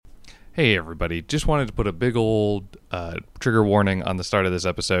Hey everybody, just wanted to put a big old trigger warning on the start of this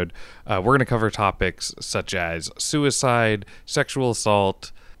episode. We're going to cover topics such as suicide, sexual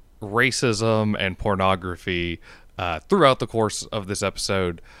assault, racism, and pornography throughout the course of this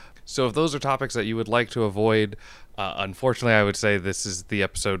episode. So if those are topics that you would like to avoid, unfortunately I would say this is the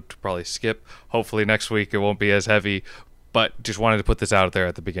episode to probably skip. Hopefully next week it won't be as heavy, but just wanted to put this out there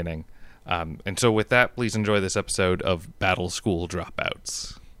at the beginning. And so with that, please enjoy this episode of Battle School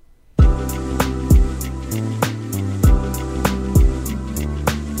Dropouts.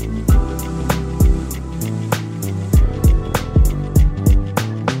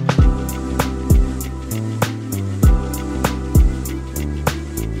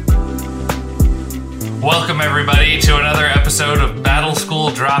 Welcome everybody to another episode of Battle School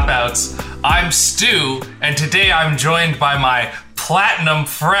Dropouts. I'm Stu, and today I'm joined by my platinum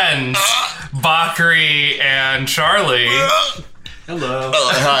friends, Bakri and Charlie. Hello.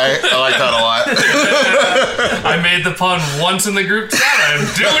 Hi, I like that a lot. I made the pun once in the group chat. I'm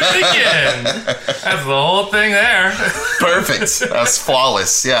doing it again. That's the whole thing there. Perfect. That's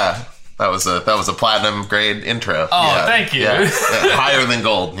flawless. Yeah, that was a platinum grade intro. Oh, yeah. thank you. Yeah. Higher than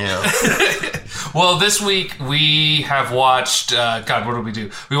gold. You know. Well, this week we have watched. God, what did we do?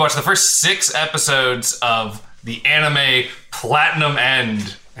 We watched the first 6 episodes of the anime Platinum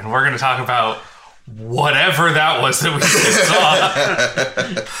End, and we're going to talk about whatever that was that we just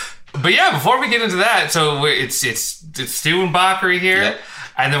saw. But yeah, before we get into that, so it's Stu and Bakri here, yep.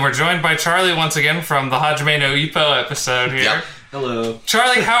 And then we're joined by Charlie once again from the Hajime no Ippo episode here. Yep. Hello.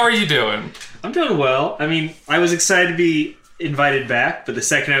 Charlie, how are you doing? I'm doing well. I mean, I was excited to be invited back, but the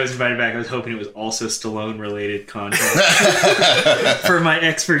second I was invited back, I was hoping it was also Stallone-related content for my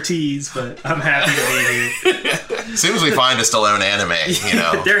expertise, but I'm happy to be here. As soon as we find a Stallone anime, you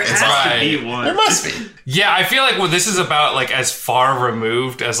know. There has to be one. There must be. Yeah, I feel like this is about like as far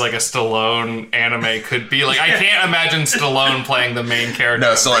removed as like a Stallone anime could be. Like I can't imagine Stallone playing the main character.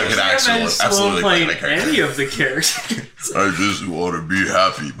 No, Stallone could absolutely play the main character. Any of the characters. I just want to be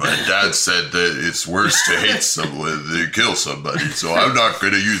happy. My dad said that it's worse to hate someone than to kill somebody, so I'm not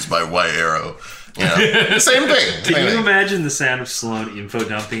going to use my white arrow. Yeah, same thing. Can you imagine the sound of Stallone info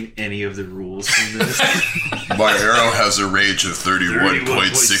dumping any of the rules from this? My arrow has a range of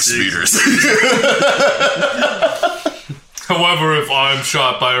 31.6 meters. However, if I'm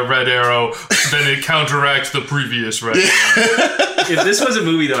shot by a red arrow, then it counteracts the previous red arrow. If this was a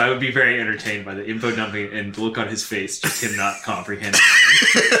movie, though, I would be very entertained by the info dumping and the look on his face, just him not comprehending.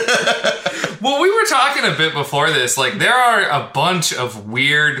 Well, we were talking a bit before this. Like, there are a bunch of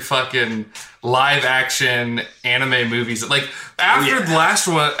weird fucking live action anime movies. Like, after the last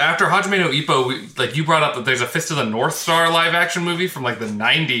one, after Hajime no Ippo, like you brought up that there's a Fist of the North Star live action movie from like the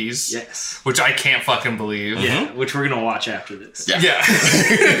 90s. Yes. Which I can't fucking believe. Yeah, which we're going to watch after this. Yeah.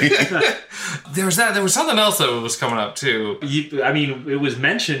 There was something else that was coming up too. I mean, it was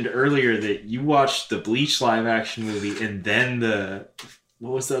mentioned earlier that you watched the Bleach live action movie and then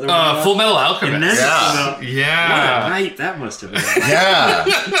what was the other one? Full Metal Alchemist. And then yeah. What a night that must have been. Yeah.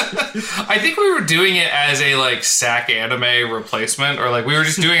 I think we were doing it as a like SAC anime replacement, or like we were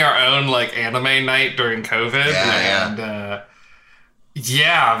just doing our own like anime night during COVID.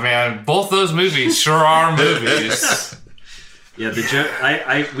 Yeah, man, both those movies sure are movies. Yeah,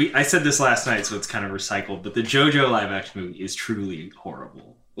 I said this last night, so it's kind of recycled, but the JoJo live action movie is truly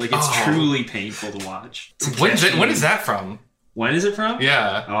horrible. Like it's truly painful to watch. When is that from? When is it from?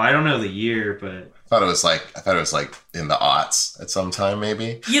 Yeah. Oh, I don't know the year, but I thought it was like in the aughts at some time,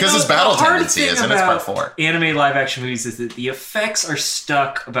 maybe. Because it's battle tendency, isn't it? It's part 4. Anime live action movies is that the effects are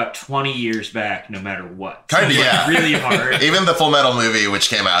stuck about 20 years back, no matter what. Kind of, yeah. Really hard. Even the Full Metal movie, which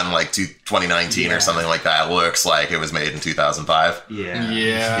came out in like 2019 or something like that, looks like it was made in 2005.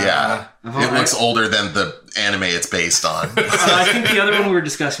 Yeah. It looks older than the anime it's based on. I think the other one we were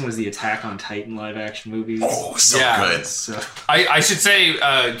discussing was the Attack on Titan live action movies. Oh, so good. So. I should say,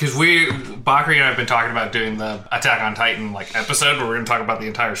 because Bakri and I have been talking about doing the Attack on Titan like episode where we're going to talk about the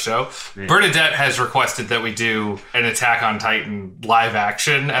entire show. Yeah. Bernadette has requested that we do an Attack on Titan live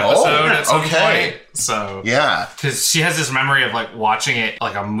action episode at some point. So yeah, because she has this memory of like watching it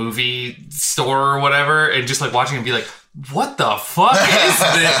like a movie store or whatever, and just like watching it and be like, what the fuck is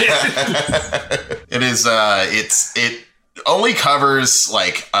this? It is. It only covers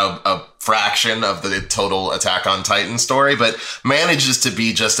like a fraction of the total Attack on Titan story, but manages to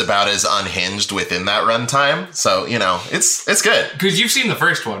be just about as unhinged within that runtime. So, you know, it's good. Because you've seen the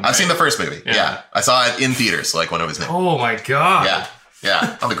first one, right? I've seen the first movie. Yeah. I saw it in theaters, like when it was new. Oh my god.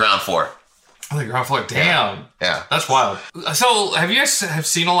 Yeah. On the ground floor. On the ground floor. Damn. Yeah. That's wild. So, have you guys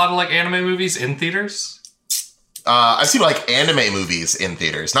seen a lot of like anime movies in theaters? I've seen like anime movies in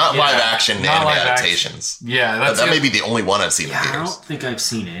theaters, not live action anime adaptations. Yeah, that may be the only one I've seen in theaters. I don't think I've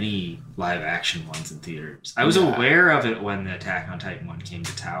seen any live action ones in theaters. I was aware of it when the Attack on Titan one came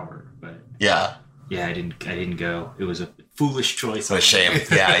to Tower, but yeah, I didn't go. It was a foolish choice. What a shame.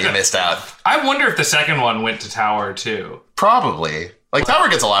 Yeah, you missed out. I wonder if the second one went to Tower too. Probably. Like Tower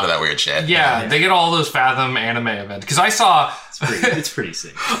gets a lot of that weird shit. Yeah, they get all those Fathom anime events. Because I saw it's pretty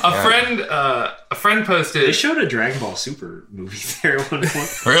sick. A friend posted. They showed a Dragon Ball Super movie there at one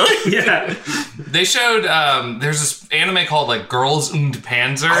point. Really? Yeah. They showed. There's this anime called like Girls und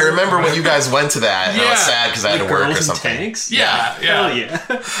Panzer. I remember when you guys went to that. And I was sad because I had to work or something. Tanks? Yeah. Hell yeah.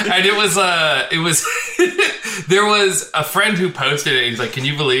 And it was there was a friend who posted it. He's like, "Can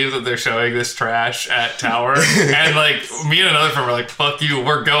you believe that they're showing this trash at Tower?" And like me and another friend were like, "Fuck you,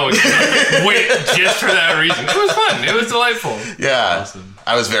 we're going." Like, wait, just for that reason. It was fun. It was delightful. Yeah. Awesome.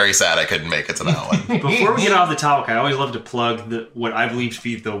 I was very sad I couldn't make it to that one. Before we get off the topic, I always love to plug what I believe to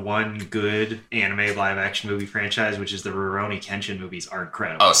be the one good anime live action movie franchise, which is the Rurouni Kenshin movies are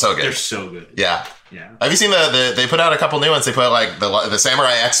incredible. Oh, so good. They're so good. Yeah. Yeah. Have you seen they put out a couple new ones? They put out like the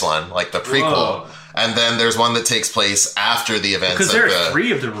Samurai X one, like the prequel. Whoa. And then there's one that takes place after the events. Because there are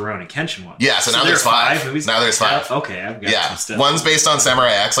 3 of the Rurouni Kenshin ones. Yeah, so now there's 5 movies. Now there's 5. Okay, I've got some stuff. One's based on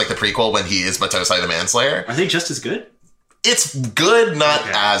Samurai X, like the prequel when he is Matosai the Manslayer. Are they just as good? It's good, not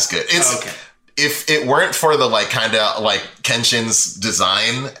as good. It's if it weren't for the like kind of like Kenshin's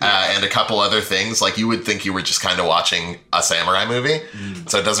design and a couple other things, like you would think you were just kind of watching a samurai movie.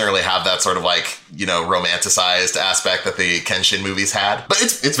 So it doesn't really have that sort of like, you know, romanticized aspect that the Kenshin movies had. But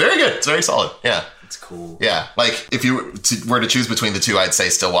it's very good. It's very solid. Yeah. It's cool. Yeah, like if you were to choose between the two, I'd say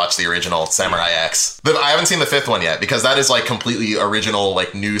still watch the original Samurai X. But I haven't seen the 5th one yet because that is like completely original,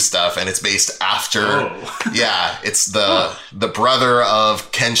 like new stuff, and it's based after. Yeah, it's the brother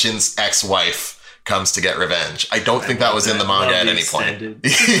of Kenshin's ex-wife comes to get revenge. I don't think that was in the manga at any point.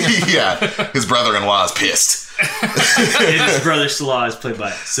 Yeah, his brother-in-law is pissed. And his brother-in-law is played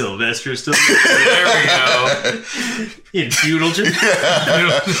by Sylvester Stallone. There we go. In feudal Japan.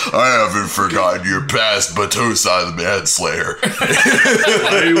 I haven't forgotten your past, Matosai the Manslayer.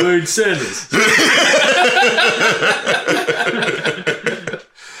 I would say this.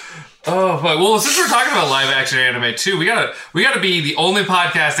 Oh, but well, since we're talking about live action anime too, we gotta be the only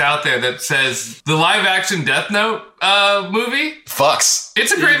podcast out there that says the live action Death Note movie fucks.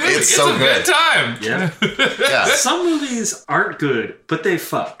 It's a great movie. It's so a good time. Yeah. Some movies aren't good, but they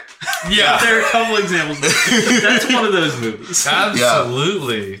fuck. Yeah. There are a couple examples. That's one of those movies.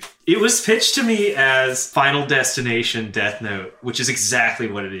 Absolutely. It was pitched to me as Final Destination Death Note, which is exactly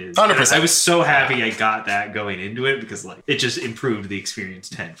what it is. 100%. I was so happy I got that going into it because like it just improved the experience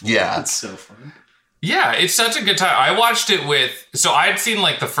tenfold. Yeah. It's so fun. Yeah, it's such a good time. I watched it so I'd seen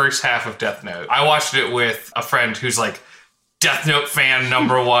like the first half of Death Note. I watched it with a friend who's like Death Note fan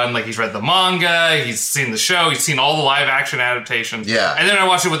 #1. Like he's read the manga, he's seen the show, he's seen all the live action adaptations. Yeah. And then I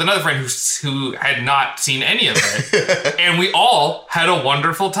watched it with another friend who had not seen any of it. And we all had a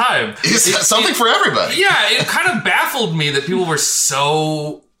wonderful time. It's something for everybody. Yeah, it kind of baffled me that people were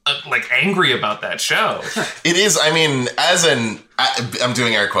so like angry about that show. It is, I mean, I'm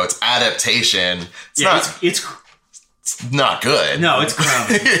doing air quotes, adaptation. It's not good. No, it's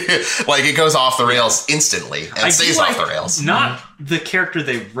crummy. Like it goes off the rails instantly and stays off the rails. Not the character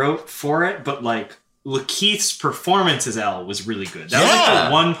they wrote for it, but like Lakeith's performance as L was really good. That was like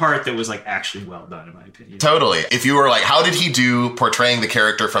the one part that was like actually well done in my opinion. Totally. If you were like, how did he do portraying the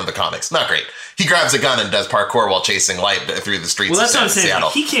character from the comics? Not great. He grabs a gun and does parkour while chasing light through the streets of Seattle.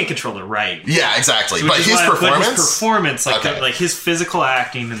 Like, he can't control the writing. Yeah, exactly. But his performance, like his physical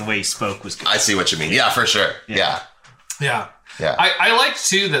acting and the way he spoke was good. I see what you mean. Yeah, for sure. Yeah. I liked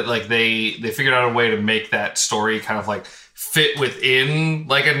too that like they figured out a way to make that story kind of like fit within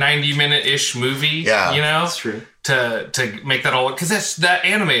like a 90-minute-ish movie. Yeah, you know, that's true. To make that all work, because that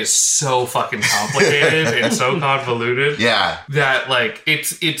anime is so fucking complicated and so convoluted. Yeah, that like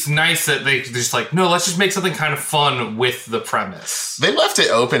it's nice that they just like, no, let's just make something kind of fun with the premise. They left it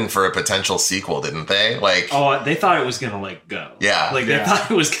open for a potential sequel, didn't they? Like, they thought it was gonna like go. Yeah, like they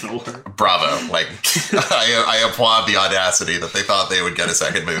thought it was gonna work. Bravo! Like, I applaud the audacity that they thought they would get a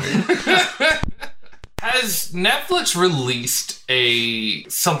second movie. Has Netflix released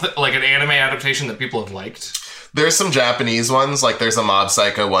something like an anime adaptation that people have liked? There's some Japanese ones, like there's a Mob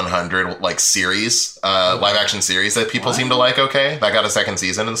Psycho 100 like series, live action series that people seem to like. Okay, that got a second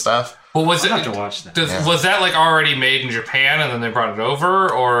season and stuff. Well, was I'll it? have to watch that. Was that like already made in Japan and then they brought it over,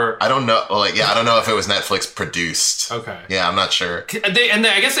 or I don't know. Like, I don't know if it was Netflix produced. Okay. Yeah, I'm not sure. I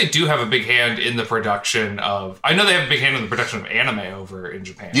guess they do have a big hand in the production of. I know they have a big hand in the production of anime over in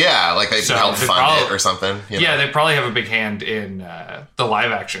Japan. Yeah, like they help fund it or something. Yeah, they probably have a big hand in the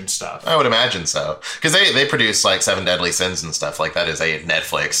live action stuff. I would imagine so, because they produce like Seven Deadly Sins and stuff like that. Is a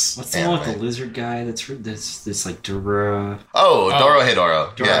Netflix. What's the one with the lizard guy? That's like Dora.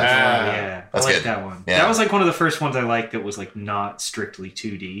 Dorohedoro. Yeah, That's I like good. that one. Yeah. That was like one of the first ones I liked that was like not strictly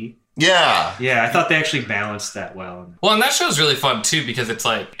 2D. Yeah. Yeah, I thought they actually balanced that well. Well, and that show's really fun too because it's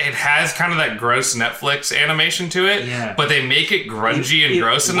like it has kind of that gross Netflix animation to it, but they make it grungy and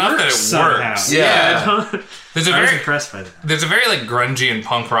gross enough that it works. Yeah. I was impressed by that. There's a very like grungy and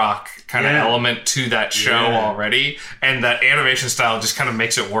punk rock kind of element to that show already, and that animation style just kind of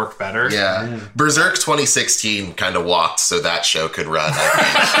makes it work better. Yeah. Berserk 2016 kind of walked so that show could run.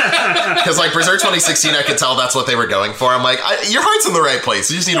 Because like Berserk 2016, I could tell that's what they were going for. I'm like, your heart's in the right place.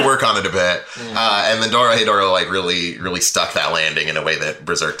 You just need to work on it a bit. And then Dorohedoro like really stuck that landing in a way that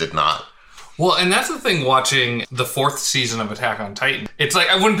Berserk did not. Well, and that's the thing watching the 4th season of Attack on Titan. It's like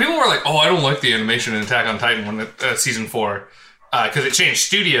when people were like, oh, I don't like the animation in Attack on Titan when season 4, because it changed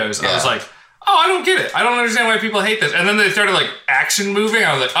studios. I was like, oh, I don't get it. I don't understand why people hate this. And then they started like action moving.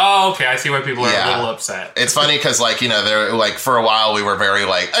 I was like, oh, okay, I see why people are a little upset. It's funny because like, you know, they're like for a while we were very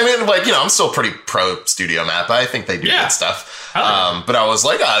like, I mean, like, you know, I'm still pretty pro Studio Map. I think they do good stuff. But I was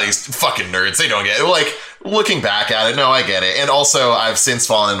like, these fucking nerds, they don't get it. Like, looking back at it, no, I get it. And also, I've since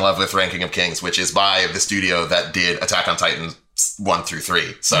fallen in love with Ranking of Kings, which is by the studio that did Attack on Titan 1 through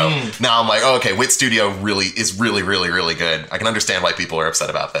 3. So now I'm like, oh, okay, Wit Studio is really good. I can understand why people are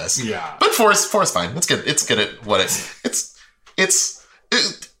upset about this. Yeah. But 4 is fine. It's good. It's good at what it exists.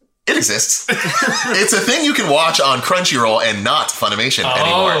 It's a thing you can watch on Crunchyroll and not Funimation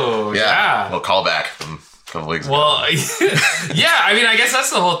anymore. Oh, yeah. Well, callback from a couple weeks ago. Well, yeah, I mean, I guess that's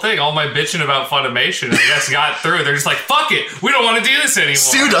the whole thing. All my bitching about Funimation, I guess, got through. They're just like, fuck it. We don't want to do this anymore.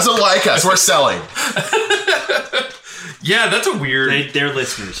 Stu doesn't like us. We're selling. Yeah, that's a weird... They're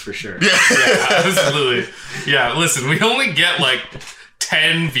listeners, for sure. Yeah, absolutely. Yeah, listen, we only get like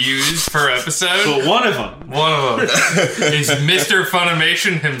 10 views per episode. But one of them is Mr.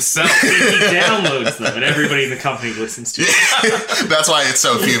 Funimation himself. He downloads them, and everybody in the company listens to it. That's why it's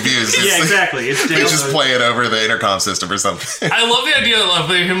so few views. Exactly. They just play it over the intercom system or something. I love the idea of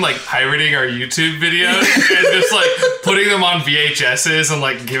him like pirating our YouTube videos and just like putting them on VHSs and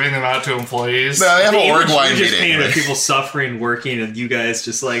like giving them out to employees. No, they have an org line just meeting. Right? People suffering, working, and you guys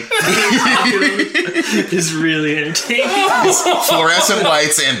just like is really entertaining. Fluorescent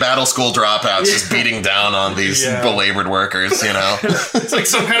lights and battle school dropouts just beating down on these belabored workers, you know? It's like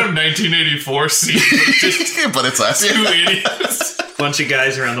some kind of 1984 scene. But it's us. Two idiots. Bunch of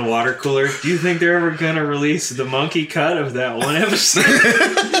guys around the water cooler. Do you think they're ever going to release the monkey cut of that one episode?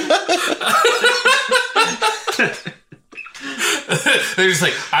 They're just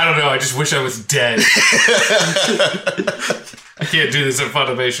like, I don't know, I just wish I was dead. I can't do this at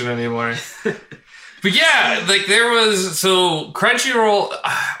Funimation anymore. But yeah, like there was, so Crunchyroll,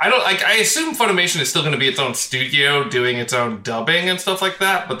 I assume Funimation is still going to be its own studio doing its own dubbing and stuff like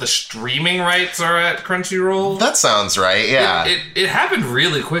that, but the streaming rights are at Crunchyroll. That sounds right, yeah. It happened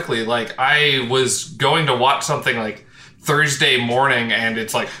really quickly. Like I was going to watch something like Thursday morning and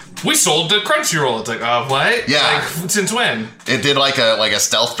it's like, we sold to Crunchyroll. It's like, what? Yeah. Like, since when? It did like a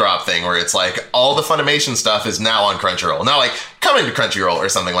stealth drop thing where it's like all the Funimation stuff is now on Crunchyroll. Now like coming to Crunchyroll or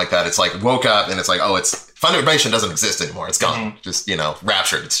something like that. It's like woke up and it's like, oh, it's Funimation doesn't exist anymore. It's gone. Just, you know,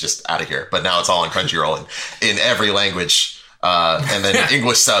 raptured. It's just out of here. But now it's all on Crunchyroll and in every language. And then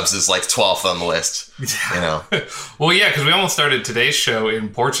English subs is like 12th on the list, you know? Well, yeah, because we almost started today's show in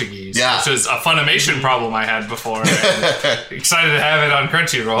Portuguese, which is a Funimation problem I had before. Excited to have it on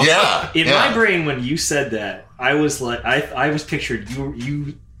Crunchyroll. Yeah. In my brain, when you said that, I was like, I was pictured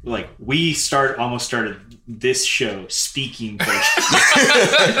you like, we almost started this show speaking Portuguese.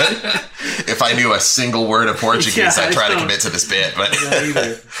 If I knew a single word of Portuguese, I'd try to commit to this bit. But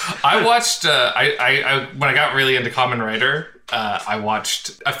I watched, I when I got really into Kamen Rider, I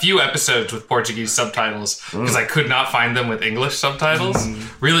watched a few episodes with Portuguese subtitles because I could not find them with English subtitles.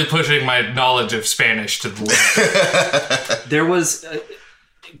 Really pushing my knowledge of Spanish to the limit. There was...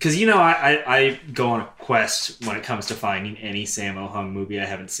 because, you know, I go on a quest when it comes to finding any Sammo Hung movie I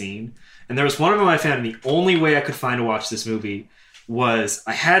haven't seen. And there was one of them I found, and the only way I could find to watch this movie was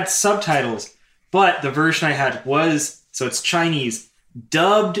I had subtitles, but the version I had was, so it's Chinese,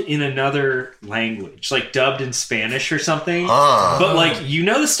 dubbed in another language, like dubbed in Spanish or something. But like,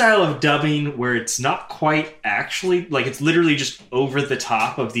 the style of dubbing where it's not quite actually, like it's literally just over the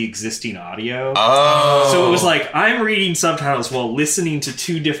top of the existing audio. So it was like, I'm reading subtitles while listening to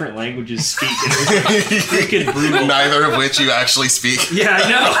two different languages speak. And it was freaking brutal. Neither of which you actually speak. Yeah, I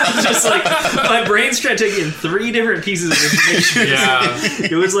know. It's just like, my brain's trying to take in three different pieces of information.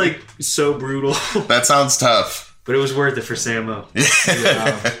 Yeah. It was like so brutal. That sounds tough. But it was worth it for Samo.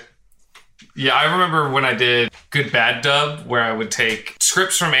 Yeah, I remember when I did Good Bad Dub, where I would take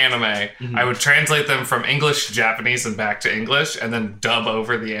scripts from anime, I would translate them from English to Japanese and back to English, and then dub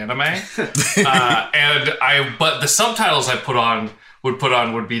over the anime. But the subtitles I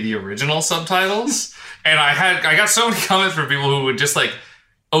would be the original subtitles. And I got so many comments from people who would just like,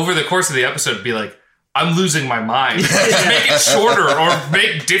 over the course of the episode, be like, I'm losing my mind. Just make it shorter or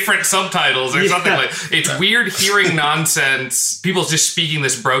make different subtitles or something like. It's weird hearing nonsense. People just speaking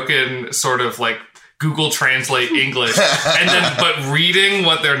this broken sort of like Google Translate English, but reading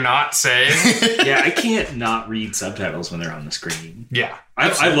what they're not saying. Yeah, I can't not read subtitles when they're on the screen. Yeah,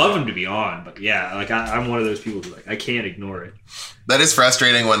 I love them to be on, but yeah, like I'm one of those people who like I can't ignore it. That is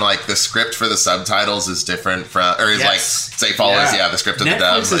frustrating when like the script for the subtitles is different from, or is like say follows the script of the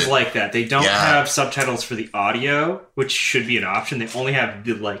dub. Netflix is like that. They don't have subtitles for the audio, which should be an option. They only have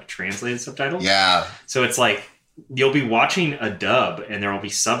the like translated subtitles. Yeah. So it's like you'll be watching a dub and there will be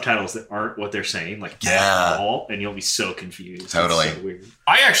subtitles that aren't what they're saying, like at all, and you'll be so confused. Totally. It's so weird.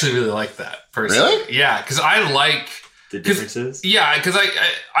 I actually really like that personally. Really? Yeah, because I like the differences. Yeah, because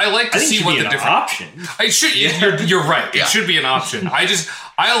I like to see what the different option. I should. You're right. It should be an option. I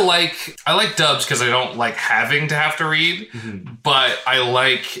like dubs because I don't like having to have to read, but I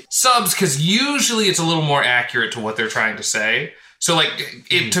like subs because usually it's a little more accurate to what they're trying to say. So like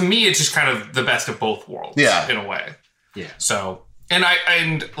to me, it's just kind of the best of both worlds. Yeah. In a way. Yeah. So. And I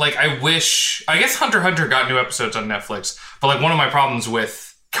guess Hunter x Hunter got new episodes on Netflix, but like one of my problems with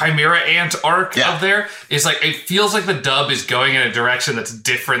Chimera Ant arc of there is like it feels like the dub is going in a direction that's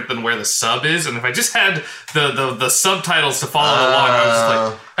different than where the sub is, and if I just had the subtitles to follow along,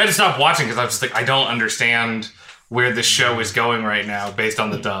 I had to stop watching because I was just like, I don't understand where the show is going right now based on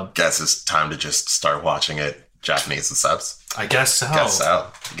the dub. Guess it's time to just start watching it Japanese and subs. I guess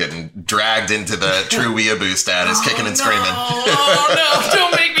so. Getting dragged into the true weeaboo status, kicking and screaming. Oh no!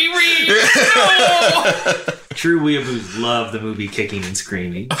 Don't make me read. No. True weeaboos love the movie Kicking and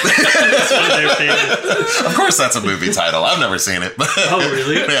Screaming. That's one of their favorites. Of course, that's a movie title. I've never seen it. Oh,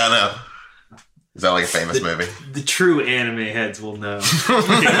 really? Yeah, no. Is that like a famous movie? The true anime heads will know.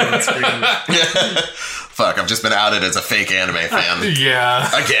 Kicking and Screaming. Fuck, I've just been outed as a fake anime fan. Yeah.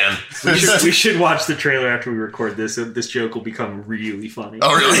 Again. We should watch the trailer after we record this. This joke will become really funny.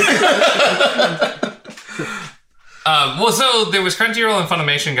 Oh, really? Well, so there was Crunchyroll and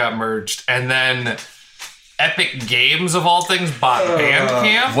Funimation got merged, and then Epic Games of all things bought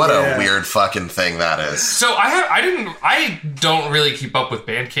Bandcamp. What a weird fucking thing that is. So I don't really keep up with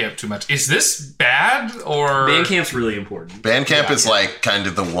Bandcamp too much. Is this bad or Bandcamp's really important? Bandcamp is like kind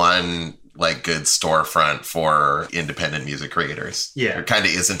of the one like good storefront for independent music creators. Yeah. There kind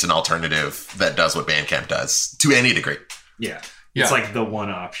of isn't an alternative that does what Bandcamp does to any degree. Yeah. It's like the one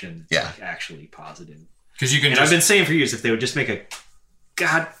option that's like actually positive. Because you can I've been saying for years, if they would just make a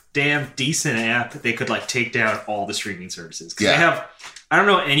goddamn decent app, they could like take down all the streaming services. Because they have, I don't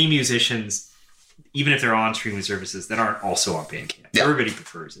know any musicians, even if they're on streaming services, that aren't also on Bandcamp. Yeah. Everybody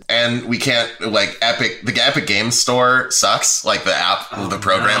prefers it. And we can't, like, the Epic Games Store sucks. Like, the app, the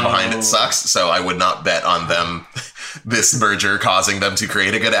program behind it sucks. So I would not bet on them, this merger causing them to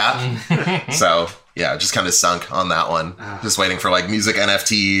create a good app. So, yeah, just kind of sunk on that one. Just waiting for, like, music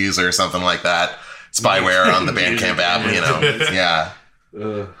NFTs or something like that. Spyware on the Bandcamp app, you know. Yeah.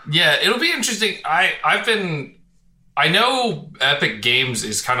 Yeah, it'll be interesting. I know Epic Games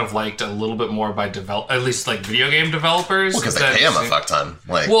is kind of liked a little bit more by at least like video game developers. Well, because they pay them a fuck ton.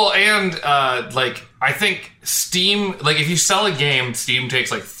 Like, like I think Steam, like if you sell a game, Steam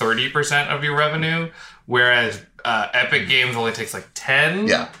takes like 30% of your revenue, whereas Epic Games only takes like 10.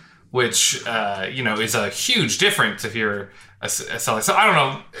 Yeah, which is a huge difference if you're a seller. So I don't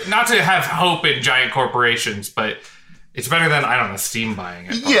know, not to have hope in giant corporations, but it's better than, I don't know, Steam buying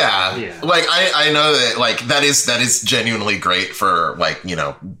it. Yeah. Like, I know that, like, that is genuinely great for, like, you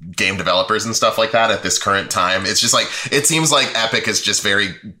know, game developers and stuff like that at this current time. It's just, like, it seems like Epic is just very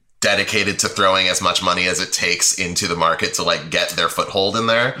dedicated to throwing as much money as it takes into the market to, like, get their foothold in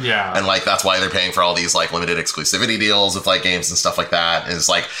there. Yeah. And, like, that's why they're paying for all these, like, limited exclusivity deals with, like, games and stuff like that. And it's,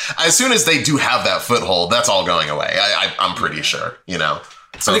 like, as soon as they do have that foothold, that's all going away. I'm pretty sure, you know?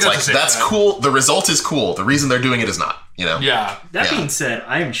 So it's like, that's cool. The result is cool. The reason they're doing it is not, you know? Yeah. That being said,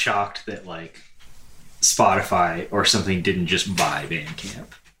 I am shocked that, like, Spotify or something didn't just buy Bandcamp.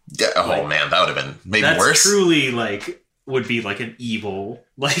 Yeah. Oh, like, man, that would have been maybe that's worse. Truly, like, would be like an evil,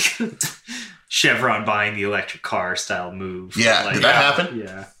 like, Chevron buying the electric car style move. Yeah. Like, did that happen?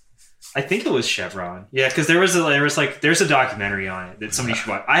 Yeah. I think it was Chevron. Yeah, because there's a documentary on it that somebody should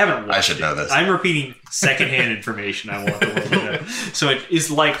watch. I haven't watched it. I should know this. I'm repeating secondhand information I want the world to know. So it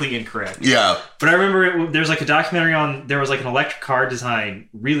is likely incorrect. Yeah. But I remember there's like a documentary on, there was like an electric car design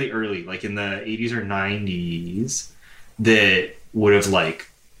really early, like in the 80s or 90s, that would have like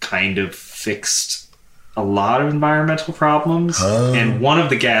kind of fixed a lot of environmental problems. And one of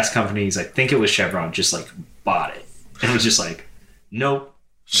the gas companies, I think it was Chevron, just like bought it. And it was just like, nope.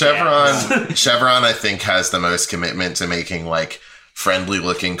 Chevron, I think, has the most commitment to making like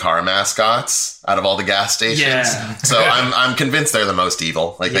friendly-looking car mascots out of all the gas stations. Yeah. So I'm convinced they're the most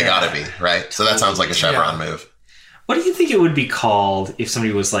evil. Like they gotta be, right? So that sounds like a Chevron move. What do you think it would be called if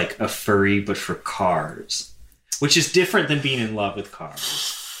somebody was like a furry but for cars, which is different than being in love with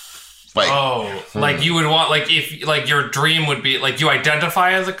cars? Like, like you would want, like if like your dream would be like you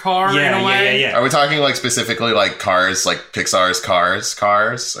identify as a car in a way. Yeah. Are we talking like specifically like cars, like Pixar's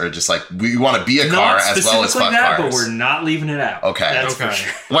Cars, or just like we want to be a car as well as fuck that, cars? But we're not leaving it out. Okay, that's for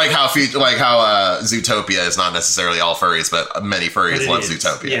sure. Like how Zootopia is not necessarily all furries, but many furries love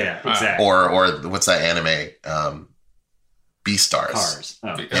Zootopia. Yeah, exactly. Or what's that anime? Beastars. Cars.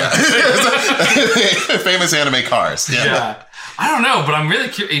 Oh. Yeah. Famous anime Cars. Yeah. I don't know, but I'm really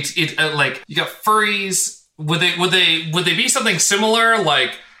curious. Like you got furries. Would they be something similar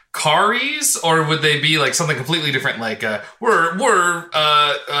like Caries, or would they be like something completely different? Like we're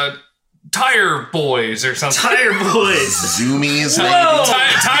tire boys or something. Tire boys. Zoomies.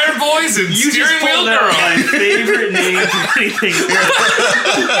 Tire boys and steering wheel girl. My favorite name for anything.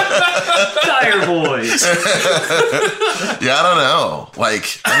 Tire boys. Yeah, I don't know.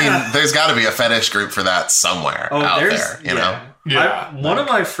 Like, I mean, there's got to be a fetish group for that somewhere out there. You know. Yeah. One of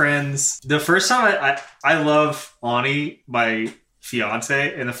my friends. The first time I love Ani, my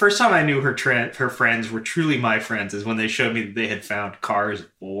fiance, and the first time I knew her friends were truly my friends is when they showed me that they had found Cars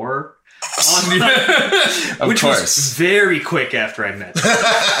 4. Which was very quick after I met them.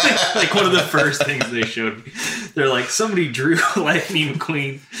 Like one of the first things they showed me. They're like, somebody drew Lightning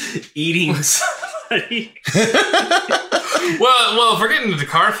McQueen eating somebody. Well, if we're getting into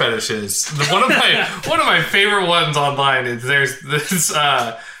car fetishes, one of my favorite ones online is there's this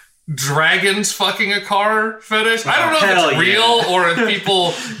dragons fucking a car fetish. I don't know if it's real or if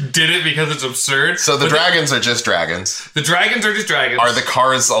people did it because it's absurd. So the dragons are just dragons. The dragons are just dragons. Are the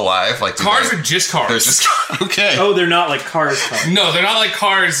cars alive? Like cars are just cars. They're just okay. Oh, they're not like cars. No, they're not like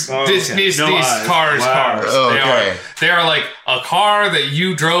cars. These cars. Oh, okay. They are like a car that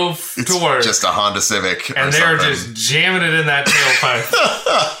you drove to work. Just a Honda Civic, and they're just jamming it in that tailpipe.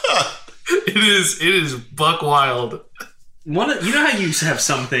 It is buck wild. You know how you have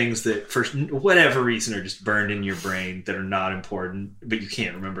some things that for whatever reason are just burned in your brain that are not important, but you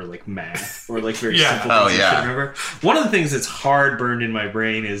can't remember, like math or like very simple things you should remember. One of the things that's hard burned in my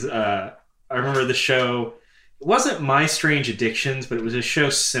brain is I remember the show. It wasn't My Strange Addictions, but it was a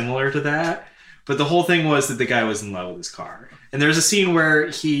show similar to that. But the whole thing was that the guy was in love with his car, and there's a scene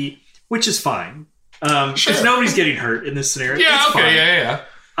where which is fine, because nobody's getting hurt in this scenario. Yeah, it's okay, fine. Yeah.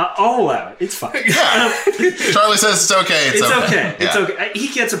 I'll allow it. It's fine. Yeah. Charlie says it's okay. It's okay. It's okay. He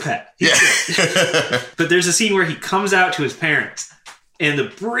gets a pet. But there's a scene where he comes out to his parents, and the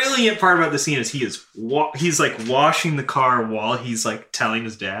brilliant part about the scene is he's like washing the car while he's like telling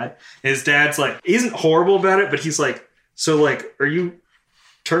his dad. And his dad's like, he isn't horrible about it, but he's like, so like, are you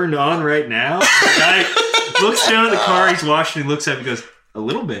turned on right now? The guy looks down at the car he's washing and looks up and goes, a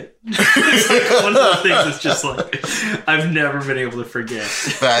little bit. It's like one of the things that's just like I've never been able to forget.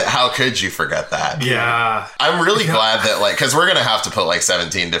 That how could you forget that? Yeah. I'm really glad that like because we're gonna have to put like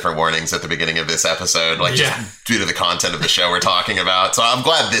 17 different warnings at the beginning of this episode, like just due to the content of the show we're talking about. So I'm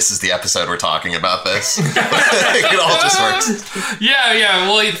glad this is the episode we're talking about this. It all just works. Yeah.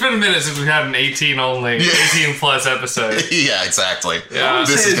 Well, it's been a minute since we've had an 18 plus episode. Yeah, exactly. Yeah.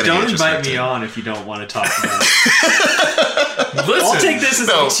 This is don't invite me on if you don't want to talk about it. Listen, I'll take this as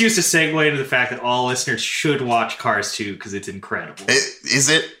an excuse to segue into the fact that all listeners should watch Cars 2 because it's incredible. Is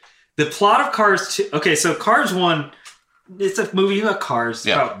it? The plot of Cars 2... Okay, so Cars 1, it's a movie about cars,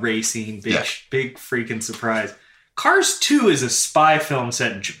 about racing, big freaking surprise. Cars 2 is a spy film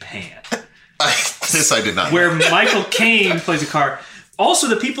set in Japan. This I did not know. Where Michael Caine plays a car. Also,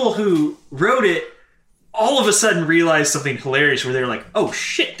 the people who wrote it all of a sudden realized something hilarious where they're like, oh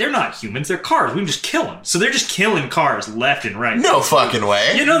shit, they're not humans, they're cars. We can just kill them. So they're just killing cars left and right. No fucking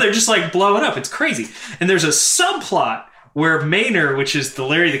way. You know, they're just like blowing up. It's crazy. And there's a subplot where Maynard, which is the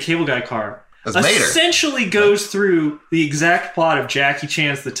Larry the Cable Guy car, essentially goes through the exact plot of Jackie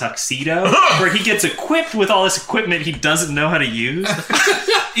Chan's The Tuxedo, where he gets equipped with all this equipment he doesn't know how to use.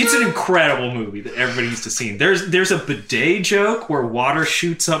 It's an incredible movie that everybody needs to see. There's a bidet joke where water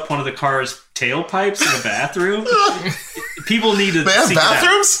shoots up one of the car's tailpipes in a bathroom. People need to They have see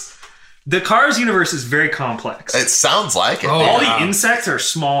bathrooms? that. The Cars universe is very complex. It sounds like it. All the insects are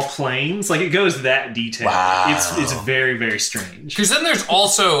small planes. Like, it goes that detailed. Wow. It's very, very strange. Because then there's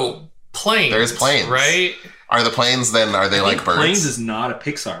also planes. There's planes. Right? Are the planes then, are they like birds? Planes is not a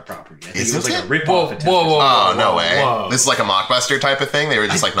Pixar property. I think Isn't it was like it? a rip-off. of Whoa, Oh, no way. whoa. This is like a mockbuster type of thing? They were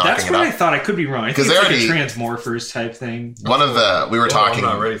just like knocking That's it what up? I thought. I could be wrong. I think Because it's they like already- a Transmorphers type thing. One of the, we were talking,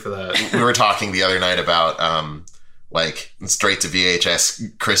 I'm not ready for that. we were talking the other night about, like straight to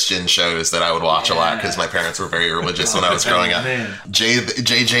VHS Christian shows that I would watch a lot because my parents were very religious when I was growing up. Man.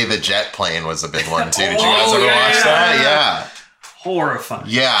 JJ the Jet Plane was a big one too. Did you guys ever watch yeah. that? Yeah. Horrifying.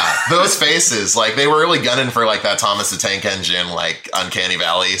 Yeah, those faces, like they were really gunning for like that Thomas the Tank Engine, like Uncanny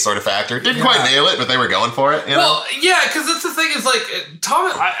Valley sort of factor. Didn't quite nail it, but they were going for it. You know? Well, yeah, because that's the thing is like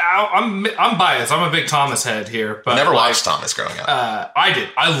Thomas. I'm biased. I'm a big Thomas head here, but Never like, watched Thomas growing up. I did.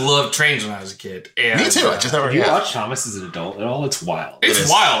 I loved trains when I was a kid. And, Me too. I just never. Have you Yeah. watched Thomas as an adult at all? It's wild. It's It is.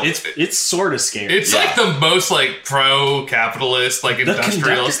 wild. It's sort of scary. It's like the most like pro-capitalist, like the conductor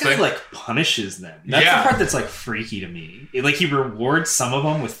industrialist guy thing. like punishes them. That's Yeah. the part that's like freaky to me. Like he rewards some of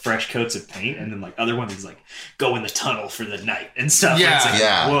them with fresh coats of paint, and then like other ones he's like go in the tunnel for the night and stuff. Yeah. And it's like,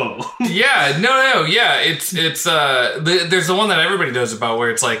 Yeah. whoa. Yeah, no, yeah. It's there's the one that everybody knows about where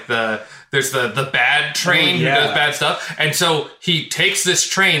it's like there's the bad train who does bad stuff, and so he takes this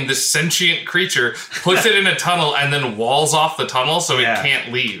train, this sentient creature, puts it in a tunnel, and then walls off the tunnel so it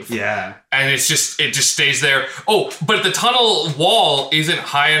can't leave. Yeah. And it just stays there. Oh, but the tunnel wall isn't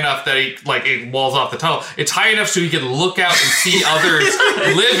high enough that it walls off the tunnel. It's high enough so he can look out and see others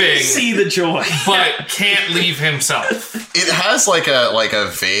living, See the joy. but can't leave himself. It has like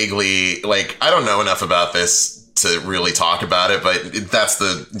a vaguely like I don't know enough about this to really talk about it, but that's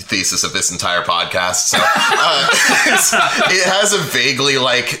the thesis of this entire podcast. So it has a vaguely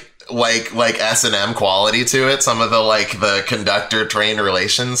like S&M quality to it. Some of the like the conductor train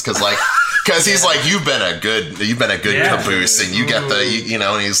relations, because he's like you've been a good caboose, and you get the you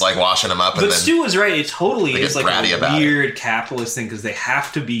know, and he's like washing him up, and But then Stu was right. It totally they is get like bratty a about weird capitalist thing because they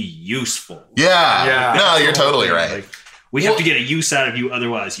have to be useful. yeah. No, you're That's the whole totally thing. right. Like, we have to get a use out of you,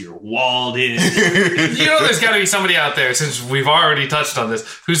 otherwise you're walled in. You know, there's got to be somebody out there, since we've already touched on this,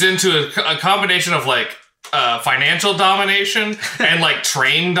 who's into a combination of like financial domination and like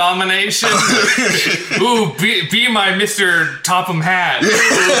train domination. Ooh, be my Mr. Topham Hat.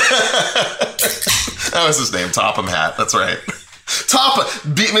 That was his name, Topham Hat. That's right.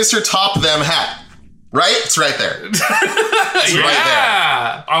 Mr. Top Them Hat. Right? It's right there. It's right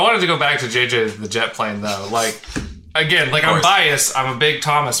there. I wanted to go back to JJ the Jet Plane though. Like, again, like I'm biased. I'm a big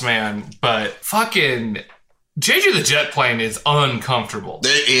Thomas man, but fucking JJ the Jet Plane is uncomfortable.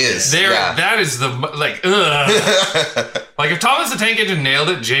 It is. That is the like. Ugh. Like if Thomas the Tank Engine nailed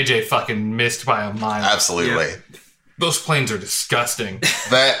it, JJ fucking missed by a mile. Absolutely. Yeah. Those planes are disgusting.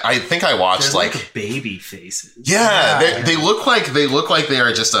 That I think I watched They're like baby faces. yeah, they look like they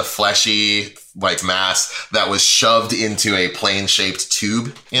are just a fleshy like mass that was shoved into a plane shaped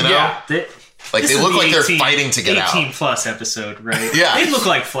tube. You know, Yeah. like This they is look the like they're fighting to get 18 out. plus episode, right? Yeah. They look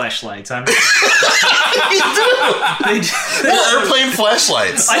like fleshlights. I'm Well, airplane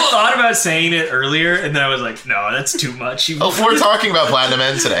flashlights. I thought about saying it earlier, and then I was like, no, that's too much. Oh, we're talking about Platinum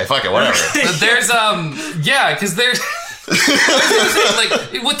End today. Fuck it, whatever. There's because there's like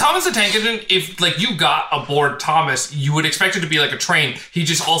with Thomas the Tank Engine, if like you got aboard Thomas, you would expect it to be like a train. He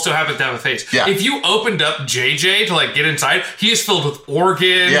just also happened to have a face. Yeah. If you opened up JJ to like get inside, he is filled with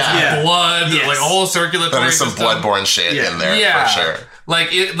organs, Yeah. blood, Yes. like all circulatory. There's some system. bloodborne shit in there Yeah, for sure. Like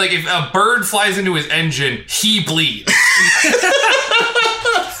if a bird flies into his engine, he bleeds.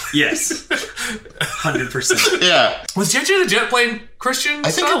 Yes. 100%. Yeah, Was JJ the Jet Plane Christian? I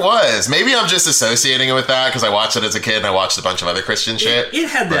think it was. Maybe I'm just associating it with that because I watched it as a kid and I watched a bunch of other Christian shit. It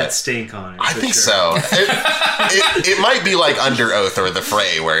had that But stink on it. I for think sure. so. It might be like Under Oath or The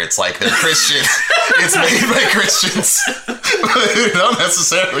Fray, where it's like they're Christian. It's made by Christians. But they don't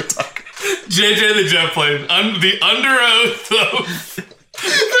necessarily talk. JJ the Jet Plane, the under oath of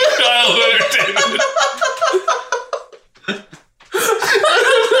childhood entertainment.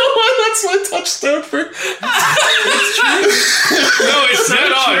 That's my touchstone for. No, it's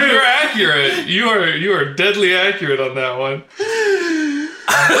dead on. You're accurate. You are deadly accurate on that one.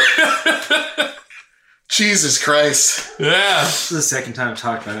 Jesus Christ. Yeah. This is the second time I've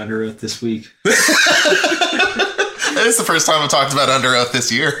talked about Under Oath this week. That is the first time I've talked about Under Oath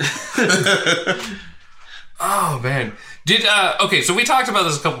this year. Oh, man. Okay, so we talked about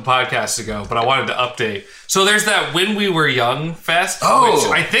this a couple podcasts ago, but I wanted to update. So there's that When We Were Young Fest, which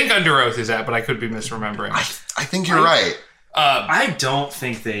I think Under Oath is at, but I could be misremembering. I think you're right. I don't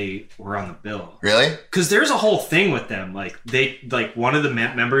think they were on the bill. Really? Because there's a whole thing with them. Like one of the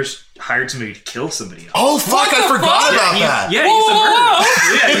members hired somebody to kill somebody else. Oh, fuck, I forgot about that. Yeah, he's a murderer.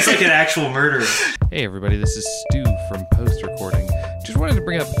 Yeah, he's like an actual murderer. Hey everybody, this is Stu from Post Recording. Just wanted to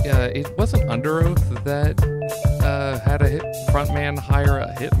bring up, it wasn't Under Oath that had a frontman hire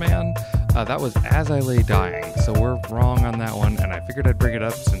a hitman. That was As I Lay Dying, so we're wrong on that one, and I figured I'd bring it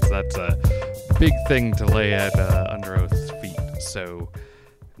up since that's a big thing to lay at Under Oath's feet, so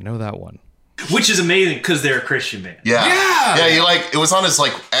know that one. Which is amazing because they're a Christian band. Yeah. It was on his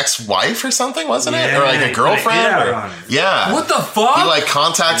ex-wife or something, wasn't it? Or a girlfriend? Yeah. What the fuck? He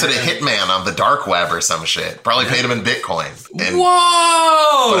contacted a hitman on the dark web or some shit. Probably paid him in Bitcoin.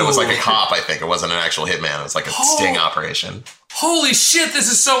 Whoa! But it was like a cop, I think. It wasn't an actual hitman. It was like a sting operation. Holy shit, this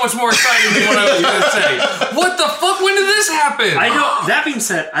is so much more exciting than what I was going to say. What the fuck? When did this happen? That being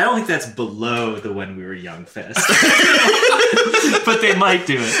said, I don't think that's below the When We Were Young Fest. But they might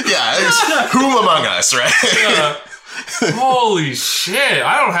do it. Yeah, it's whom among us, right? Holy shit.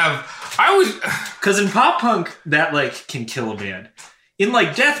 Because in pop punk, that can kill a band. In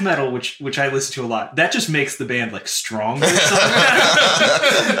death metal, which I listen to a lot, that just makes the band stronger.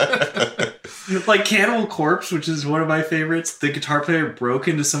 Like Cannibal Corpse, which is one of my favorites. The guitar player broke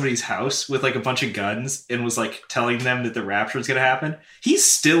into somebody's house with a bunch of guns and was telling them that the rapture was going to happen. He's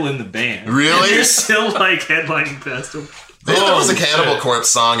still in the band. Really? And they're still headlining festival. There was a Cannibal Corpse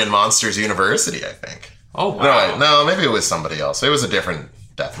song in Monsters University, I think. Oh, wow. No, maybe it was somebody else. It was a different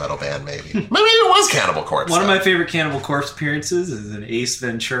death metal band, maybe. Maybe it was Cannibal Corpse. One of my favorite Cannibal Corpse appearances is an Ace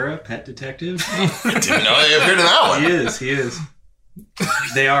Ventura, Pet Detective. I didn't know they appeared in that one. He is.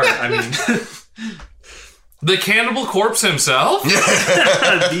 They are, The Cannibal Corpse himself?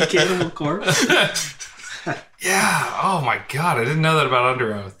 The Cannibal Corpse? Yeah. Oh my god, I didn't know that about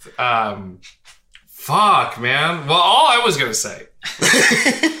Under Oath. Fuck, man. Well, all I was going to say...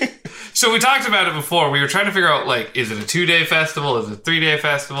 So we talked about it before. We were trying to figure out, is it a 2-day festival? Is it a 3-day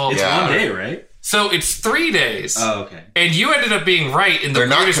festival? It's 1 day, right? So it's 3 days. Oh, okay. And you ended up being right in the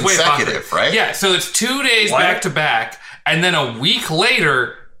weirdest way possible. They're not consecutive, right? Yeah, so it's 2 days back to back, and then a week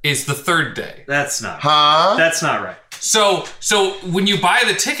later is the 3rd day. That's not right. That's not right. So when you buy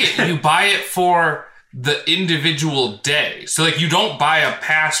the ticket, you buy it for the individual day. So you don't buy a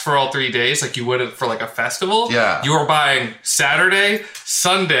pass for all 3 days like you would for a festival. Yeah. You're buying Saturday,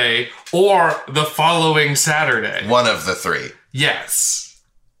 Sunday, or the following Saturday. One of the 3. Yes.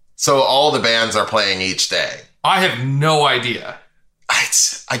 So all the bands are playing each day. I have no idea. I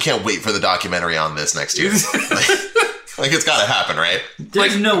can't wait for the documentary on this next year. It's got to happen, right?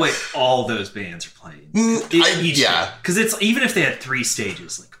 There's no way all those bands are playing. Because it's even if they had 3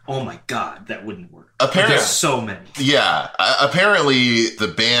 stages, oh my god, that wouldn't work. Apparently, there's so many. Yeah, apparently the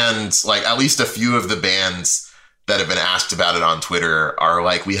bands, at least a few of the bands that have been asked about it on Twitter are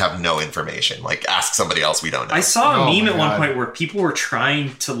we have no information. Ask somebody else, we don't know. I saw a meme at one point where people were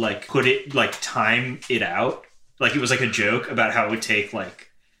trying to put it time it out. It was a joke about how it would take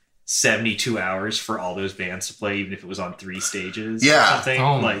 72 hours for all those bands to play, even if it was on 3 stages. Yeah. Or something.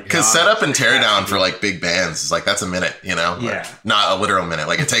 Oh my God. Because setup and teardown for big bands is that's a minute, Yeah. Not a literal minute.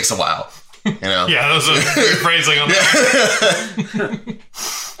 It takes a while. Yeah, that was a good phrasing on that.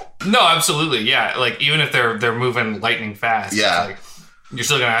 No, absolutely. Yeah. Even if they're moving lightning fast. Yeah. You're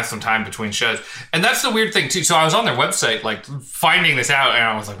still going to have some time between shows. And that's the weird thing, too. So I was on their website, finding this out, and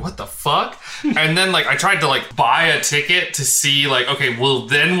I was like, what the fuck? And then, I tried to, buy a ticket to see, okay,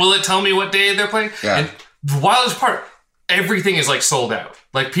 will it tell me what day they're playing? Yeah. And the wildest part, everything is, sold out.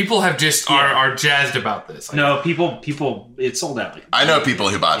 People have just are jazzed about this. No, people, it's sold out. I know people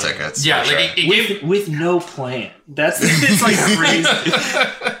who bought tickets. Yeah, sure. with no plan. It's crazy.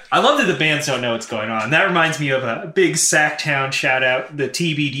 I love that the bands don't know what's going on. That reminds me of a big Sacktown shout out, the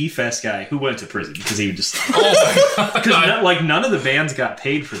TBD Fest guy who went to prison because he would just because none of the bands got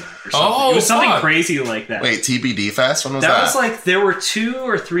paid for that or something. It was something crazy like that. Wait, TBD Fest? When was that? That was there were 2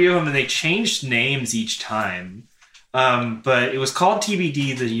 or 3 of them and they changed names each time. But it was called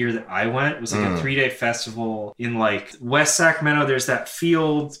TBD the year that I went. It was like a 3-day festival in like West Sacramento. There's that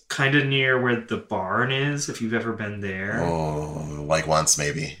field kind of near where the barn is, if you've ever been there. Oh, like once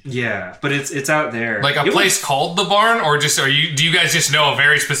maybe. Yeah, but it's out there. Like a place called the barn, or just do you guys just know a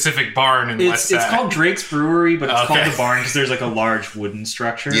very specific barn in West Sac? It's called Drake's Brewery, but it's called the barn because there's like a large wooden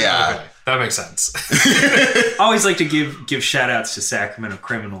structure. Yeah. Okay. That makes sense. I always like to give shout outs to Sacramento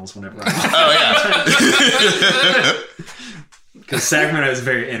criminals whenever I'm Oh, yeah. because Sacramento is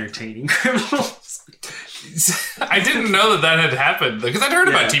very entertaining criminals. I didn't know that had happened because I'd heard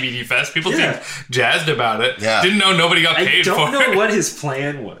about TBD Fest. People seemed jazzed about it. Yeah. Didn't know nobody got paid for it. I don't know what his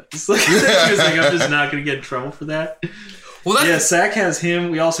plan was. Like, he was like, I'm just not going to get in trouble for that. Well, yeah, Sac has him.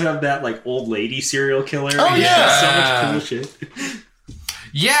 We also have that like old lady serial killer. Oh, yeah. So much cool shit.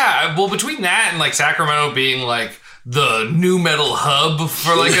 Yeah, well, between that and like Sacramento being like the new metal hub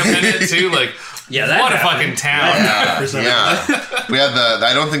for like a minute too, like what a fucking town. Yeah. We had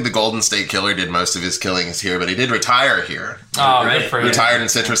I don't think the Golden State Killer did most of his killings here, but he did retire here. Oh, right. Good for him. Retired in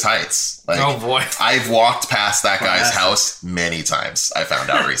Citrus Heights. Like, oh boy, I've walked past that guy's house many times. I found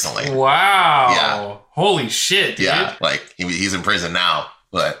out recently. Wow. Yeah. Holy shit, dude. Yeah, like he's in prison now,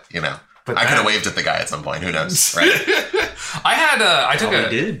 but you know. But I could have waved at the guy at some point. Who knows, right? I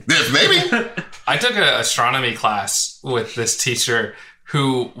took an astronomy class with this teacher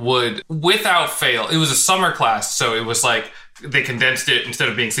who would, without fail, it was a summer class, so it was like they condensed it. Instead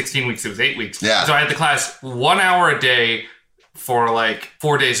of being 16 weeks, it was 8 weeks. Yeah. So I had the class 1 hour a day for like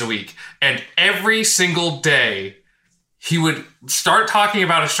 4 days a week, and every single day he would start talking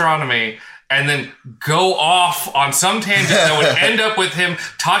about astronomy and then go off on some tangent that would end up with him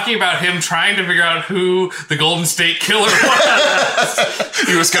talking about him trying to figure out who the Golden State Killer was.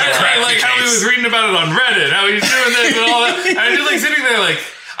 He was going to crack like the how he case. was reading about it on Reddit, how he was doing this and all that. And I'm just like sitting there like,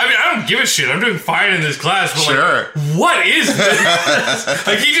 I mean, I don't give a shit. I'm doing fine in this class, but like, what is this?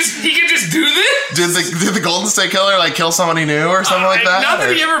 Like, he can just do this? Did the Golden State Killer like kill someone he knew or something like that? Not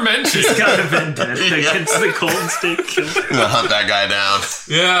that he ever mentioned. He's got a vendetta against the Golden State Killer. Gonna hunt that guy down.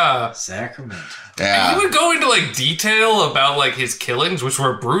 Yeah. Sacramento. Yeah. And he would go into like detail about like his killings, which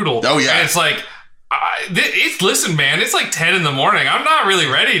were brutal. Oh yeah. And it's like, listen, man, it's like 10 in the morning. I'm not really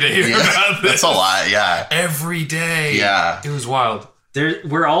ready to hear about this. That's a lot. Yeah. Every day. Yeah. It was wild.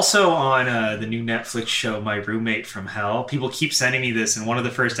 We're also on the new Netflix show, My Roommate from Hell. People keep sending me this, and one of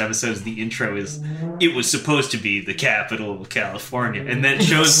the first episodes, the intro is, it was supposed to be the capital of California. And then it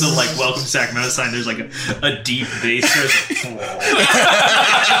shows the, like, Welcome Sacramento sign. There's, like, a deep bass.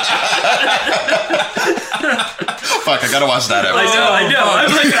 Fuck, I gotta watch that episode. I know.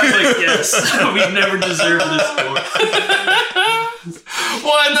 I'm like, yes. We never deserved this for.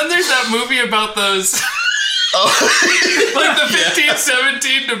 Well, and then there's that movie about those... like the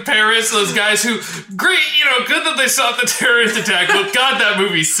 1517 to Paris, those guys who, great, good that they stopped the terrorist attack, but God, that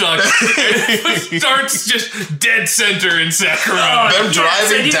movie sucked. It starts just dead center in Sacramento. Them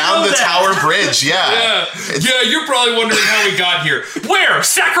driving down the Tower Bridge, yeah, you're probably wondering how we got here. Where?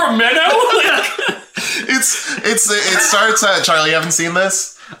 Sacramento? It starts at, Charlie, you haven't seen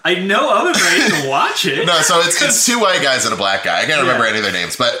this? I know of it, but I didn't watch it. No, so it's two white guys and a black guy. I can't remember any of their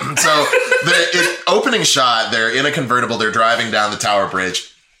names. But so the opening shot, they're in a convertible. They're driving down the Tower Bridge.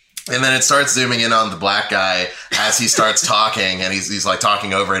 And then it starts zooming in on the black guy as he starts talking. And he's like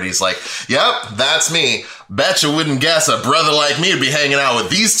talking over it. He's like, yep, that's me. Bet you wouldn't guess a brother like me would be hanging out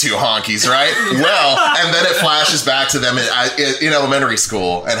with these two honkies, right? Well, and then it flashes back to them in elementary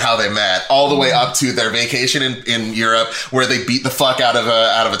school and how they met, all the way up to their vacation in Europe, where they beat the fuck out of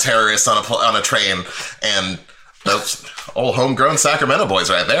a terrorist on a train. And those old homegrown Sacramento boys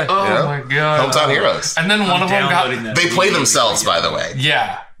right there. Oh my God. Hometown heroes. And then one of them they play themselves, by the way.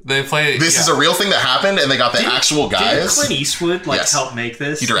 Yeah. They play. This is a real thing that happened, and they got the actual guys. Did Clint Eastwood help make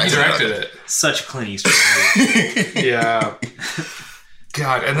this? He directed it. Such Clint Eastwood. Yeah.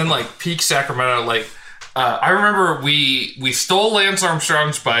 God, and then like peak Sacramento, like I remember we stole Lance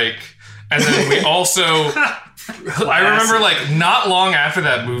Armstrong's bike, and then we also. I remember, like, not long after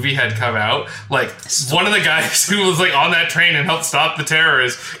that movie had come out, like, one of the guys who was, like, on that train and helped stop the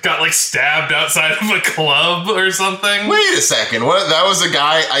terrorists got, like, stabbed outside of a club or something. Wait a second. What? That was a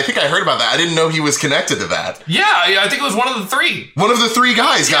guy... I think I heard about that. I didn't know he was connected to that. Yeah, I think it was one of the three. One of the three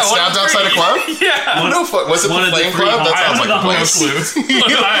guys got stabbed outside a club? Yeah. Was it the Flame Club? That sounds like a place.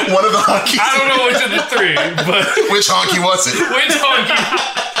 One of the honkies. I don't know which of the three, but... Which honky was it? Which honky...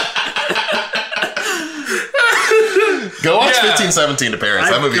 Go watch 1517 to Paris.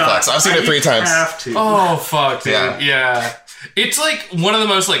 That movie fucks. I've seen it 3 times. Have to. Oh, fuck, dude. Yeah. It's like one of the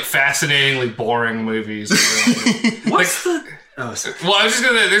most like fascinatingly boring movies. What's the... Oh, sorry. Well, I was just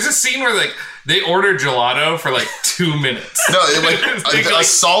gonna. There's a scene where like they order gelato for like 2 minutes. No, a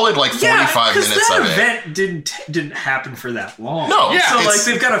solid 45 minutes that of it. event didn't happen for that long. No, Yeah.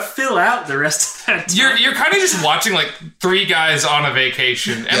 So they've got to fill out the rest of that time. You're kind of just watching like 3 guys on a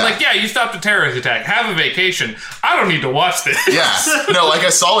vacation, and you stopped a terrorist attack. Have a vacation. I don't need to watch this. Yeah, no, like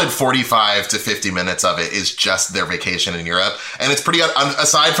a solid 45 to 50 minutes of it is just their vacation in Europe, and it's pretty.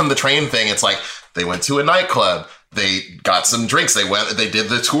 Aside from the train thing, it's like they went to a nightclub. They got some drinks. They did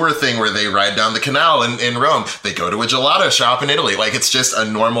the tour thing where they ride down the canal in Rome. They go to a gelato shop in Italy. Like, it's just a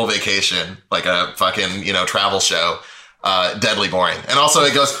normal vacation, like a fucking, travel show. Deadly boring. And also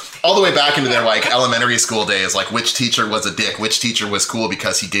it goes all the way back into their like elementary school days, like which teacher was a dick, which teacher was cool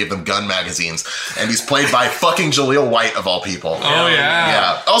because he gave them gun magazines. And he's played by fucking Jaleel White of all people. Oh yeah.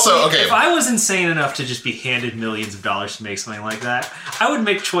 Yeah. Also, okay. If I was insane enough to just be handed millions of dollars to make something like that, I would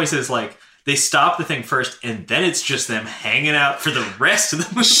make choices like they stop the thing first, and then it's just them hanging out for the rest of the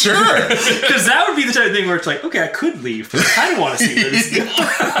movie. Sure. Because that would be the type of thing where it's like, okay, I could leave, but I kind of want to see this.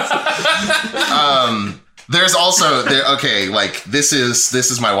 There's also this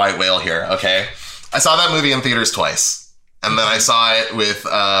is my white whale here. Okay, I saw that movie in theaters twice, and then I saw it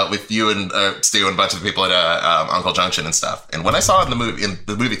with you and Stu and a bunch of people at Uncle Junction and stuff. And when I saw it in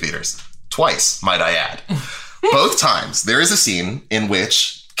the movie theaters twice, might I add, both times there is a scene in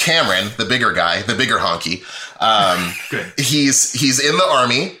which Cameron, the bigger guy, the bigger honky, he's in the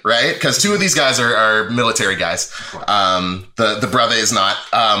army, right? Because 2 of these guys are military guys. The brother is not,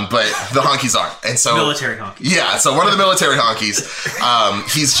 but the honkies are. And so military honkies. Yeah, so one of the military honkies,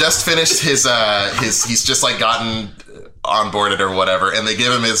 he's just finished he's just like gotten onboarded or whatever, and they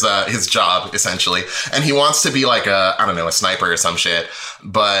give him his job essentially, and he wants to be like a sniper or some shit,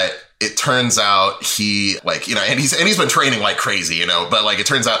 but it turns out he and he's been training like crazy, but like it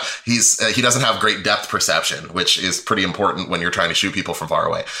turns out he doesn't have great depth perception, which is pretty important when you're trying to shoot people from far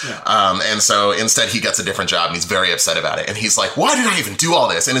away. Yeah. And so instead he gets a different job, and he's very upset about it. And he's like, why did I even do all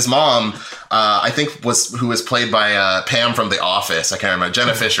this? And his mom, I think who was played by Pam from The Office. I can't remember.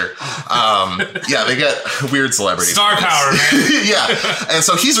 Jenna Fisher. Yeah, they get weird celebrities. Star power, man. Yeah. And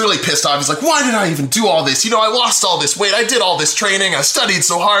so he's really pissed off. He's like, why did I even do all this? I lost all this weight. I did all this training. I studied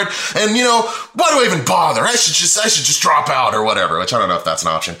so hard. And, why do I even bother? I should just drop out or whatever, which I don't know if that's an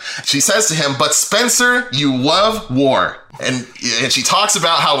option. She says to him, but Spencer, you love war. And she talks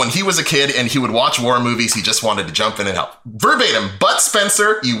about how when he was a kid and he would watch war movies, he just wanted to jump in and help. Verbatim, but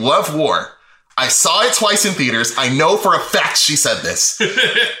Spencer, you love war. I saw it twice in theaters. I know for a fact she said this.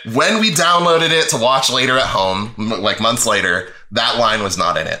 When we downloaded it to watch later at home, like months later, that line was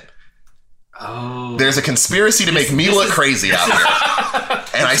not in it. Oh. There's a conspiracy to make me look crazy out here.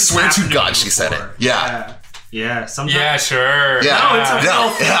 And I swear to God she said it. Yeah. Yeah. Sometimes. Yeah, sure. Yeah. No, it's a real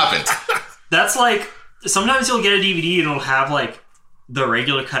it happened. That's like, sometimes you'll get a DVD and it'll have like the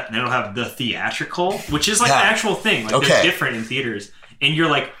regular cut and it'll have the theatrical, which is like an actual thing. Like they're different in theaters. And you're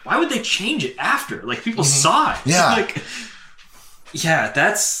like, why would they change it after? Like people saw it. Yeah. Like, yeah,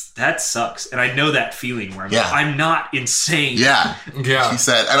 that sucks. And I know that feeling where I'm not insane. Yeah. Yeah. She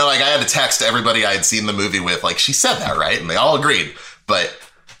said, and I had to text everybody I had seen the movie with, like, she said that, right? And they all agreed. But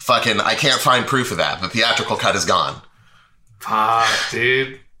fucking, I can't find proof of that. The theatrical cut is gone. Fuck,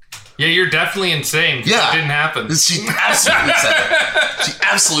 dude. Yeah, you're definitely insane. Yeah. It didn't happen. She absolutely said it. She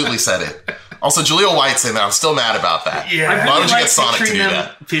absolutely said it. Also, Jaleel White's in there. I'm still mad about that. Yeah. Why would you get Sonic to do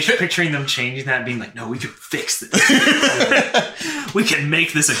that? Picturing them changing that and being like, no, we can fix this. We can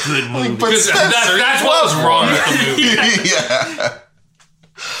make this a good movie. That's what was wrong with the movie. Yeah.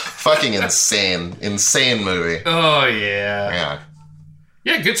 Fucking insane. Insane movie. Oh, yeah. Yeah.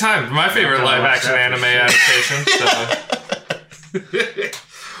 Yeah, good time. My favorite live-action anime adaptation. So.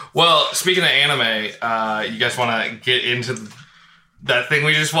 Well, speaking of anime, you guys want to get into that thing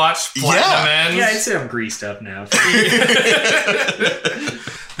we just watched? Platinum Ends? Yeah, I'd say I'm greased up now.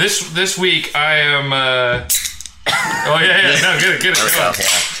 This week, I am... Oh, yeah. No, get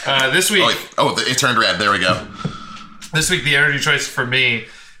it. This week... it turned red. There we go. This week, the energy choice for me,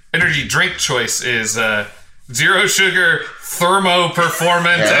 energy drink choice is zero sugar thermo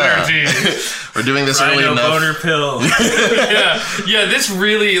performance energy. We're doing this early Rhino enough. boner pill. Yeah. This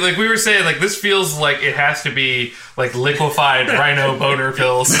really, like we were saying, like this feels like it has to be like liquefied rhino boner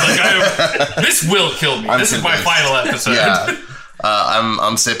pills. Like this will kill me. This is my final episode. Yeah.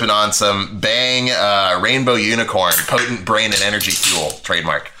 I'm sipping on some Bang Rainbow Unicorn Potent Brain and Energy Fuel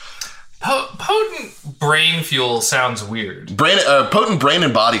trademark. Potent brain fuel sounds weird. Potent Brain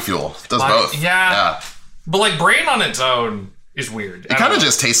and Body Fuel does both. Yeah. But like brain on its own is weird. It kind of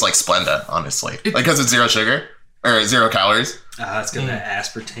just tastes like Splenda, honestly. Like because it's zero sugar or 0 calories. It's got that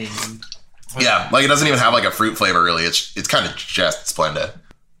aspartame. Yeah, like it doesn't even have like a fruit flavor really. It's kind of just Splenda.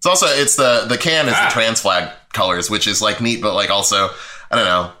 It's the can is the trans flag colors, which is like neat, but like also I don't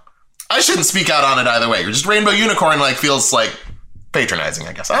know. I shouldn't speak out on it either way. Just Rainbow Unicorn like feels like patronizing,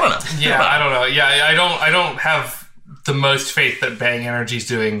 I guess. I don't know. Yeah, I don't know. Yeah, I don't have the most faith that Bang Energy's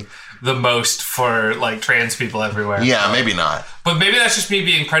doing the most for like trans people everywhere. Yeah, maybe not. But maybe that's just me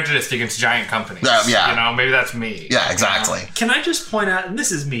being prejudiced against giant companies. Yeah. You know, maybe that's me. Yeah, exactly. Can I just point out, and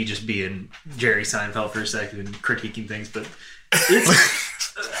this is me just being Jerry Seinfeld for a second and critiquing things, but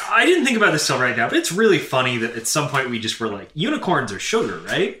it's I didn't think about this till right now, but it's really funny that at some point we just were like, unicorns are sugar,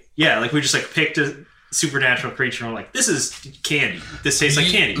 right? Yeah, like we just like picked a supernatural creature and we're like, this is candy. This tastes like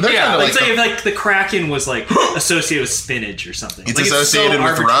candy. Yeah, like say if like the Kraken was like associated with spinach or something. It's like, associated so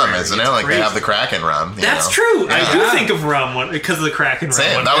with rum, arbitrary. isn't it? It's Like crazy. they have the Kraken rum. That's true. I do think of rum because of the Kraken rum.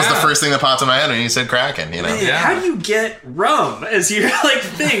 Same. That was the first thing that popped in my head when you said Kraken, you know? Man, how do you get rum as your like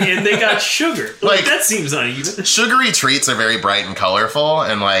thing and they got sugar? Like that seems uneven. Sugary treats are very bright and colorful,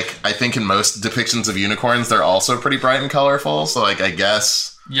 and like I think in most depictions of unicorns, they're also pretty bright and colorful. So like I guess.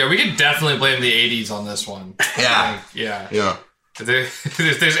 Yeah, we can definitely blame the 80s on this one. Yeah. Like, yeah. Yeah.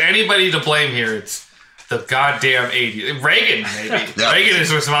 If there's anybody to blame here, it's the goddamn 80s. Reagan, maybe. Yeah. Reagan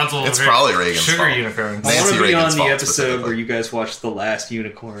is responsible It's for probably Reagan's sugar fault. unicorns. I want Nancy to be Reagan's on the fault, episode specifically. where you guys watched The Last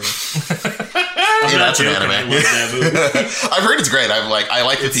Unicorn. Yeah, that's an joking, anime. I love that movie. I've heard it's great. I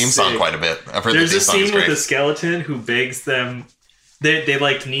like the It's theme song sick. quite a bit. I've heard There's the a theme song scene is with great. a skeleton who begs them. They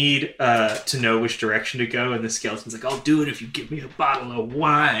like need to know which direction to go, and the skeleton's like, "I'll do it if you give me a bottle of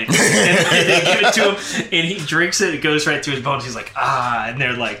wine." and they give it to him, and he drinks it. It goes right through his bones. He's like, "Ah!" And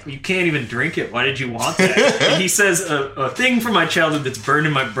they're like, "You can't even drink it. Why did you want that?" And he says, "A thing from my childhood that's burned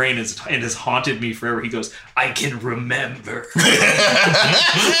in my brain and has haunted me forever." He goes, "I can remember."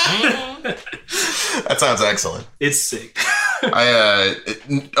 That sounds excellent. It's sick. I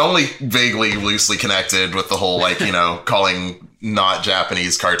only vaguely loosely connected with the whole like calling not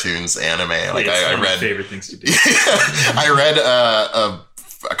Japanese cartoons anime. Like It's one I of my read favorite things to do. I read a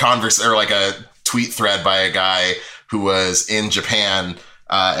converse or like a tweet thread by a guy who was in Japan,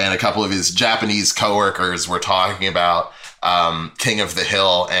 and a couple of his Japanese coworkers were talking about King of the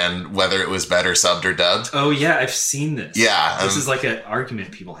Hill and whether it was better subbed or dubbed. Oh yeah, I've seen this. Yeah, this is like an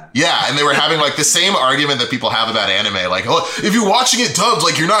argument people have. Yeah, and they were having like the same argument that people have about anime. Like, oh, if you're watching it dubbed,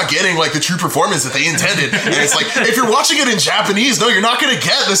 like you're not getting like the true performance that they intended. And it's like, if you're watching it in Japanese, no, you're not going to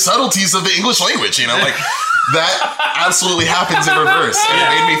get the subtleties of the English language. Like that absolutely happens in reverse. And it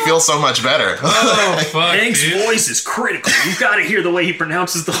made me feel so much better. Oh, fuck, Hank's dude. voice is critical. You've got to hear the way he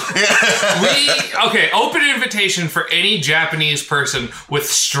pronounces the. Open invitation for any Japanese person with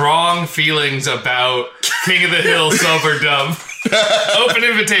strong feelings about King of the Hill sub or dub. Open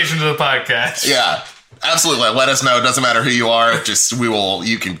invitation to the podcast. Yeah, absolutely. Let us know. It doesn't matter who you are.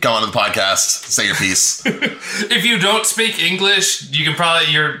 You can come on to the podcast, say your piece. If you don't speak English, you can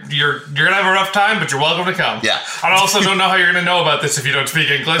probably you're gonna have a rough time, but you're welcome to come. Yeah. I also don't know how you're gonna know about this if you don't speak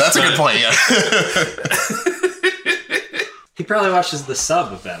English. That's a good point, yeah. He probably watches the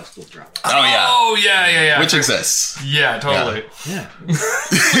sub of Battle School Dropouts. Oh, yeah. Oh yeah. Which exists. Yeah, totally. Yeah.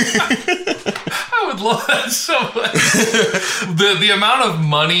 I would love that so much. the amount of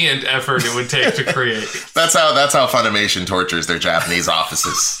money and effort it would take to create. That's how Funimation tortures their Japanese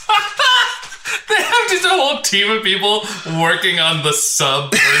offices. They have just a whole team of people working on the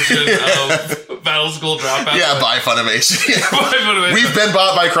sub version of Battle School Dropouts. Yeah, by Funimation. By Funimation. We've been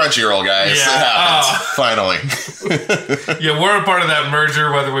bought by Crunchyroll, guys. Yeah. It happens. Finally. Yeah, we're a part of that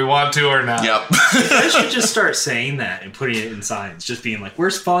merger, whether we want to or not. Yep. I should just start saying that and putting it in signs. Just being like, we're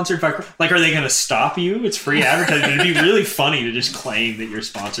sponsored by... Like, are they going to stop you? It's free advertising. It'd be really funny to just claim that you're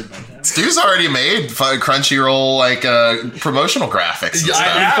sponsored by them. Stu's already made Crunchyroll promotional graphics and Yeah, I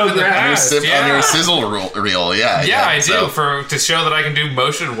stuff. have in the On your past. On your sizzle reel, yeah. Yeah, I do so- to show that I can do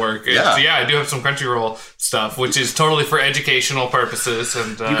motion work. Yeah. I do have some Crunchyroll stuff, which is totally for educational purposes.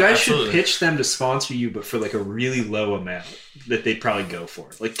 And You guys absolutely. should pitch them to sponsor you, but for like a really low amount that they'd probably go for.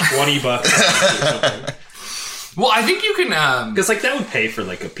 Like $20 or something. Well, I think you can. Because like that would pay for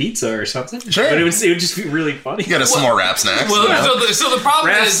like a pizza or something. Sure. But it would just be really funny. Get us some more rap snacks. Well, you know? so the problem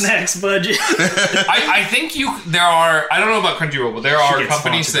Rap is, snacks budget. I think there are. I don't know about Crunchyroll, but there are Get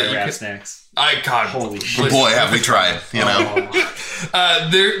companies sponsored that by you Rap can. snacks. God, Holy shit. listen. Boy, have we tried, you know?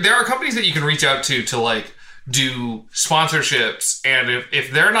 There are companies that you can reach out to like do sponsorships, and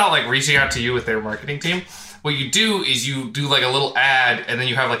if they're not like reaching out to you with their marketing team, what you do is you do like a little ad, and then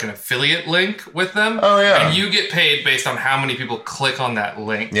you have like an affiliate link with them. Oh, yeah. And you get paid based on how many people click on that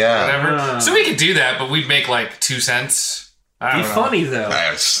link. Yeah. Or whatever. Ah. So we could do that, but we'd make like 2 cents. I Be don't know. funny though.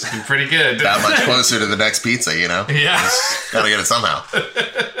 It's Be pretty good. that much closer to the next pizza, you know? Yeah. Gotta get it somehow.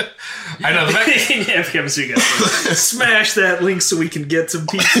 I know the back. In every episode, you guys smash that link so we can get some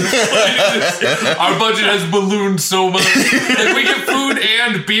pizza. Our budget has ballooned so much. Like, we get food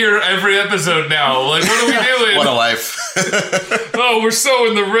and beer every episode now. Like, what are we doing? What a life. Oh, we're so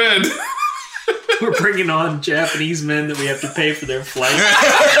in the red. We're bringing on Japanese men that we have to pay for their flight.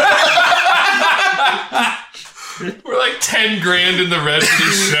 We're like 10 grand in the red for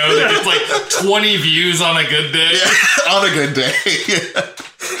this show that gets like 20 views on a good day. Yeah, on a good day.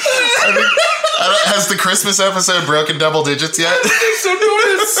 Has the Christmas episode broken double digits yet? So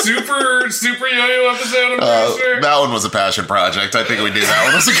doing a super yo-yo episode, I'm pretty sure. That one was a passion project. I think we knew that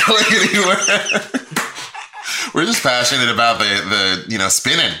one wasn't going anywhere. We're just passionate about the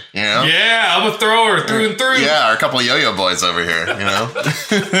spinning, you know? Yeah, I'm a thrower through and through. Yeah, our couple of yo-yo boys over here, you know?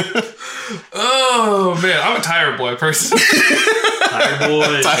 Oh, man, I'm a tire boy person. Tire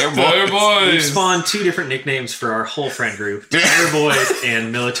boys. Tire boys. We've spawned 2 different nicknames for our whole friend group. Tire boys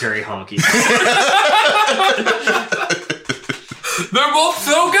and military honky. They're both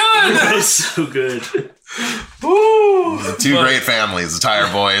so good. That was so good. Ooh. The 2 great families, the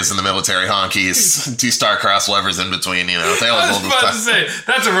tire boys and the military honkies. 2 star-crossed lovers in between, you know. They I was about to say,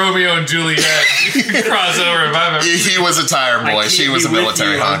 that's a Romeo and Juliet crossover if I've ever. He was a tire boy. She was a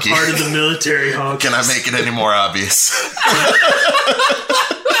military honky. I'm part of the military honky. Can I make it any more obvious?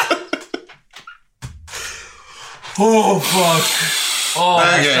 Oh, fuck. Oh,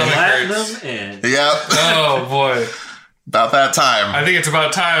 my Okay. stomach Platinum hurts. and Yep. Oh, boy. About that time. I think it's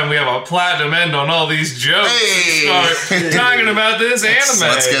about time we have a platinum end on all these jokes. Hey! Start talking about this anime.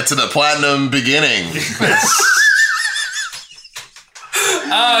 Let's get to the platinum beginning.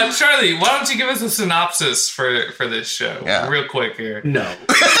 Charlie, why don't you give us a synopsis for this show? Yeah. Real quick here. no.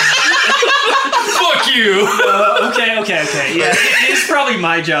 Fuck you. Okay. Yeah, it is probably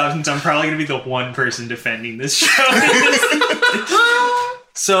my job since I'm probably going to be the one person defending this show.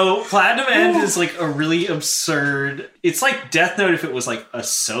 So, Platinum End is like a really absurd... It's like Death Note if it was like a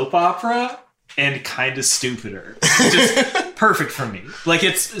soap opera and kind of stupider. Just perfect for me. Like,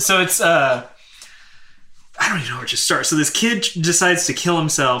 it's... I don't even know where to start. So this kid decides to kill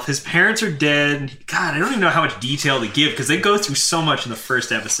himself. His parents are dead. God, I don't even know how much detail to give because they go through so much in the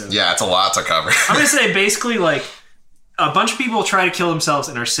first episode. Yeah, it's a lot to cover. I'm going to say basically like a bunch of people try to kill themselves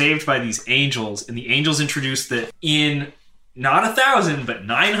and are saved by these angels. And the angels introduce that in not 1,000, but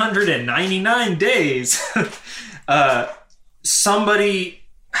 999 days, somebody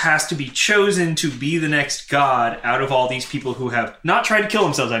has to be chosen to be the next god out of all these people who have not tried to kill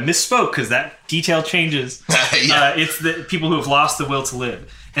themselves. I misspoke because that detail changes. Yeah. It's the people who have lost the will to live.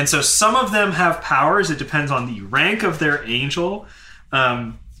 And so some of them have powers. It depends on the rank of their angel.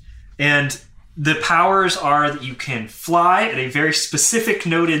 And the powers are that you can fly at a very specific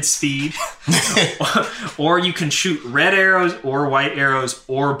noted speed, or you can shoot red arrows or white arrows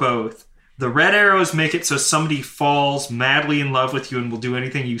or both. The red arrows make it so somebody falls madly in love with you and will do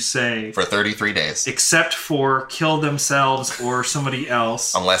anything you say. For 33 days. Except for kill themselves or somebody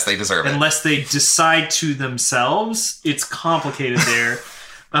else. Unless they deserve it. Unless they decide to themselves. It's complicated there.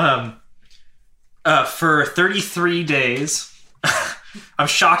 For 33 days... I'm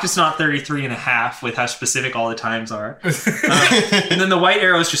shocked it's not 33 and a half with how specific all the times are. And then the white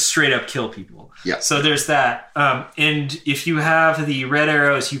arrows just straight up kill people. Yeah. So there's that. And if you have the red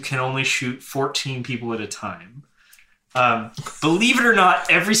arrows, you can only shoot 14 people at a time. Believe it or not,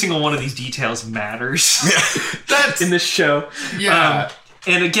 every single one of these details matters in this show. Yeah.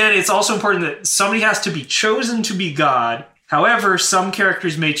 And again, it's also important that somebody has to be chosen to be God. However, some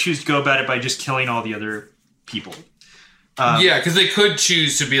characters may choose to go about it by just killing all the other people. Yeah, because they could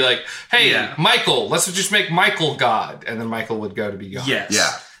choose to be like, hey, Yeah. Michael, let's just make Michael God. And then Michael would go to be God. Yes.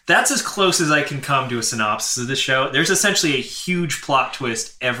 Yeah. That's as close as I can come to a synopsis of this show. There's essentially a huge plot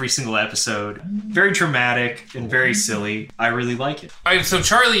twist every single episode. Very dramatic and very silly. I really like it. All right, so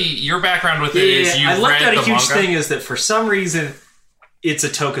Charlie, your background with it is you I read looked at the a huge manga. thing is that for some reason, it's a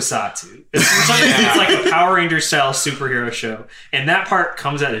tokusatsu. It's like a Power Ranger style superhero show. And that part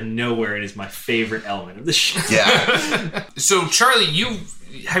comes out of nowhere and is my favorite element of the show. Yeah. So Charlie,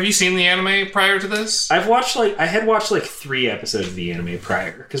 have you seen the anime prior to this? I had watched 3 episodes of the anime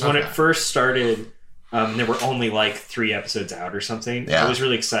prior. Because when it first started, there were only 3 episodes out or something. Yeah. I was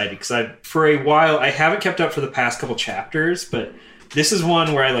really excited because for a while, I haven't kept up for the past couple chapters, but this is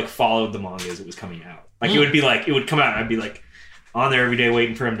one where I followed the manga as it was coming out. It would be it would come out and I'd be on there every day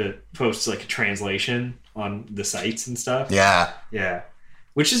waiting for him to post a translation on the sites and stuff. Yeah. Yeah.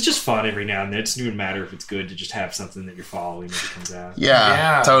 Which is just fun every now and then. It doesn't even matter if it's good to just have something that you're following as it comes out. Yeah.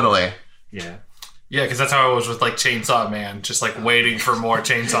 Yeah. Totally. Yeah. Yeah, because that's how I was with like Chainsaw Man, just like waiting for more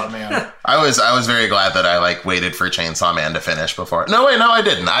Chainsaw Man. I was very glad that I like waited for Chainsaw Man to finish before. No, I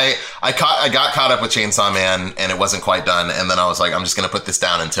didn't. I got caught up with Chainsaw Man and it wasn't quite done, and then I was like, I'm just gonna put this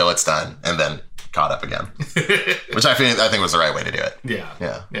down until it's done, and then caught up again, which I think was the right way to do it.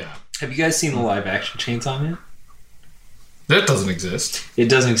 Yeah. Have you guys seen the live action Chainsaw Man? That doesn't exist. It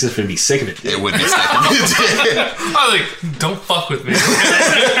doesn't exist, but I'd be sick of it. It would be sick of it. I was like, don't fuck with me.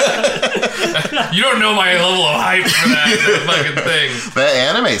 You don't know my level of hype for that fucking thing. The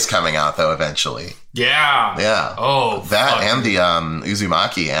anime's coming out though eventually. Yeah. Oh, that and the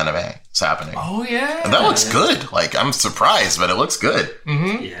Uzumaki anime is happening. Oh yeah. And that looks good. Like, I'm surprised, but it looks good.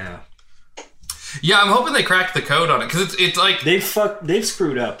 Mm-hmm. Yeah. Yeah, I'm hoping they crack the code on it because it's like they've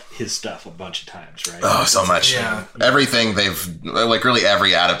screwed up his stuff a bunch of times, right? Oh, so much. Yeah. Everything really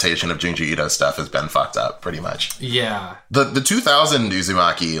every adaptation of Junji Ito's stuff has been fucked up, pretty much. Yeah. The 2000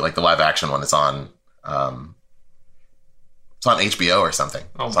 Uzumaki, like the live action one, it's on HBO or something.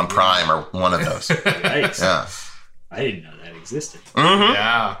 Oh, it's on Prime or one of those. Yikes. Yeah. I didn't know that existed. Mm-hmm.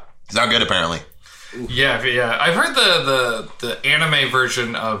 Yeah. It's not good apparently. Yeah. I've heard the anime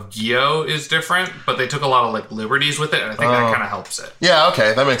version of Gyo is different, but they took a lot of like liberties with it, and I think that kind of helps it. Yeah,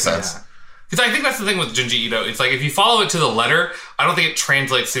 okay, that makes sense. Because I think that's the thing with Junji Ito. It's like if you follow it to the letter, I don't think it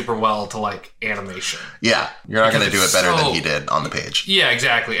translates super well to like animation. Yeah, you're not going to do it better so, than he did on the page. Yeah,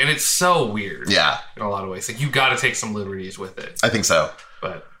 exactly, and it's so weird. Yeah, in a lot of ways, like you got to take some liberties with it. I think so.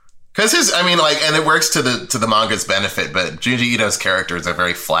 But because and it works to the manga's benefit. But Junji Ito's characters are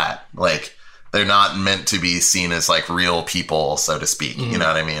very flat. Like, they're not meant to be seen as like real people, so to speak. Mm-hmm. You know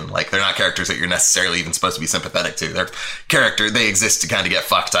what I mean? Like, they're not characters that you're necessarily even supposed to be sympathetic to. They exist to kind of get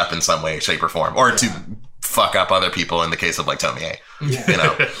fucked up in some way, shape, or form, or to fuck up other people in the case of like Tomie. Yeah. You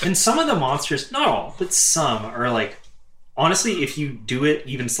know? And some of the monsters, not all, but some are like, honestly, if you do it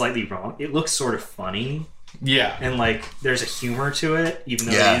even slightly wrong, it looks sort of funny. Yeah. And like, there's a humor to it, even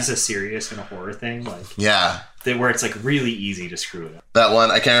though it is a serious and a horror thing. Like, where it's like really easy to screw it up. That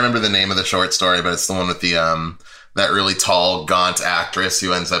one, I can't remember the name of the short story, but it's the one with the that really tall, gaunt actress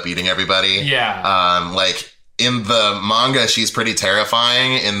who ends up eating everybody. Yeah. Like, in the manga, she's pretty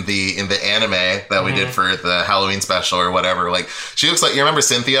terrifying. In the anime that we did for the Halloween special or whatever, like, she looks like, you remember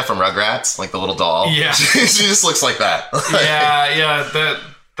Cynthia from Rugrats, like the little doll? Yeah. She just looks like that.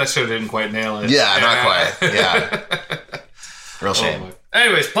 That show didn't quite nail it. Yeah, not quite. Yeah. Real shame.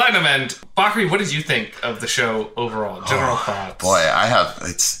 Anyways, Platinum End. Bakri, what did you think of the show overall? General thoughts. Boy,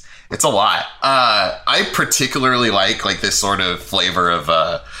 it's a lot. I particularly like this sort of flavor of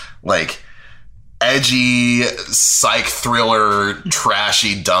like edgy psych thriller,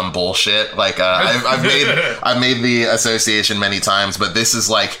 trashy, dumb bullshit. Like I've made the association many times, but this is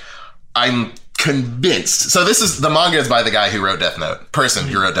like, I'm convinced. So the manga is by the guy who wrote Death Note.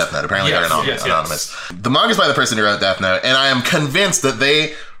 Who wrote Death Note. Apparently they're anonymous. Yes. The manga is by the person who wrote Death Note, and I am convinced that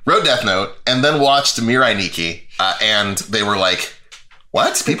they wrote Death Note and then watched Mirai Nikki, and they were like,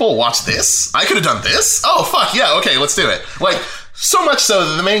 what? People watch this? I could have done this? Oh, fuck, yeah, okay, let's do it. Like, so much so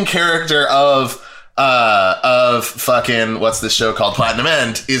that the main character of fucking, what's this show called, Platinum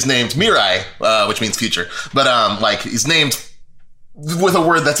End, is named Mirai, which means future. But, like, he's named with a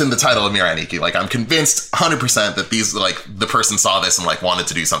word that's in the title of Mirai Nikki. Like, I'm convinced 100% that these, like, the person saw this and, like, wanted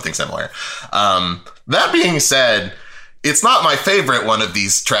to do something similar. That being said, it's not my favorite one of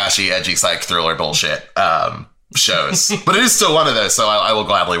these trashy, edgy, psych thriller bullshit shows. But it is still one of those, so I will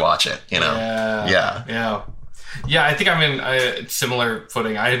gladly watch it, you know? Yeah, I think I'm in a similar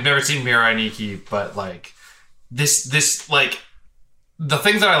footing. I have never seen Mirai Nikki, but, like, this like, the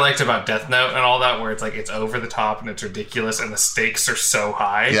things that I liked about Death Note and all that, where it's like, it's over the top and it's ridiculous and the stakes are so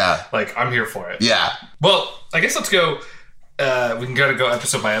high. Yeah. Like, I'm here for it. Yeah. Well, I guess let's go, we can go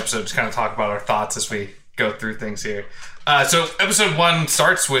episode by episode, just kind of talk about our thoughts as we go through things here. So episode 1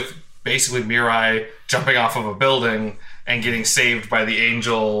 starts with basically Mirai jumping off of a building and getting saved by the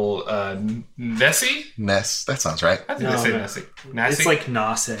angel Nessie? Ness. That sounds right. I think they say Nessie. Nessie? It's like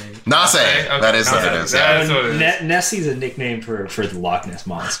Nase. Nase. Okay. That is what it is. That's what it is. Nessie's a nickname for the Loch Ness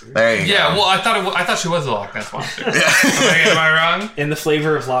Monster. There you go. Yeah, well, I thought she was a Loch Ness Monster. Am I wrong? And the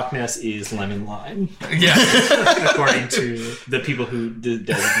flavor of Loch Ness is lemon lime. Yeah. According to the people who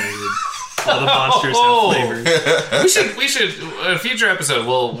designated all the monsters have flavors. We should in a future episode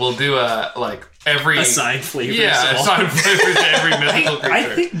we'll do a like every assigned flavors. assigned flavors to every mythical creature. I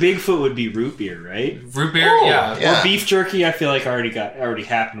think Bigfoot would be root beer, right? Root beer, Yeah. Or beef jerky. I feel like already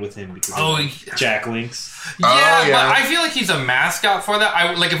happened with him because of Jack Links. Yeah, but I feel like he's a mascot for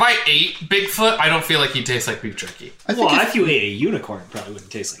that. Like if I ate Bigfoot, I don't feel like he tastes like beef jerky. If you ate a unicorn, it probably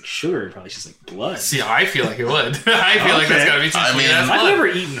wouldn't taste like sugar. It probably tastes like blood. See, I feel like it would. I feel like that's gotta be. I've never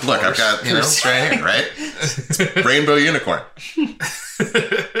eaten horse. Look, I've got it's right here, right? It's rainbow unicorn.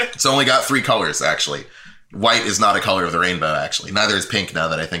 It's only got 3 colors actually. White is not a color of the rainbow actually. Neither is pink. Now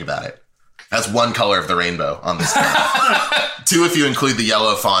that I think about it. That's 1 color of the rainbow on this card. 2 if you include the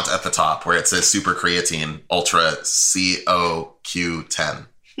yellow font at the top where it says Super Creatine Ultra COQ10.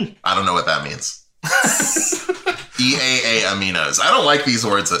 I don't know what that means. EAA aminos. I don't like these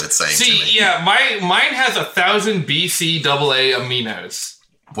words that it's saying to me. Yeah, mine has 1,000 BCAA aminos.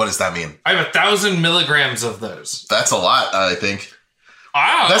 What does that mean? I have 1,000 milligrams of those. That's a lot, I think.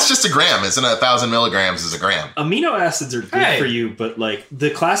 That's just a gram, isn't it? 1,000 milligrams is a gram. Amino acids are good for you, but like the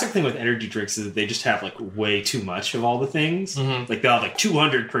classic thing with energy drinks is that they just have like way too much of all the things. Mm-hmm. Like they'll have like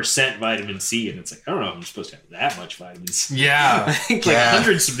 200% vitamin C, and it's like I don't know if I'm supposed to have that much vitamin C. Yeah, I think like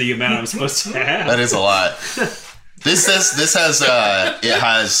hundreds of the amount I'm supposed to have. That is a lot. This has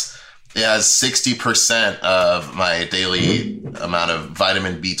it has 60% of my daily amount of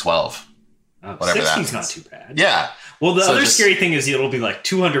vitamin B12. Whatever 60's not too bad. Yeah. Well, the other scary thing is it'll be like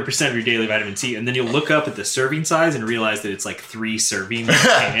 200% of your daily vitamin C, and then you'll look up at the serving size and realize that it's like 3 servings,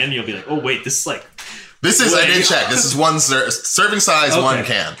 and you'll be like, oh wait, this is like. I did check. This is 1 serving size, 1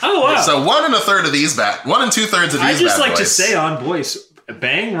 can. Oh wow! So 1 1/3 of these 1 2/3 of these. I just like to say on voice,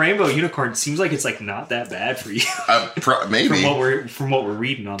 Bang Rainbow Unicorn seems like it's like not that bad for you. Maybe from what we're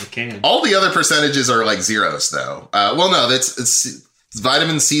reading on the can. All the other percentages are like zeros though. Well, no, it's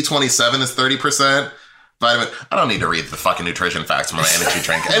vitamin C27 is 30%. I don't need to read the fucking nutrition facts from my energy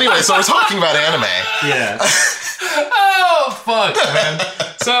drink. Anyway, so we're talking about anime. Yeah. Oh, fuck, man.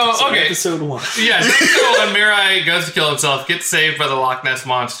 So okay. Episode 1. Yeah, episode 1, Mirai goes to kill himself, gets saved by the Loch Ness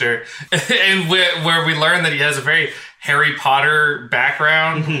Monster, and where we learn that he has a very Harry Potter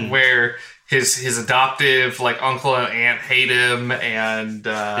background, where his adoptive like uncle and aunt hate him, and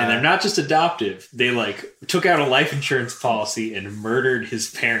they're not just adoptive. They like took out a life insurance policy and murdered his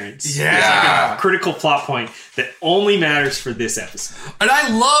parents. Yeah, it's like a critical plot point that only matters for this episode. And I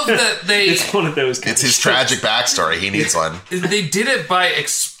love that they. It's one of those. It's his tragic backstory. He needs one. They did it by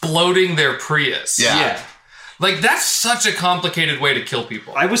exploding their Prius. Yeah. Like, that's such a complicated way to kill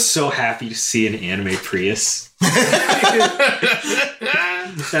people. I was so happy to see an anime Prius.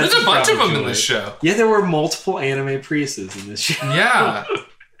 There's a bunch of them in this show. Yeah, there were multiple anime Priuses in this show. Yeah.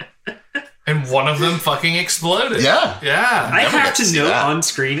 And one of them fucking exploded. Yeah. Yeah. I have to note on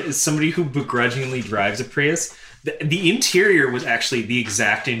screen, as somebody who begrudgingly drives a Prius, the interior was actually the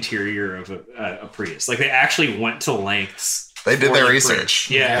exact interior of a Prius. Like, they actually went to lengths. They did their research.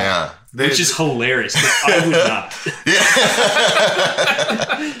 Yeah. Which is hilarious, because I would not.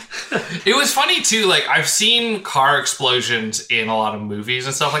 It was funny, too. Like, I've seen car explosions in a lot of movies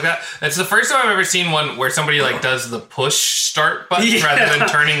and stuff like that. It's the first time I've ever seen one where somebody, like, does the push start button rather than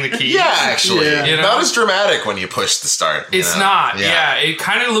turning the key. Yeah, actually. Yeah. You know? Not as dramatic when you push the start. It's not. Yeah. It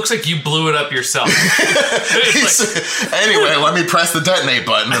kind of looks like you blew it up yourself. Anyway, let me press the detonate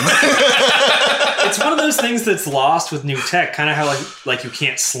button. It's one of those things that's lost with new tech. Kind of how, like you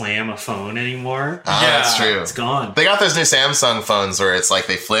can't slam a phone anymore. That's true. It's gone. They got those new Samsung phones where it's like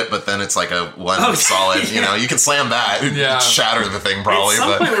they flip, but then it's like a one solid. You know, you can slam that, shatter the thing probably. At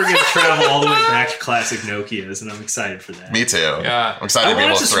some point, we're going to travel all the way back to classic Nokias, and I'm excited for that. Me too. Yeah, I'm excited to be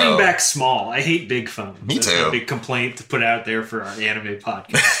able to swing back small. I hate big phones. Me That's too. A big complaint to put out there for our anime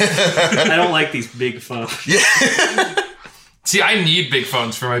podcast. I don't like these big phones. Yeah. See, I need big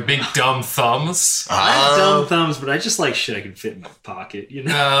phones for my big dumb thumbs. I have dumb thumbs, but I just like shit I can fit in my pocket, you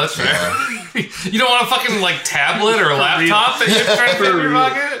know? No, that's fair. You don't want a fucking like tablet or a laptop that you're trying to fit in your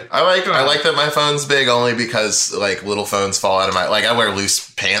pocket? I like that my phone's big only because like little phones fall out of my I wear loose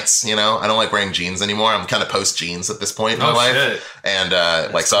pants, you know? I don't like wearing jeans anymore. I'm kind of post jeans at this point in my life. Shit. And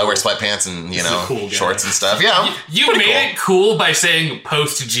so I wear sweatpants and, you know, cool shorts and stuff. Yeah. You made it cool by saying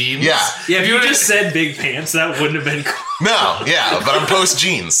post jeans. Yeah. Yeah, if you just said big pants, that wouldn't have been cool. No, yeah, but I'm post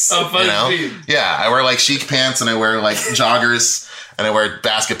jeans. Jeans. Yeah, I wear like chic pants and I wear like joggers and I wear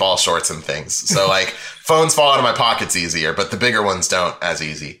basketball shorts and things. So like phones fall out of my pockets easier, but the bigger ones don't as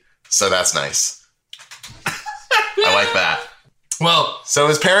easy. So that's nice. I like that. Well, so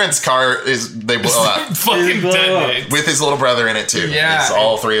his parents' car they blow up. Fucking detonate. With his little brother in it too. Yeah. It's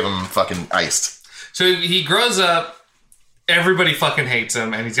all 3 of them fucking iced. So he grows up. Everybody fucking hates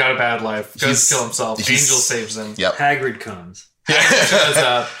him, and he's got a bad life. Goes to kill himself. Angel saves him. Yep. Hagrid comes. Hagrid shows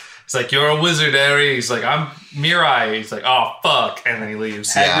up, He's like, "You're a wizard, Eri." He's like, "I'm Mirai." He's like, "Oh fuck," and then he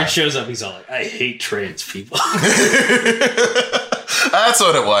leaves. Hagrid shows up. He's all like, "I hate trans people." That's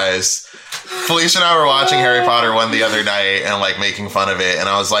what it was. Felicia and I were watching Harry Potter 1 the other night and like making fun of it, and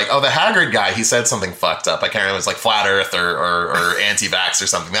I was like, "Oh, the Hagrid guy, he said something fucked up. I can't remember. It was like flat Earth or anti-vax or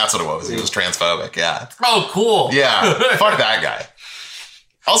something. That's what it was. He was transphobic. Yeah. Oh, cool. Yeah. Fuck that guy."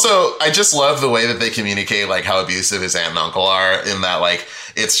 Also, I just love the way that they communicate like how abusive his aunt and uncle are. In that, like,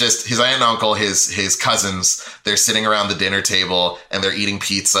 it's just his aunt and uncle, his cousins. They're sitting around the dinner table and they're eating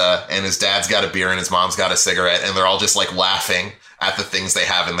pizza, and his dad's got a beer and his mom's got a cigarette, and they're all just like laughing at the things they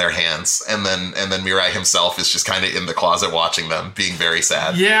have in their hands. And then Mirai himself is just kind of in the closet watching them, being very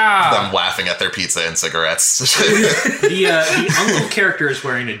sad. Yeah. Them laughing at their pizza and cigarettes. The uncle character is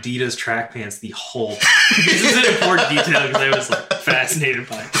wearing Adidas track pants the whole time. This is an important detail because I was like fascinated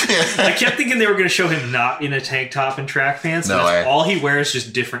by it. I kept thinking they were going to show him not in a tank top and track pants. No but way. All he wears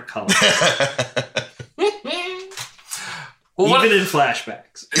just different colors. Well, Even in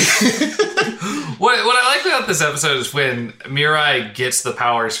flashbacks. What I like about this episode is when Mirai gets the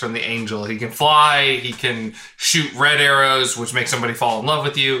powers from the angel. He can fly, he can shoot red arrows, which makes somebody fall in love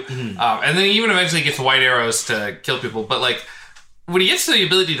with you. And then he even eventually gets white arrows to kill people. But like, when he gets to the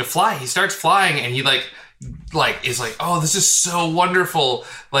ability to fly, he starts flying and he like is like, "Oh, this is so wonderful.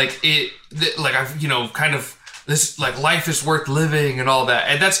 Like I've, kind of this, like, life is worth living and all that."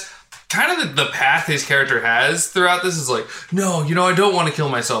 And that's kind of the path his character has throughout this is like, "No, I don't want to kill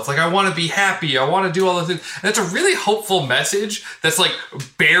myself. Like, I want to be happy. I want to do all the things." And it's a really hopeful message that's like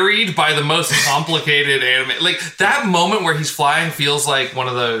buried by the most complicated anime. Like, that moment where he's flying feels like one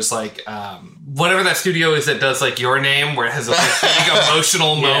of those like, whatever that studio is that does like Your Name, where it has like big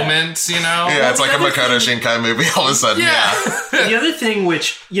emotional moments, Yeah, it's like a Makoto Shinkai movie all of a sudden. Yeah. The other thing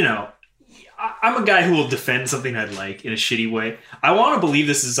which, I'm a guy who will defend something I like in a shitty way. I want to believe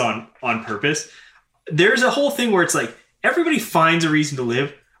this is on purpose. There's a whole thing where it's like everybody finds a reason to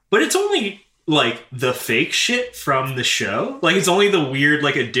live, but it's only like the fake shit from the show. Like, it's only the weird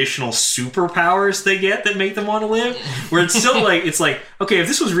like additional superpowers they get that make them want to live. Where it's still like, it's like, okay, if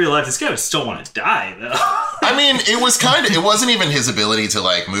this was real life, this guy would still want to die though. I mean, it wasn't even his ability to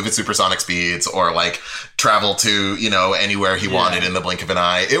like move at supersonic speeds or like travel to, anywhere he wanted in the blink of an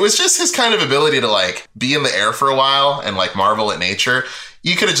eye. It was just his kind of ability to like be in the air for a while and like marvel at nature.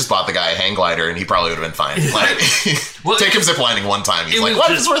 You could have just bought the guy a hang glider and he probably would have been fine. Like, take him ziplining one time. He's like,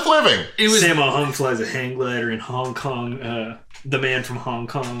 life is worth living. Sammo Hung flies a hang glider in Hong Kong. The Man from Hong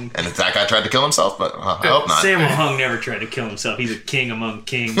Kong. And if that guy tried to kill himself, but I hope not. Sammo Hung never tried to kill himself. He's a king among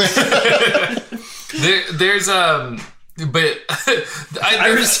kings. There's but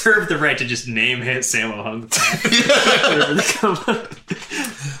I reserve the right to just name Sammo Hung. Whatever they come up.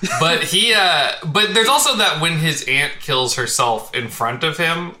 But there's also that when his aunt kills herself in front of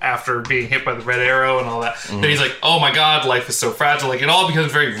him after being hit by the red arrow and all that, then he's like, "Oh my god, life is so fragile." Like, it all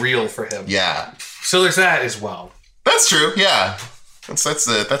becomes very real for him. Yeah. So there's that as well. That's true. Yeah.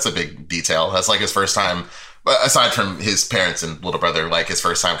 That's a big detail. That's like his first time, aside from his parents and little brother, like his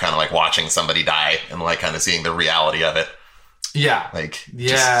first time kind of like watching somebody die and like kind of seeing the reality of it. Yeah. Like,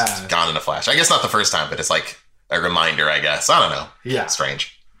 just gone in a flash. I guess not the first time, but it's like a reminder, I guess. I don't know. Yeah.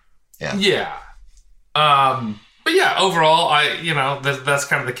 Strange. Yeah. Yeah. But yeah, overall, that's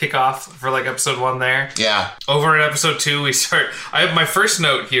kind of the kickoff for like episode 1 there. Yeah. Over in episode 2, I have my first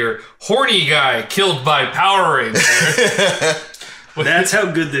note here: horny guy killed by Power Ranger. That's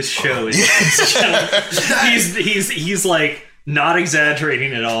how good this show is. He's like not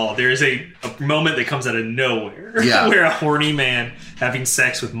exaggerating at all. There's a moment that comes out of nowhere where a horny man having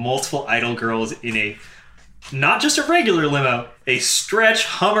sex with multiple idol girls in a, not just a regular limo, a stretch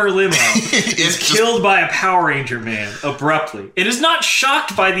Hummer limo is killed by a Power Ranger man abruptly. It is not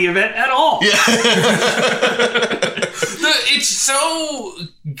shocked by the event at all. Yeah. It's so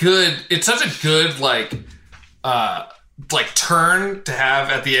good. It's such a good turn to have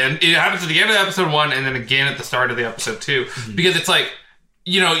at the end. It happens at the end of episode 1 and then again at the start of the episode 2. Because it's like,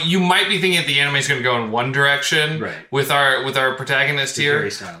 you might be thinking that the anime is going to go in one direction with our protagonist here.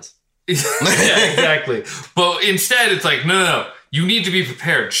 Harry Styles. Yeah, exactly. But instead, it's like, no. You need to be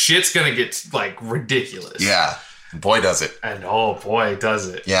prepared. Shit's gonna get like ridiculous. Yeah. Boy, does it. And oh boy, does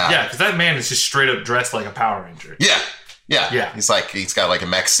it. Yeah. Yeah, because that man is just straight up dressed like a Power Ranger. Yeah. Yeah. Yeah. He's got like a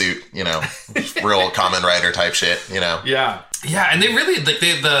mech suit, real Kamen Rider type shit, Yeah. Yeah, and they really like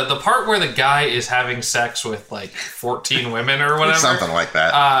the part where the guy is having sex with like 14 women or whatever. Something like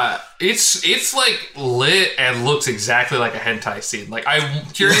that. It's like lit and looks exactly like a hentai scene. Like, I'm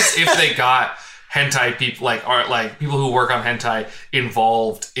curious if they got hentai people, like are like people who work on hentai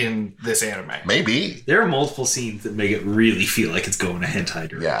involved in this anime. Maybe. There are multiple scenes that make it really feel like it's going a hentai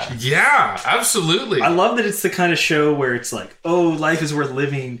direction. Yeah. Yeah, absolutely. I love that it's the kind of show where it's like, oh, life is worth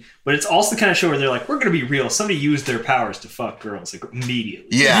living, but it's also the kind of show where they're like, we're going to be real. Somebody used their powers to fuck girls like immediately.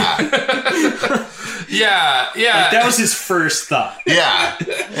 Yeah. Yeah. Like, that was his first thought. Yeah.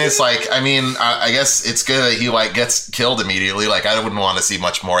 It's like, I mean, I guess it's good that he like gets killed immediately. Like, I wouldn't want to see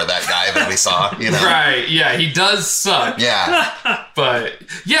much more of that guy than we saw, you know? Right, yeah, he does suck. Yeah. But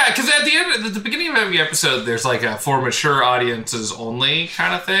yeah, because at the beginning of every episode, there's like a for mature audiences only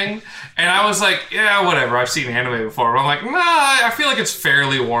kind of thing, and I was like, yeah, whatever. I've seen anime before, but I'm like, nah, I feel like it's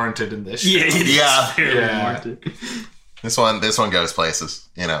fairly warranted in this show. Yeah, it is Yeah. fairly Yeah. warranted. This one goes places,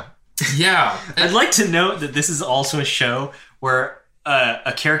 you know. Yeah, I'd like to note that this is also a show where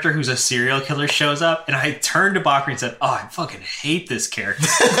a character who's a serial killer shows up, and I turned to Bakri and said, "Oh, I fucking hate this character."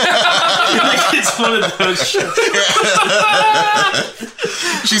 Like, it's one of those shows.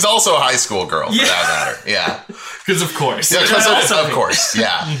 She's also a high school girl, for that matter. Yeah. because of course. Yeah, because of course.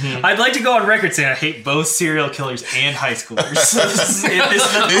 Yeah. I'd like to go on record saying I hate both serial killers and high schoolers. So this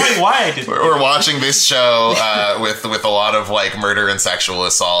is not probably why I did. We're watching this show with a lot of like murder and sexual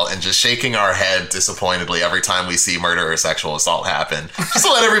assault and just shaking our head disappointedly every time we see murder or sexual assault happen. Just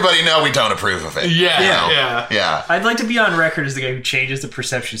to let everybody know we don't approve of it. Yeah, you know? yeah. I'd like to be on record as the guy who changes the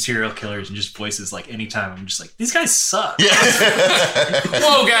perception of serial killers and just voices like anytime I'm just like, these guys suck. Yeah.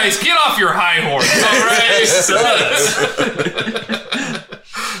 Whoa, guys, get off your high horse, all right?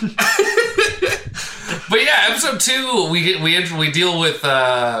 But yeah, episode 2, we deal with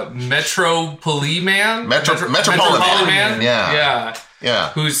Metropolitan Man. Metropolitan Man. Yeah.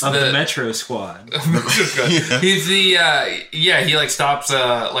 Who's Of the Metro Squad. He's the he like stops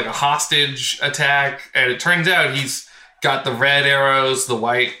like a hostage attack, and it turns out he's got the red arrows, the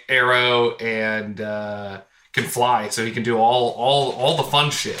white arrow, and can fly, so he can do all the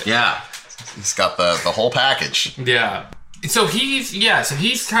fun shit. Yeah. He's got the whole package. Yeah. So he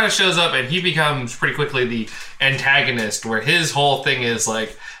kind of shows up, and he becomes pretty quickly the antagonist, where his whole thing is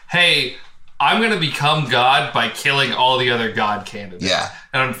like, hey, I'm going to become God by killing all the other God candidates. Yeah.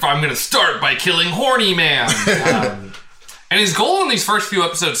 And I'm going to start by killing Horny Man. And his goal in these first few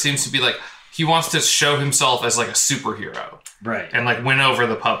episodes seems to be like, he wants to show himself as like a superhero. Right. And like win over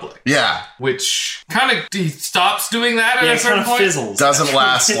the public. Yeah. Which kind of he stops doing that at a certain point. Fizzles. Doesn't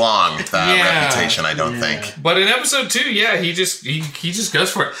last long, that Yeah. reputation, I don't think. But in episode 2, he just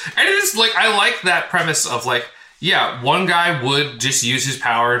goes for it. And it is like, I like that premise of like, yeah, one guy would just use his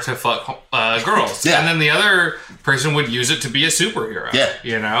power to fuck girls. Yeah. And then the other person would use it to be a superhero. Yeah.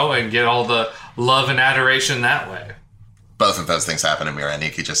 You know, and get all the love and adoration that way. Both of those things happen to Mirai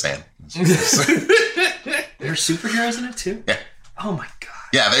Nikki, just saying. There's superheroes in it too? Yeah. Oh my god.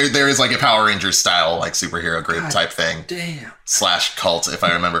 Yeah, there is like a Power Rangers style, like superhero group type thing. Damn. / cult, if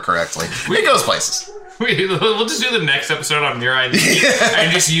I remember correctly. It goes places. We'll just do the next episode on Mirai Nikki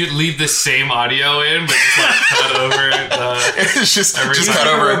and just leave the same audio in, but just like cut over it. It's just every just time. cut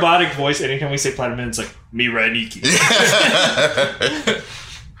A over it. robotic voice anytime we say Platinum, it's like Mirai Nikki.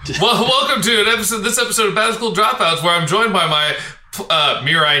 Well, welcome to this episode of Battle School Dropouts, where I'm joined by my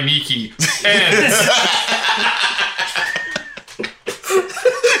Mirai Nikki and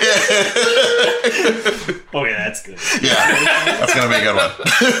Oh yeah, that's good. Yeah, that's gonna be a good one.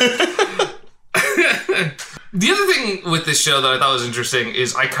 The other thing with this show that I thought was interesting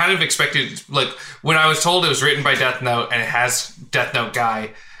is I kind of expected, like, when I was told it was written by Death Note and it has Death Note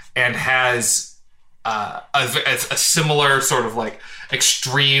guy and has a similar sort of like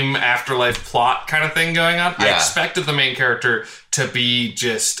extreme afterlife plot kind of thing going on. Yeah. I expected the main character to be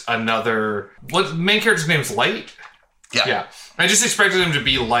just another. What the main character's name is Light? Yeah. I just expected him to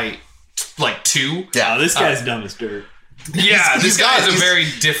be Light, like 2. Yeah, Oh, this guy's dumb as dirt. Yeah, He's this guy's a got- very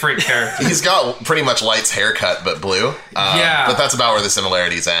different character. He's got pretty much Light's haircut, but blue. Yeah. But that's about where the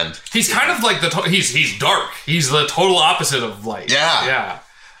similarities end. He's kind of like he's dark. He's the total opposite of Light. Yeah.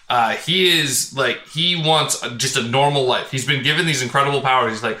 He is like, he wants just a normal life. He's been given these incredible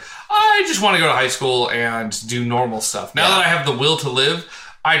powers. He's like, I just want to go to high school and do normal stuff. Now that I have the will to live,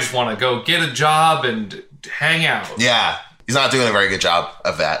 I just want to go get a job and hang out. Yeah. He's not doing a very good job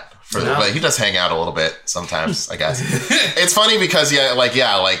of that. No. But he does hang out a little bit sometimes, I guess. It's funny because,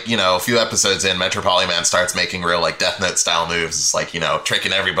 a few episodes in, Metropolitan Man starts making real, like, Death Note style moves. It's like,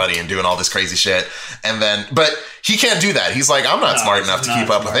 tricking everybody and doing all this crazy shit. And then, but he can't do that. He's like, I'm not smart enough to keep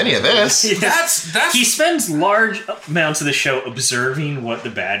up with any of this. Yeah. That's He spends large amounts of the show observing what the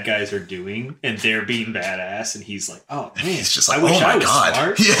bad guys are doing, and they're being badass, and he's like, "Oh man, He's just I like, wish oh my I was God.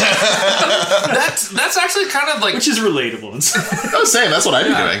 smart." Yeah. that's actually kind of like, which is relatable. I was saying that's what I'd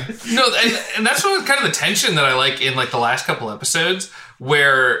be doing. No, and that's what kind of the tension that I like in like the last couple episodes,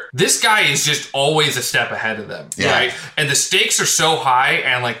 where this guy is just always a step ahead of them, right? And the stakes are so high,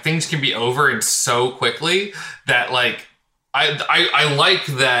 and like things can be over and so quickly that like I like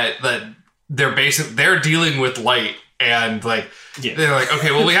that they're dealing with light, and like they're like,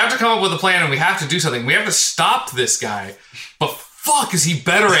 okay, well, we have to come up with a plan and we have to do something. We have to stop this guy, but fuck, is he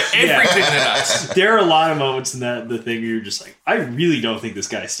better at everything than us? There are a lot of moments in the thing where you're just like, I really don't think this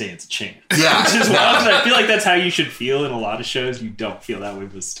guy stands a chance. Yeah. Which is wild, 'cause I feel like that's how you should feel in a lot of shows. You don't feel that way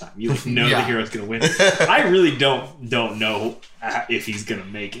most of the time. You like, know the hero's going to win. I really don't know if he's going to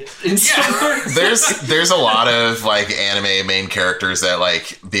make it. There's a lot of like anime main characters that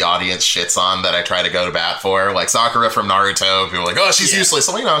like the audience shits on that I try to go to bat for. Like Sakura from Naruto, people are like, oh, she's useless.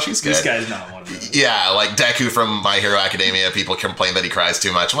 I'm like, no, she's good. This guy's not one of them. Yeah, like Deku from My Hero Academia, people complain that he cries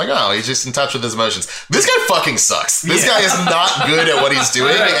too much. I'm like, oh, he's just in touch with his emotions. This guy fucking sucks. This guy is not good at what he's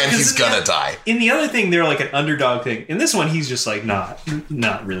doing, and he's gonna die. In the other thing, they're like an underdog thing. In this one, he's just like not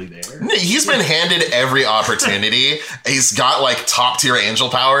really there. He's been handed every opportunity. He's got like top tier angel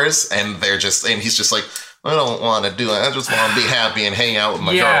powers, and he's just like, I don't want to do it. I just want to be happy and hang out with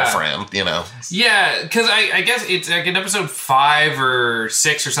my girlfriend, you know? Yeah, because I guess it's like in episode 5 or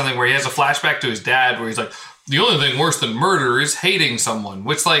 6 or something where he has a flashback to his dad where he's like, the only thing worse than murder is hating someone,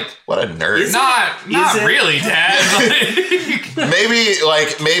 which like... What a nerd. Not really, Dad.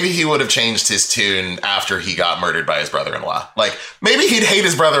 Maybe he would have changed his tune after he got murdered by his brother-in-law. Like, maybe he'd hate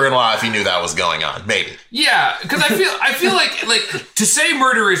his brother-in-law if he knew that was going on. Maybe. Yeah, because I feel like to say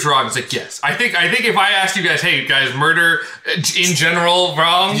murder is wrong, it's like, yes. I think if I asked you guys, hey, guys, murder in general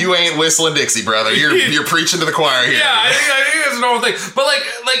wrong? You ain't whistling Dixie, brother. You're preaching to the choir here. Yeah, I think it's a normal thing. But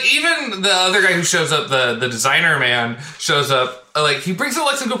like even the other guy who shows up, the designer man shows up, like he brings up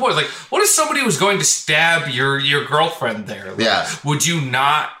like some good points. Like, what if somebody was going to stab your girlfriend there? Like, would you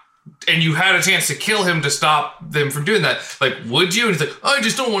not? And you had a chance to kill him to stop them from doing that. Like, would you? And he's like, oh, I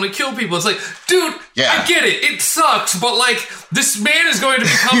just don't want to kill people. It's like, dude, I get it. It sucks, but like, this man is going to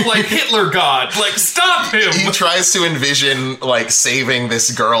become like Hitler God. Like, stop him. He tries to envision like saving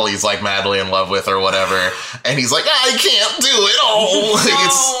this girl he's like madly in love with or whatever, and he's like, I can't do it.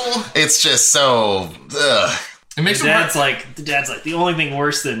 Oh, it's just so. It makes the dad's like, the only thing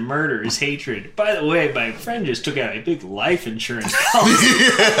worse than murder is hatred. By the way, my friend just took out a big life insurance policy.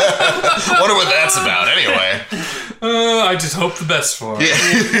 Wonder what that's about, anyway. I just hope the best for him.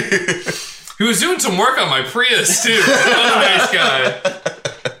 Yeah. He was doing some work on my Prius too. What a nice guy.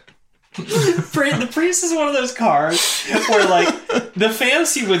 The Prius is one of those cars where, like, the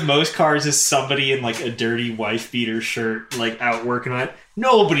fantasy with most cars is somebody in, like, a dirty wife beater shirt, like, out working on it.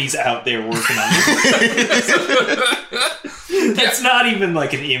 Nobody's out there working on it. That's not even,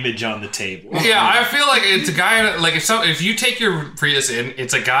 like, an image on the table. Yeah, I feel like it's a guy, like, if you take your Prius in,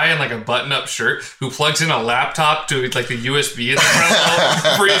 it's a guy in, like, a button-up shirt who plugs in a laptop to, like, the USB in the front.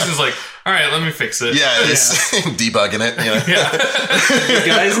 The Prius is like, all right, let me fix it. Yeah, just debugging it. You know? Yeah. The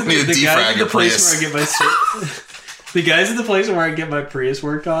guys at the place where I get the guys at the place where I get my Prius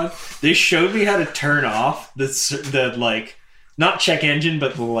worked on, they showed me how to turn off the like, not check engine,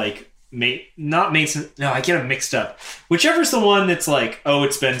 but the like, not maintenance. No, I get them mixed up. Whichever's the one that's like, oh,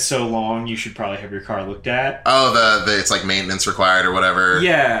 it's been so long, you should probably have your car looked at. Oh, the it's like maintenance required or whatever.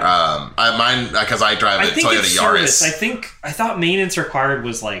 Yeah. Mine, because I drive a Toyota Yaris. I thought maintenance required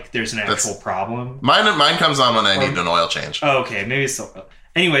was like there's an actual problem. Mine comes on when I need an oil change. Oh, okay, maybe it's still.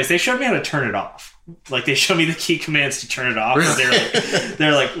 Anyways, they showed me how to turn it off. Like, they showed me the key commands to turn it off. Really?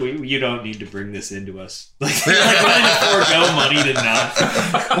 They're like, you don't need to bring this into us. Like, we're going to forego money to not.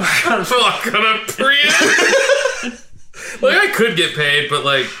 Fuck on a Prius. Like, I could get paid, but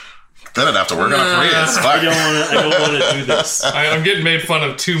like, then I'd have to work on a Prius. I don't want to do this. I'm getting made fun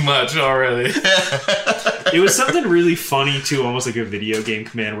of too much already. It was something really funny too, almost like a video game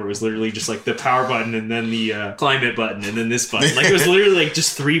command where it was literally just like the power button and then the climate button and then this button. Like, it was literally like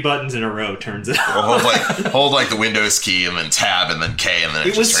just 3 buttons in a row turns it on. Hold like the Windows key and then tab and then K and then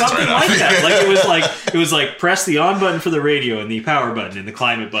it was just turns something right like off. that. Like it was like press the on button for the radio and the power button and the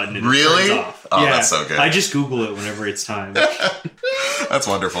climate button and it turns off. Oh, yeah, that's so good. I just Google it whenever it's time. That's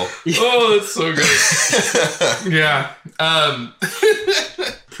wonderful. Oh, that's so good. Yeah.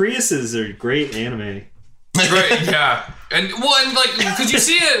 Priuses are great anime. Right, yeah. And like, because you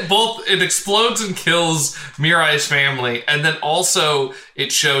see it both, it explodes and kills Mirai's family, and then also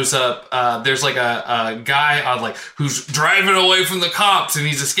it shows up, there's like a guy on like, who's driving away from the cops, and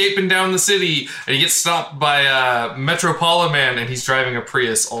he's escaping down the city, and he gets stopped by Metropolitan, and he's driving a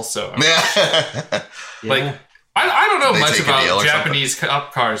Prius also. Yeah. Like, I don't know much about Japanese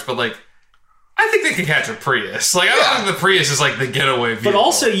cop cars, but like, I think they can catch a Prius. Like, I don't think the Prius is like the getaway vehicle. But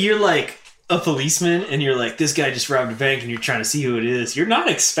also, you're like a policeman, and you're like, this guy just robbed a bank, and you're trying to see who it is. You're not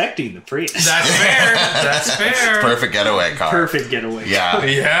expecting the Prius. That's fair. That's fair. Perfect getaway car. Perfect getaway. Yeah.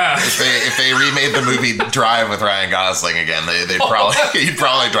 Yeah. If they remade the movie Drive with Ryan Gosling again, he'd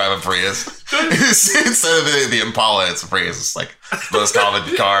probably drive a Prius instead of the Impala. It's a Prius. It's like the most common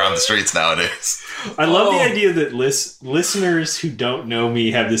car on the streets nowadays. I love the idea that listeners who don't know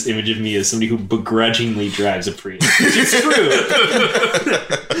me have this image of me as somebody who begrudgingly drives a Prius. It's true.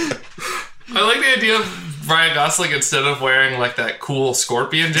 I like the idea of Ryan Gosling, instead of wearing like that cool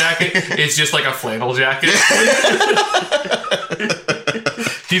scorpion jacket, it's just like a flannel jacket.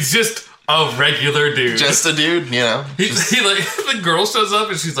 He's just a regular dude. Just a dude, you know. He like, the girl shows up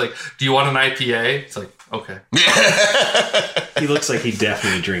and she's like, "Do you want an IPA?" It's like, okay. He looks like he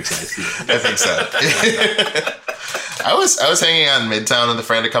definitely drinks IPA. I think so. I was hanging out in Midtown with a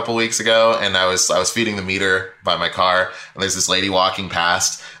friend a couple weeks ago, and I was feeding the meter by my car, and there's this lady walking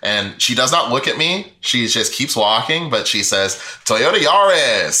past, and she does not look at me. She just keeps walking, but she says, "Toyota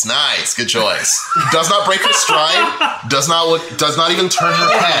Yaris, nice, good choice." Does not break her stride. Does not look. Does not even turn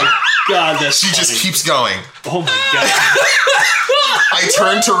her head. God, that's funny. Just keeps going. Oh my god. I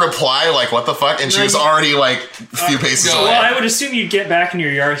turned to reply, like, what the fuck? And she was already, like, a few paces away. Well, I would assume you'd get back in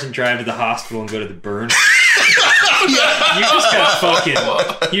your yards and drive to the hospital and go to the burn. You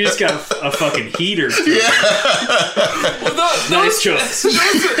just got a fucking heater. Well, nice choice.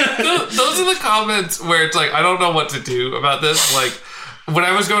 Those are the comments where it's like, I don't know what to do about this. Like, when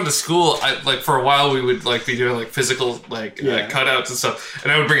I was going to school, for a while we would like be doing like physical cutouts and stuff,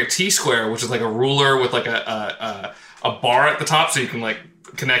 and I would bring a T-square, which is like a ruler with like a bar at the top, so you can like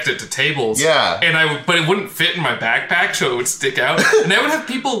connect it to tables. Yeah. But it wouldn't fit in my backpack, so it would stick out. And I would have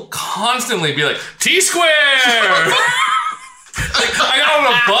people constantly be like, T-square! Like, I got on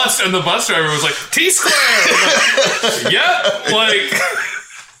a bus, and the bus driver was like, T-square! Like, yep, like...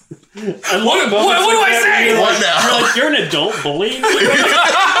 What do I say? What now? You're like, you're an adult bullying me?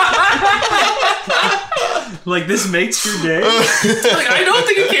 Like, this makes your day? Like, I don't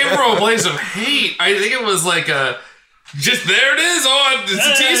think it came from a place of hate. I think it was like just there it is. Oh, it's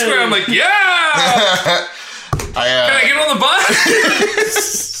a T-square. I'm like, yeah. Can I get on the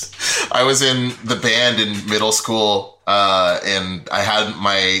bus? I was in the band in middle school, and I had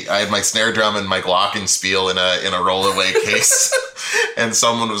my snare drum and my glockenspiel in a rollaway case, and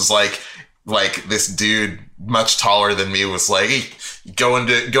someone was like this dude much taller than me was like, "Hey, go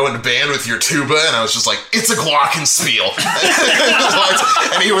into band with your tuba," and I was just like, "It's a glockenspiel,"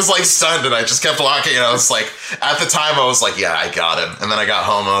 and he was like stunned, and I just kept walking, and I was like, at the time I was like, "Yeah, I got him," and then I got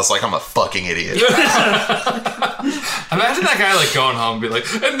home and I was like, "I'm a fucking idiot." Imagine that guy like going home and be like,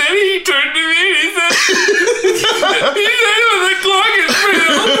 and then he turned to me and he said, "He said it was a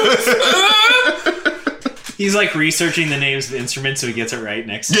glockenspiel." He's like researching the names of the instruments so he gets it right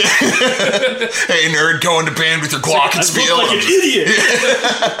next time. Hey nerd, go into band with your glockenspiel. I look like an idiot.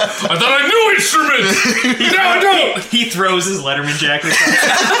 I thought I knew instruments. Now I don't. He throws his Letterman jacket across.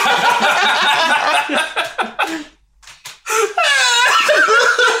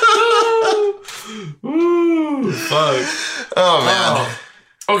 Ooh, fuck. Oh man.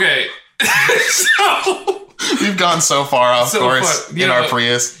 Oh. Okay. So we've gone so far off course in our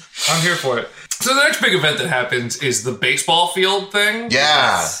Prius. I'm here for it. So the next big event that happens is the baseball field thing.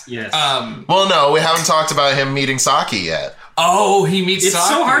 Yeah. Yes. Well, no, we haven't talked about him meeting Saki yet. Oh, he meets It's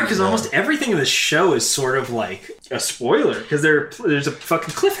Saki. so hard because almost everything in the show is sort of like a spoiler because there's a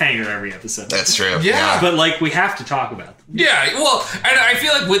fucking cliffhanger every episode. That's true. Yeah. But like we have to talk about them. Yeah, well, and I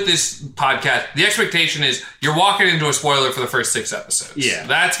feel like with this podcast, the expectation is you're walking into a spoiler for the first 6 episodes. Yeah.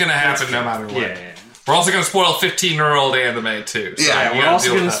 That's going to happen no matter what. Yeah. We're also going to spoil 15-year-old anime, too. So Yeah, We're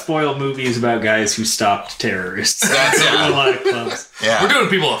also going to spoil movies about guys who stopped terrorists. That's a lot of clubs. Yeah. We're doing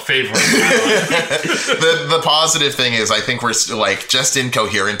people a favor. The positive thing is I think we're still like just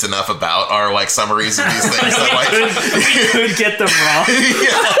incoherent enough about our like summaries of these things that like we could get them wrong.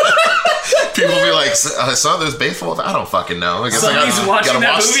 Yeah. People will be like, "So there's baseball? I don't fucking know." I guess So he's watching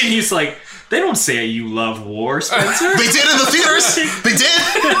that watch movie and he's like, "They don't say you love war, Spencer." They did in the theaters. They did.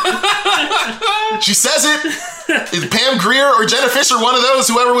 She says it. Is Pam Grier or Jenna Fisher one of those?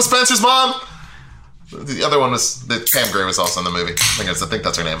 Whoever was Spencer's mom. The other one was Pam Grier was also in the movie. I think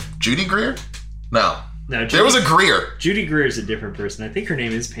that's her name. Judy Greer? No. There was a Greer. Judy Greer is a different person. I think her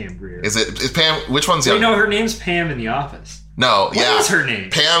name is Pam Grier. Is Pam? Which one's the Wait, other? no, her name's Pam in The Office. No, What is her name?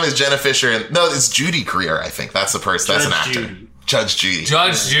 Pam is Jenna Fisher. No, it's Judy Greer, I think. That's the person. That's an actor. Judy. Judge Judy.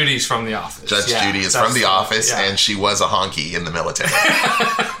 Judge Judy's from The Office. Judge Judy is from The Office, and she was a honky in the military.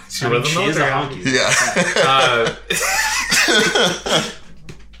 She is a honky. Yeah.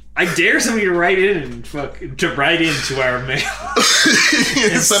 I I dare somebody to write into our mail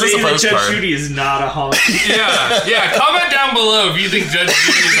and Send us say a that Judge postcard. Judy is not a hunk. Yeah. Comment down below if you think Judge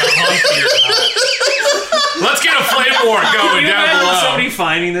Judy is a hunky or not. Let's get a flame war going Can you down imagine below. somebody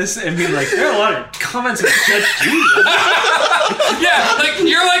finding this and being like, there are a lot of comments about Judge Judy. Yeah, like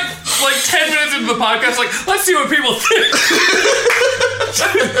you're like 10 minutes into the podcast, like, let's see what people think.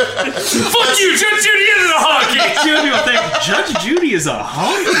 Fuck you, Judge Judy isn't a honky. See what people think, Judge Judy is a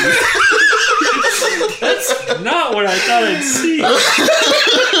honky? That's not what I thought I'd see.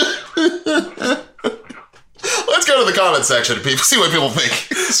 Let's go to the comment section and see what people think.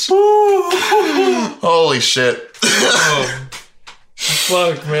 Holy shit.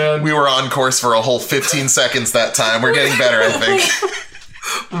 Fuck, man. We were on course for a whole 15 seconds that time. We're getting better, I think.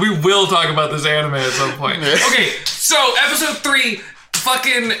 We will talk about this anime at some point. Okay, so episode 3,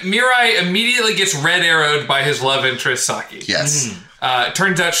 fucking Mirai immediately gets red arrowed by his love interest, Saki. Yes.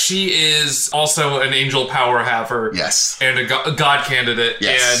 Turns out she is also an angel power haver. Yes. And a god candidate.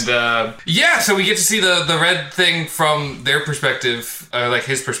 Yes. And so we get to see the red thing from their perspective, like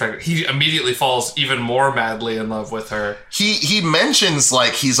his perspective. He immediately falls even more madly in love with her. He mentions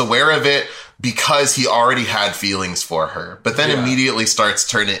like he's aware of it because he already had feelings for her, but then immediately starts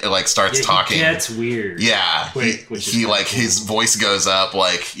talking. That's weird. Yeah, Which he is like cool. his voice goes up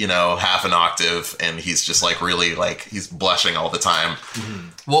like half an octave, and he's just like really like he's blushing all the time.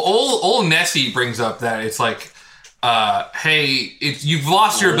 Well, old Nessie brings up that it's like, hey, you've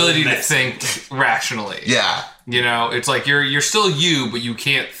lost your ability to think rationally. Yeah, it's like you're still you, but you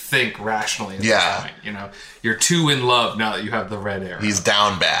can't think rationally. At this point, you're too in love now that you have the red arrow. he's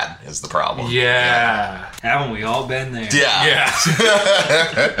down bad is the problem. Yeah. Haven't we all been there? Yeah.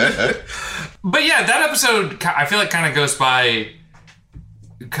 But yeah, that episode I feel like kind of goes by,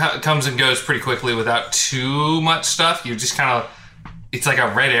 comes and goes pretty quickly without too much stuff. You just kind of, it's like a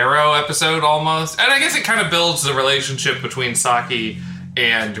red arrow episode almost, and I guess it kind of builds the relationship between Saki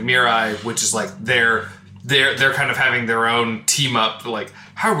and Mirai, which is like they're kind of having their own team up. Like,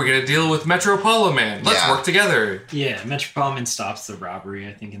 how are we gonna deal with Metropolitan? Let's work together. Yeah, Metropolitan stops the robbery,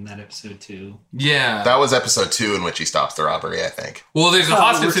 I think, in that episode too. Yeah, That was episode 2 in which he stops the robbery, I think. well, there's a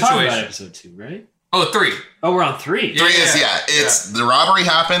hostage we're talking situation. about episode 2, right? Oh, 3. Oh, we're on 3. 3 is, it's the robbery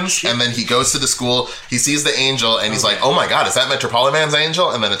happens, and then he goes to the school, he sees the angel, and he's like, oh my god, is that Metropolitan's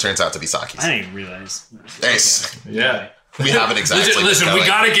angel? And then it turns out to be Saki's. I didn't even realize. Ace. Yeah. We haven't exactly Listen, been we going.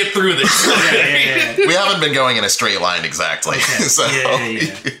 gotta get through this. Yeah. We haven't been going in a straight line exactly. So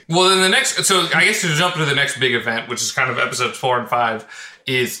Yeah. Well, then the next, so I guess to jump into the next big event, which is kind of episodes 4 and 5,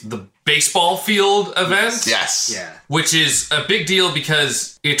 is the baseball field event. Yes. Yeah. Which is a big deal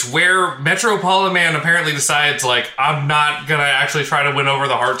because it's where Metropolitan apparently decides, like, I'm not gonna actually try to win over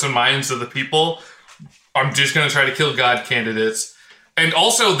the hearts and minds of the people. I'm just gonna try to kill god candidates. And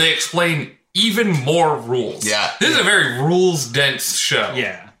also they explain even more rules. Yeah. This is a very rules-dense show.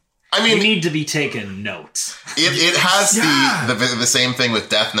 Yeah. I You mean, need to be taking notes. it has Yeah. the same thing with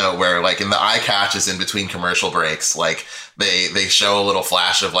Death Note where like in the eye catches in between commercial breaks, like they show a little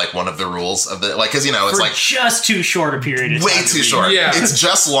flash of like one of the rules of the, like, cause it's For like just too short a period of time. way to too read. short. Yeah. It's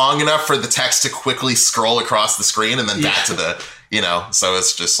just long enough for the text to quickly scroll across the screen and then back to the, so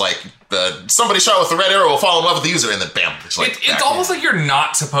it's just like somebody shot with the red arrow will fall in love with the user and then bam. It's like It's almost like you're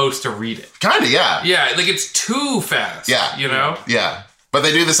not supposed to read it. kind of, yeah. Yeah, like it's too fast. Yeah. Yeah. But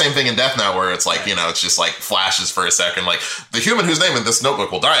they do the same thing in Death Note where it's like, it's just like flashes for a second, like the human whose name in this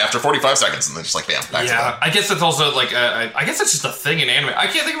notebook will die after 45 seconds. And then just like, bam, back to that. I guess that's also like, I guess that's just a thing in anime. I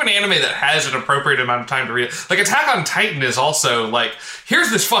can't think of an anime that has an appropriate amount of time to read it. Like Attack on Titan is also like, here's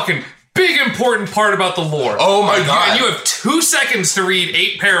this fucking big important part about the lore. Oh my God. And you have 2 seconds to read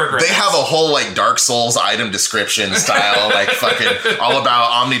 8 paragraphs. They have a whole like Dark Souls item description style, like fucking all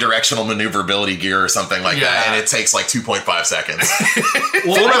about omnidirectional maneuverability gear or something like that. And it takes like 2.5 seconds.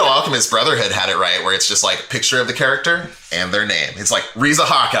 Full Metal Alchemist Brotherhood had it right where it's just like picture of the character and their name. It's like Riza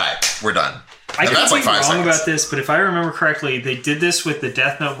Hawkeye. We're done. I could be like 5 wrong seconds. about this, but if I remember correctly, they did this with the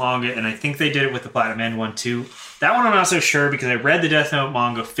Death Note manga, and I think they did it with the Platinum End one too. That one I'm not so sure because I read the Death Note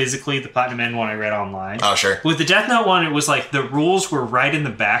manga physically. The Platinum End one I read online. Oh, sure. With the Death Note one, it was like the rules were right in the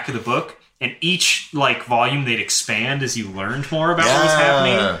back of the book, and each like volume they'd expand as you learned more about what was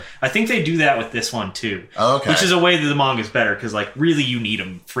happening. I think they do that with this one too. Okay. Which is a way that the manga's better because like really you need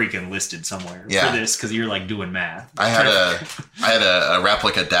them freaking listed somewhere Yeah. for this because you're like doing math. I had a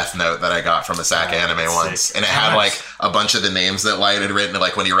replica Death Note that I got from a SAC anime that's once, sick. and it had Nice. like a bunch of the names that Light had written,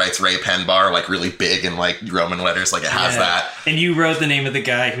 like when he writes Ray Penbar, like really big and like Roman letters, like it has that. And you wrote the name of the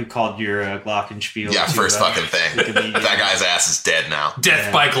guy who called your Glockenspiel. Yeah, to, first fucking thing. Wikipedia. That guy's ass is dead now.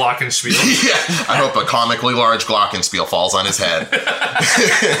 Death by Glockenspiel. I hope a comically large glockenspiel falls on his head.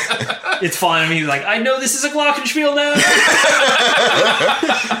 It's falling on me. He's like, I know this is a glockenspiel now.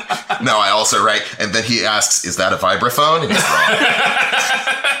 No, I also write, and then he asks, "Is that a vibraphone?" And he's wrong.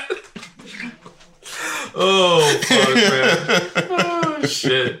 Oh, fuck, man. Oh,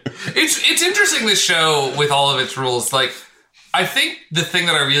 shit. It's interesting, this show, with all of its rules. Like, I think the thing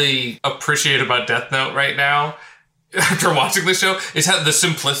that I really appreciate about Death Note right now, after watching this show, is how the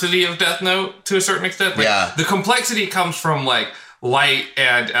simplicity of Death Note to a certain extent. Like, Yeah. The complexity comes from, like, Light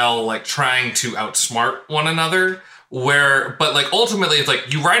and L, like, trying to outsmart one another. But like ultimately it's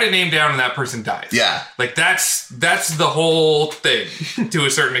like you write a name down and that person dies. Yeah. Like that's the whole thing to a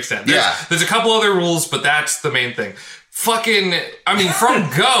certain extent. There's a couple other rules, but that's the main thing. From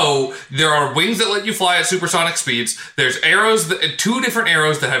Go, there are wings that let you fly at supersonic speeds. There's arrows, two different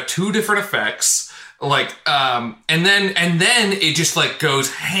arrows that have two different effects. Like, and then it just like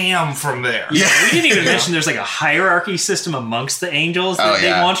goes ham from there. Yeah, we didn't even mention there's like a hierarchy system amongst the angels that they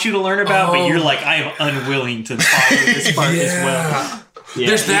want you to learn about, but you're like, I am unwilling to follow this part as well. Yeah,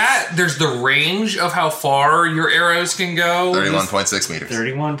 there's that. There's the range of how far your arrows can go. 31.6 meters.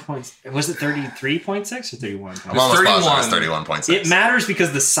 31 points. Was it 33.6 or 31? I'm almost positive it's 31.6. It matters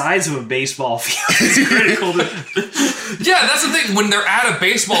because the size of a baseball field is critical to... Yeah, that's the thing. When they're at a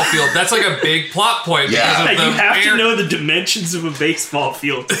baseball field, that's like a big plot point. Yeah. Because of you have to know the dimensions of a baseball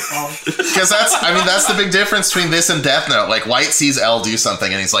field. Because that's the big difference between this and Death Note. Like, Light sees L do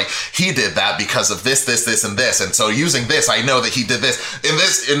something and he's like, he did that because of this, and this. And so using this, I know that he did this.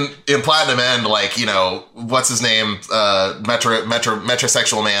 In Platinum End, like, you know, what's his name?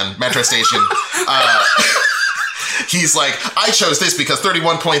 Metrosexual man, Metro Station. He's like, I chose this because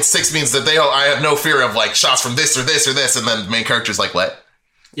 31.6 means that I have no fear of like shots from this or this or this. And then the main character's like, what?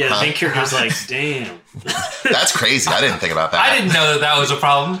 Yeah, the main character's like, damn. That's crazy. I didn't think about that. I didn't know that was a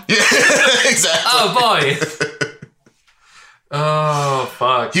problem. Yeah, exactly. Oh, boy. Oh,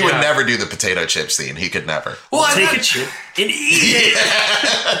 fuck. He would never do the potato chip scene. He could never. Well, take a chip and eat it.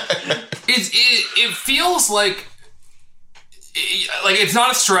 It feels like it's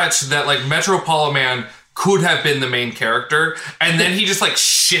not a stretch that like Metropolitan could have been the main character, and then he just like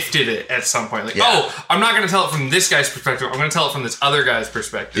shifted it at some point. Like, I'm not going to tell it from this guy's perspective. I'm going to tell it from this other guy's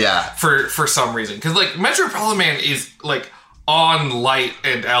perspective. Yeah. For some reason, because like Metropolitan is like on Light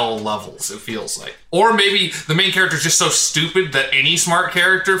and L levels, it feels like. Or maybe the main character is just so stupid that any smart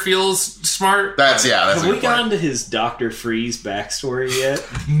character feels smart. That's Have we gotten to his Dr. Freeze backstory yet?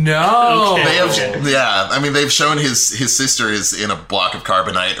 No. Okay. They've shown his sister is in a block of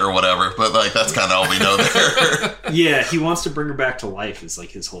carbonite or whatever, but like that's kind of all we know there. Yeah, he wants to bring her back to life is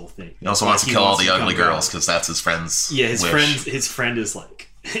like his whole thing. He also wants to kill all the ugly girls because that's his friend's wish. His friend is like,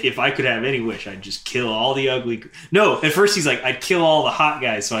 if I could have any wish, I'd just kill all the ugly... No, at first he's like, I'd kill all the hot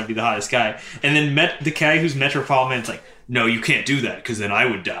guys so I'd be the hottest guy. And then the guy who's Metropolitan's like, no, you can't do that because then I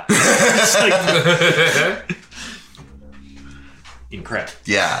would die. It's like... Incredible.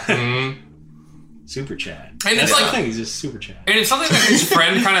 Yeah. Mm-hmm. Super Chad. And that's it's like... the thing, he's just super Chad. And it's something that his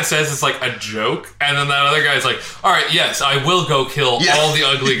friend kind of says is like a joke, and then that other guy's like, all right, yes, I will go kill all the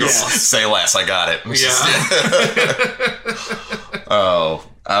ugly girls. Yeah. Say less, I got it. Yeah.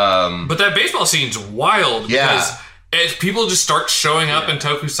 But that baseball scene's wild because as people just start showing up in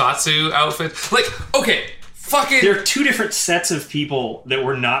tokusatsu outfits. Like, okay, there are two different sets of people that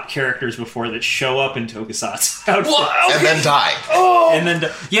were not characters before that show up in tokusatsu outfits. Well, and then die. And then,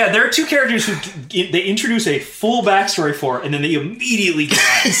 there are two characters who they introduce a full backstory for, and then they immediately get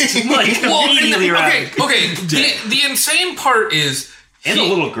Okay. The insane part is... And the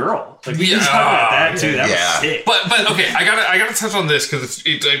little girl. Like, we just talked about that, too. That was sick. But okay, I gotta touch on this because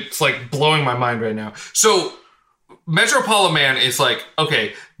it's like blowing my mind right now. So, Metropolitan is like,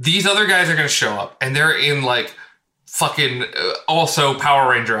 okay, these other guys are gonna show up, and they're in like fucking also Power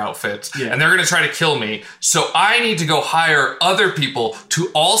Ranger outfits, and they're gonna try to kill me. So I need to go hire other people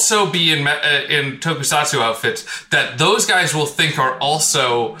to also be in tokusatsu outfits that those guys will think are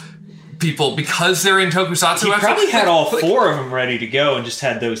also people because they're in tokusatsu. He probably had all four of them ready to go and just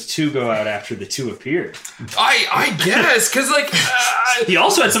had those two go out after the two appeared. I guess, because like he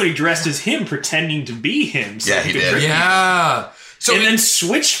also had somebody dressed as him pretending to be him. So he did. Yeah. So then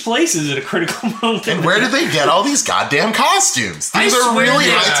switched places at a critical moment. And where did they get all these goddamn costumes? These are really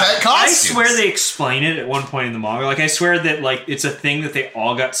high-tech costumes. I swear they explain it at one point in the manga. Like, I swear that like it's a thing that they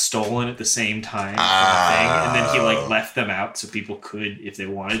all got stolen at the same time from a thing, and then he like left them out so people could, if they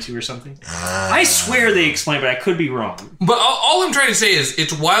wanted to or something. I swear they explain, but I could be wrong. But all I'm trying to say is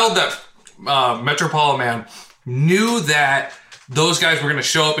it's wild that Metropolitan knew that those guys were going to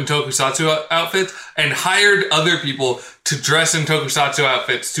show up in tokusatsu outfits and hired other people to dress in tokusatsu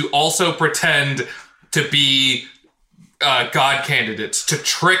outfits to also pretend to be god candidates, to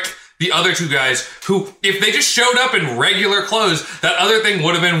trick the other two guys who, if they just showed up in regular clothes, that other thing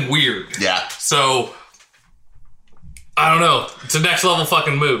would have been weird. Yeah. So, I don't know. It's a next level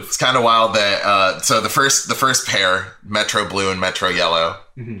fucking move. It's kind of wild that, so the first pair, Metro Blue and Metro Yellow,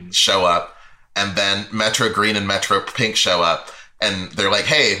 show up, and then Metro Green and Metro Pink show up, and they're like,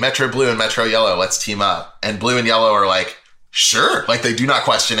 hey, Metro Blue and Metro Yellow, let's team up. And Blue and Yellow are like, sure. Like, they do not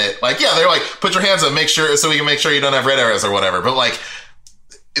question it. Like, yeah, they're like, put your hands up, make sure, so we can make sure you don't have red arrows or whatever. But like,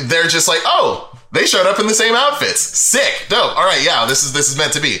 they're just like, oh, they showed up in the same outfits. Sick. Dope. All right, yeah, this is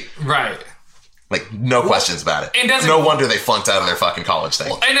meant to be. Right. Like, no questions about it. No wonder they flunked out of their fucking college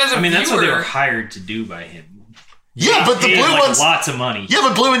thing. That's what they were hired to do by him. Yeah, but the blue ones, lots of money. Yeah,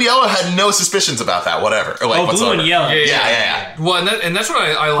 but Blue and Yellow had no suspicions about that. Whatever. Or like, Blue and Yellow. Yeah. Well, and that's what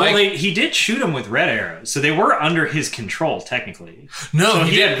I like. Well, he did shoot them with red arrows, so they were under his control technically. No, so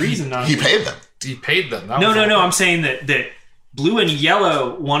he had reason not. He paid them. He paid them. No. I'm saying that Blue and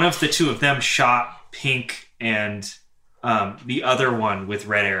Yellow, one of the two of them shot Pink and the other one with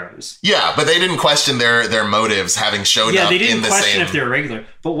red arrows. Yeah, but they didn't question their motives having showed up in the same... Yeah, they didn't question if they were regular.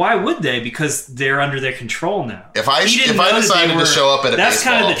 But why would they? Because they're under their control now. If I decided to show up at a that's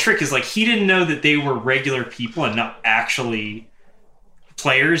baseball... kind of the trick, is like, he didn't know that they were regular people and not actually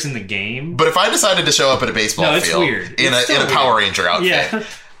players in the game. But if I decided to show up at a baseball field in a Power Ranger outfit,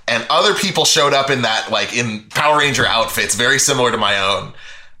 and other people showed up in that, like, in Power Ranger outfits very similar to my own...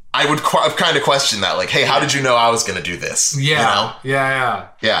 I would kind of question that, like, hey, how did you know I was going to do this? Yeah, you know?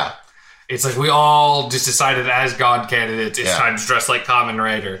 Yeah. It's like we all just decided as God candidates, it's time to dress like Kamen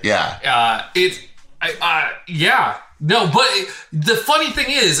Rider. Yeah. No, but the funny thing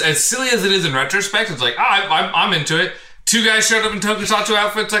is, as silly as it is in retrospect, it's like, I'm into it. Two guys showed up in tokusatsu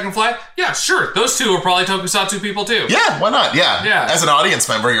outfits that can fly. Yeah, sure. Those two are probably tokusatsu people too. Yeah, why not? Yeah. As an audience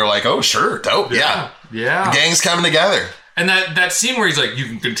member, you're like, oh, sure, dope. Yeah. The gang's coming together. And that scene where he's like, you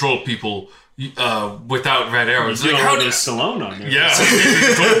can control people without red arrows. Like, how does Stallone on there? Yeah, you can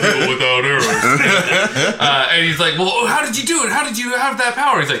control people without arrows. And he's like, well, how did you do it? How did you have that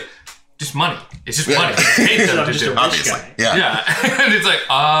power? He's like, just money. It's just money. I hate them to do. Obviously. Yeah. And it's like,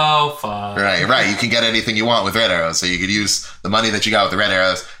 oh, fuck. Right. You can get anything you want with red arrows, so you could use the money that you got with the red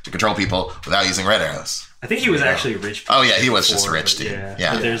arrows to control people without using red arrows. I think he was actually a rich. Oh yeah, he was just a rich dude.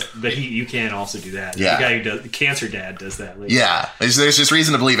 Yeah. But you can also do that. Yeah. The guy who does the Cancer Dad does that. Later. Yeah. There's just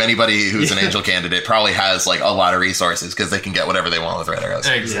reason to believe anybody who's an angel candidate probably has like a lot of resources because they can get whatever they want with red arrows.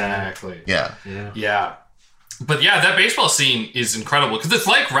 Exactly. Yeah. But yeah, that baseball scene is incredible because it's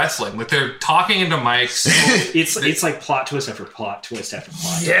like wrestling. Like they're talking into mics. it's like plot twist after plot twist after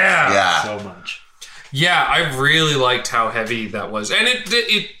plot. Yeah. So much. Yeah, I really liked how heavy that was, and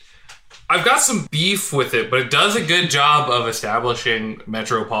it I've got some beef with it, but it does a good job of establishing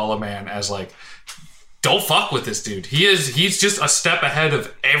Metropoliman as like, don't fuck with this dude. He's just a step ahead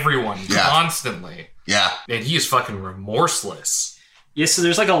of everyone constantly. Yeah. And he is fucking remorseless. Yeah, so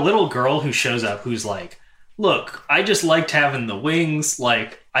there's like a little girl who shows up who's like, look, I just liked having the wings.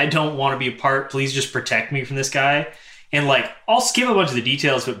 Like, I don't want to be a part. Please just protect me from this guy. And like, I'll skip a bunch of the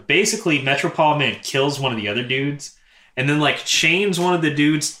details, but basically Metropoliman kills one of the other dudes. And then, like, chains one of the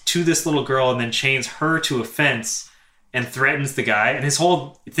dudes to this little girl and then chains her to a fence and threatens the guy. And his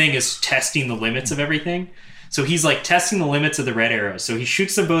whole thing is testing the limits of everything. So he's, like, testing the limits of the red arrows. So he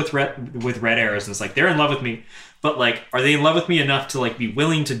shoots them both with red arrows. And it's like, they're in love with me. But, like, are they in love with me enough to, like, be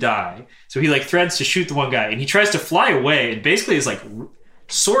willing to die? So he, like, threatens to shoot the one guy. And he tries to fly away and basically is, like,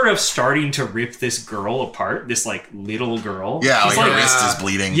 sort of starting to rip this girl apart. This, like, little girl. Yeah, she's like her wrist is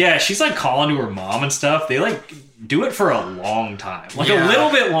bleeding. Yeah, she's, like, calling to her mom and stuff. They, like... do it for a long time. Like, a little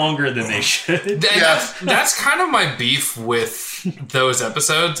bit longer than they should. That's kind of my beef with those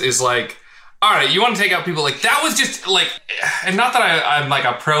episodes is like, all right, you want to take out people like that was just like, and not that I'm like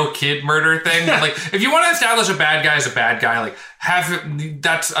a pro kid murder thing, but like if you want to establish a bad guy as a bad guy, like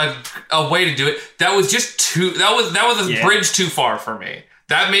that's a way to do it. That was just too, that was a bridge too far for me.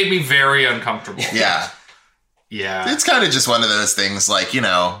 That made me very uncomfortable. Yeah. It's kind of just one of those things like, you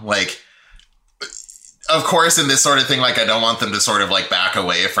know, like, of course, in this sort of thing, like, I don't want them to sort of, like, back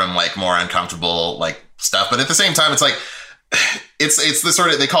away from, like, more uncomfortable, like, stuff. But at the same time, it's like, it's the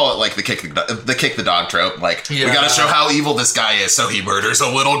sort of, they call it, like, the kick the dog trope. Like, we got to show how evil this guy is, so he murders a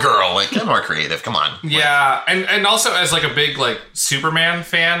little girl. Like, get more creative. Come on. Yeah. And also, as, like, a big, like, Superman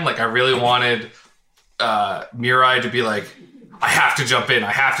fan, like, I really wanted Mirai to be like, I have to jump in.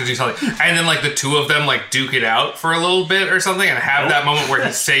 I have to do something. And then, like, the two of them, like, duke it out for a little bit or something and have that moment where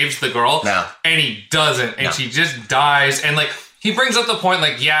he saves the girl. No. And he doesn't. And she just dies. And, like, he brings up the point,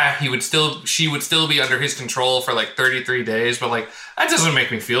 like, yeah, she would still be under his control for like 33 days, but like, that doesn't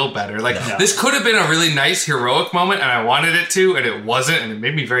make me feel better. Like, this could have been a really nice heroic moment, and I wanted it to, and it wasn't, and it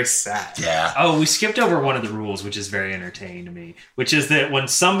made me very sad. Yeah. Oh, we skipped over one of the rules, which is very entertaining to me, which is that when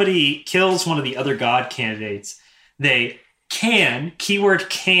somebody kills one of the other god candidates, they keyword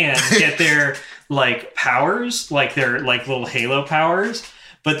can, get their like powers, like their like little halo powers.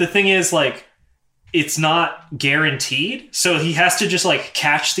 But the thing is, like, it's not guaranteed, so he has to just like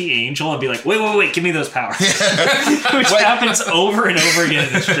catch the angel and be like, wait, give me those powers. Which happens over and over again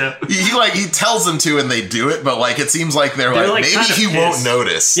in this show. He tells them to and they do it, but like it seems like they're like maybe he won't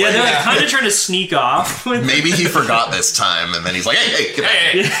notice. Yeah, like, they're like kind of trying to sneak off. Maybe he forgot this time, and then he's like, hey, get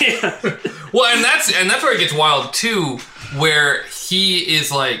back. Yeah. Well, and that's where it gets wild too, where he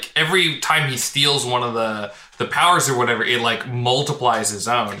is like, every time he steals one of the powers or whatever, it like multiplies his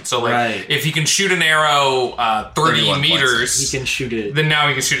own. So like, if he can shoot an arrow 30 meters, he can shoot it. Then now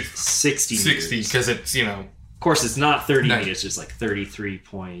he can shoot it 60 because it's, you know. Of course, it's not 30 meters, it's like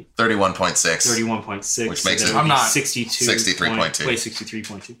 31.6. 31.6. Which makes it 63.2. Wait,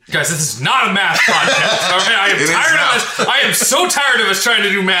 63.2. Guys, this is not a math podcast. I am tired of us. I am so tired of us trying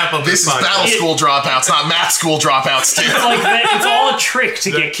to do math on this podcast. This is battle school dropouts, not math school dropouts, too. It's like that, it's all a trick to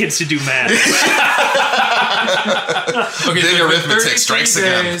get kids to do math. Okay, then arithmetic strikes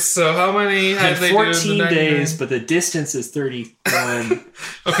again. So how many had they 14 days, but the distance is 31.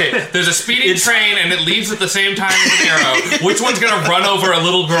 Okay, there's a speeding train and it leaves at the same time as an arrow. Which one's gonna run over a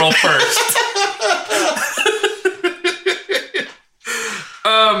little girl first?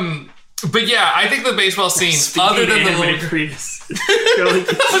 But yeah, I think the baseball scene, other than the little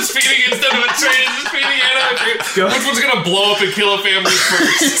speeding instead of a train, speeding and a train. Which one's gonna blow up and kill a family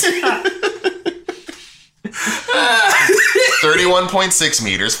first? 31.6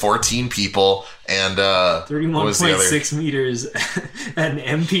 meters, 14 people, and 31.6 meters, an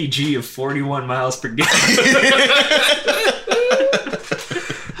MPG of 41 miles per gallon.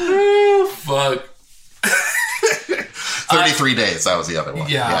 Oh, fuck. 33 days, that was the other one.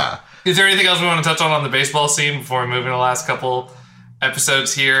 Yeah. Is there anything else we want to touch on the baseball scene before we move in the last couple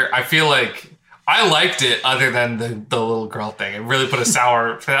episodes here? I feel like I liked it, other than the little girl thing. It really put a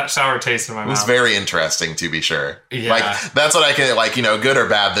sour taste in my mouth. It was very interesting, to be sure. Yeah. Like, that's what I can, like, you know, good or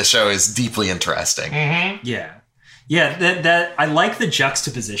bad, the show is deeply interesting. Mm-hmm. Yeah. Yeah, that I like the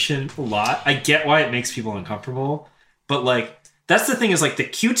juxtaposition a lot. I get why it makes people uncomfortable, but like, that's the thing, is like the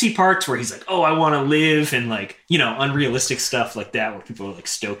cutesy parts where he's like, oh, I want to live, and like, you know, unrealistic stuff like that where people are like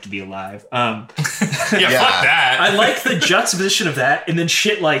stoked to be alive. Fuck that. I like the juxtaposition of that, and then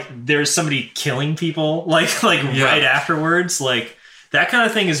shit like there's somebody killing people like right afterwards. Like, that kind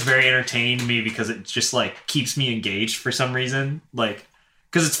of thing is very entertaining to me because it just like keeps me engaged for some reason. Like,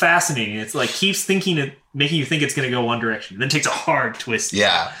 because it's fascinating. It's like keeps making you think it's going to go one direction, then takes a hard twist.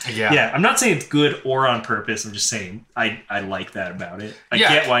 Yeah. I'm not saying it's good or on purpose. I'm just saying I like that about it. I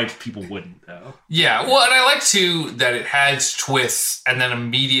get why people wouldn't, though. Yeah, well, and I like too that it has twists and then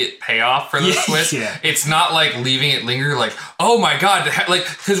immediate payoff for those twists. Yeah. It's not like leaving it linger, like, oh my god, like,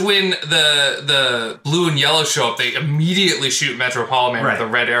 because when the blue and yellow show up, they immediately shoot Metropolitan with a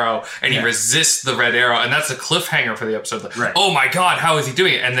red arrow, and he resists the red arrow, and that's a cliffhanger for the episode. Like, oh my god, how is he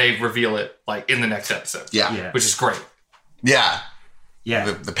doing it? And they reveal it like in the next episode. Yeah. Which is great. Yeah.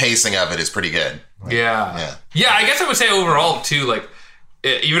 Yeah. The pacing of it is pretty good. Like, yeah, I guess I would say overall too, like,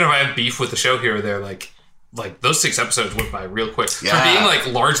 even if I have beef with the show here or there, like those 6 episodes went by real quick. For being like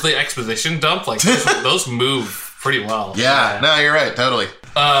largely exposition dump, like those move pretty well. Yeah, no, you're right, totally.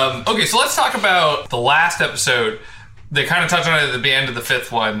 Okay, so let's talk about the last episode. They kind of touched on it at the end of the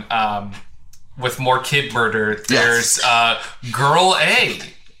 5th one, with more kid murder. There's Girl A.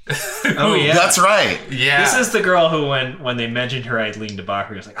 Oh yeah, that's right. Yeah, this is the girl who, when they mentioned her, I leaned to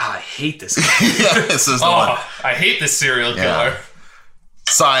Bacher. I was like, I hate this guy. This is the one. I hate this serial killer.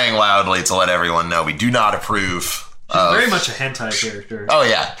 Sighing loudly to let everyone know we do not approve. Very much a hentai character. Oh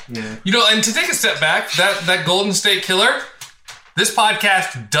yeah. You know, and to take a step back, that Golden State Killer, this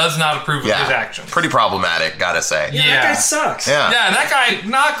podcast does not approve of his actions. Pretty problematic, gotta say. Yeah, that guy sucks. Yeah, that guy,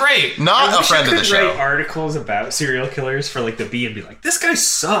 not great. Not a friend of the show. Write articles about serial killers for like the Bee and be like, this guy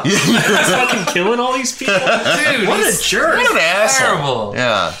sucks. He's fucking killing all these people. Dude, what a jerk. What an asshole. Terrible.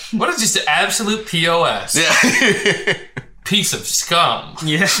 Yeah. What a just absolute POS. Yeah. Piece of scum.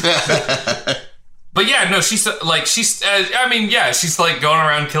 Yeah. But yeah, no, she's like, she's like going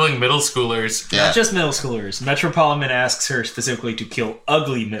around killing middle schoolers. Yeah. Not just middle schoolers. Metropolitan asks her specifically to kill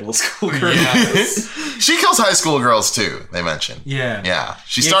ugly middle school girls. Yeah. She kills high school girls too, they mentioned. Yeah. Yeah.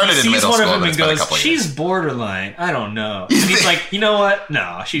 She started in middle one school, of them but and it's been a goes, couple of she's years. borderline. I don't know. And he's like, you know what?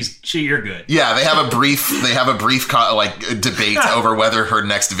 No, you're good. Yeah, they have a brief debate over whether her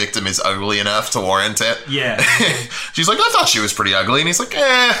next victim is ugly enough to warrant it. Yeah. She's like, I thought she was pretty ugly. And he's like,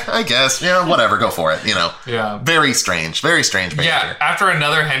 I guess. Yeah, whatever. Go for it. You know? Yeah. Very strange behavior. Yeah, after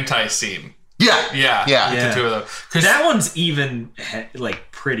another hentai scene. Yeah. The two of them. Because that one's even,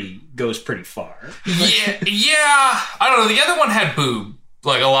 goes pretty far. Yeah. I don't know. The other one had boob.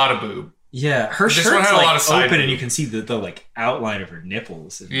 Like, a lot of boob. Yeah, her This shirt's one had a lot of side open, and boob. you can see the outline of her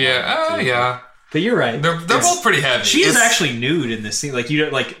nipples. Yeah. Yeah. But you're right. They're both pretty heavy. She is actually nude in this scene. Like you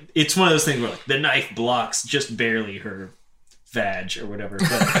don't it's one of those things where the knife blocks just barely her vag or whatever.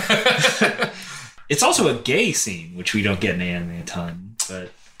 But it's also a gay scene, which we don't get in anime a ton.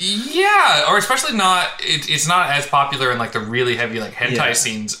 But yeah, or especially not. It's not as popular in like the really heavy like hentai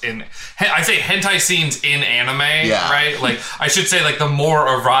scenes in. I say hentai scenes in anime, right? Like I should say like the more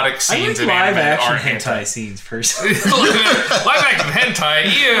erotic scenes in live anime action are hentai scenes personally. Live action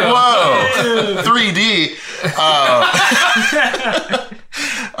hentai, ew. Whoa, 3D.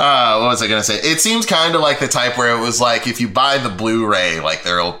 What was I gonna say? It seems kind of like the type where it was like if you buy the Blu-ray, like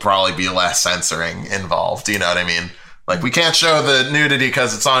there'll probably be less censoring involved. You know what I mean? Like we can't show the nudity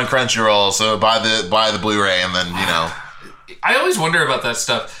because it's on Crunchyroll, so buy the Blu-ray and then I always wonder about that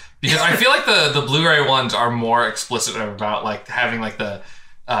stuff because I feel like the Blu-ray ones are more explicit about like having like the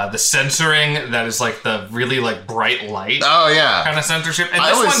censoring that is like the really like bright light. Oh yeah, kind of censorship. And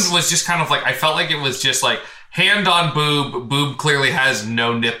this one was just kind of like I felt like it was just like hand on boob. Boob clearly has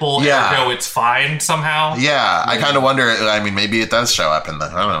no nipple. Ergo it's fine somehow. Yeah, I kind of wonder. I mean, maybe it does show up in the.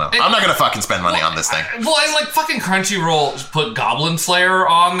 I don't know. I'm not gonna fucking spend money on this thing. And like fucking Crunchyroll put Goblin Slayer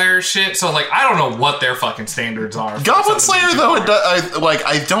on their shit, so like I don't know what their fucking standards are. Goblin Slayer though,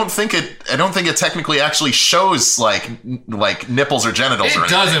 I don't think it technically actually shows like nipples or genitals. It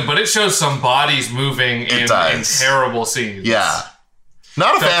doesn't, but it shows some bodies moving in terrible scenes. Yeah.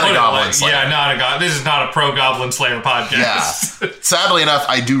 Not a fan of Goblin Slayer. Yeah, this is not a pro Goblin Slayer podcast. Yeah. Sadly enough,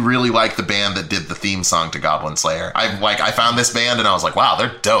 I do really like the band that did the theme song to Goblin Slayer. I found this band and I was like, wow,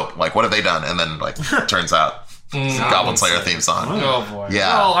 they're dope. Like, what have they done? And then turns out it's a Goblin Slayer theme song. Oh boy.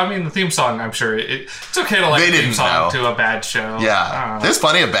 Yeah. Well, I mean, the theme song, I'm sure it's okay to like a theme song to a bad show. Yeah. There's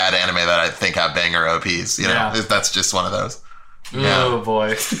plenty of bad anime that I think have banger OPs. You know, that's just one of those. Oh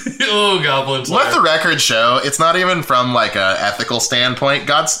boy. Oh, Goblin Slayer. Let the record show, it's not even from like a ethical standpoint.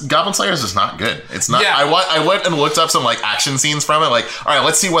 Goblin Slayer is just not good. It's not. Yeah. I went and looked up some like action scenes from it. Like, all right,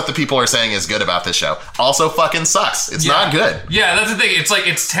 let's see what the people are saying is good about this show. Also, fucking sucks. It's not good. Yeah, that's the thing. It's like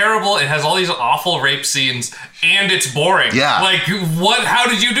it's terrible. It has all these awful rape scenes, and it's boring. Yeah. Like, what? How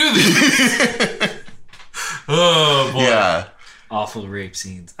did you do this? Oh boy. Yeah. Awful rape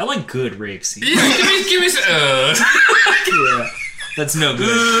scenes. I like good rape scenes. Yeah, give me some. Yeah. That's no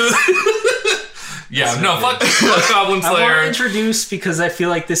good. Fuck Goblin Slayer. I want to introduce, because I feel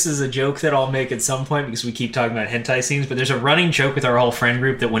like this is a joke that I'll make at some point because we keep talking about hentai scenes, but there's a running joke with our whole friend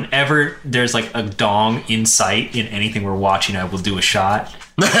group that whenever there's like a dong in sight in anything we're watching, I will do a shot.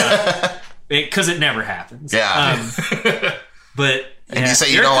 Because it never happens. Yeah. But... And you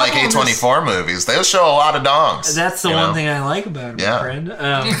say you don't like A24 movies. They'll show a lot of dongs. That's the one thing I like about it, my friend.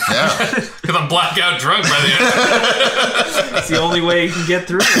 Yeah. Because I'm blackout drunk by the end. It's the only way you can get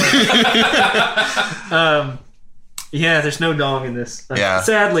through it. Yeah, there's no dong in this.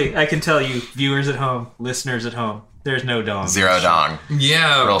 Sadly, I can tell you, viewers at home, listeners at home, there's no dong. Zero dong.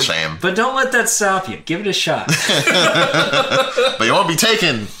 Yeah. Real shame. But don't let that stop you. Give it a shot. But you won't be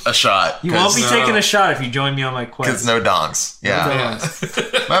taking a shot. You won't be taking a shot if you join me on my quest. Because no dongs. Yeah. No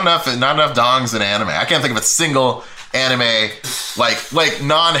dongs. Not enough dongs in anime. I can't think of a single anime, like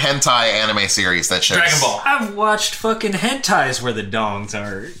non-hentai anime series that shows. Dragon Ball. I've watched fucking hentais where the dongs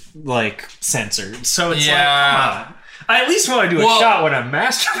are, like, censored. So it's like, come on. I at least want to do a shot when I'm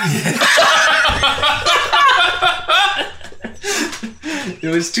masturbating. It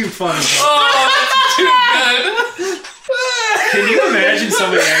was too funny. Oh, that's too good. Can you imagine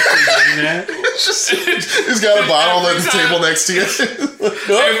somebody actually doing that? He's got a bottle on the table next to you.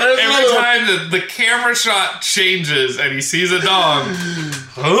 Every time the camera shot changes and he sees a dong, you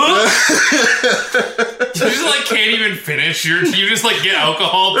just like can't even finish. You just like get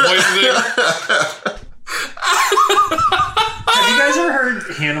alcohol poisoning. Have you guys ever heard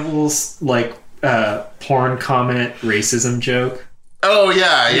Hannibal's like porn comment racism joke? Oh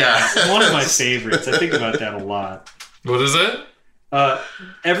yeah. One of my favorites. I think about that a lot. What is it?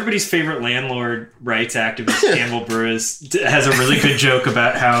 Everybody's favorite landlord rights activist, Campbell Burris, has a really good joke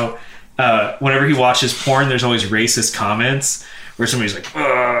about how whenever he watches porn, there's always racist comments where somebody's like,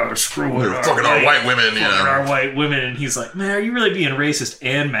 screw it. Fucking our white women, you know. Our white women. And he's like, man, are you really being racist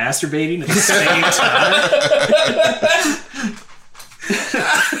and masturbating at the same time?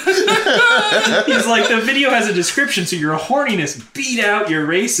 He's like, the video has a description, so your horniness beat out your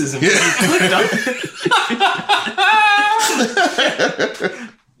racism when you clicked on it.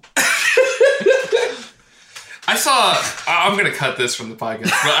 I'm going to cut this from the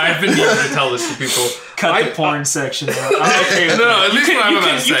podcast, but I've been needing to tell this to people. Cut the porn section out. I'm okay with that. At least what I'm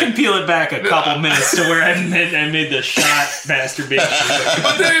about to say. You can peel it back a couple minutes to where I made the shot masturbation.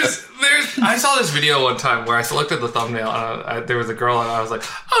 But I saw this video one time where I looked at the thumbnail and there was a girl and I was like,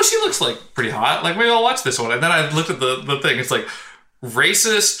 oh, she looks like pretty hot. Like, maybe I'll watch this one. And then I looked at the thing. It's like,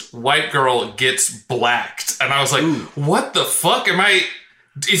 racist white girl gets blacked. And I was like, what the fuck?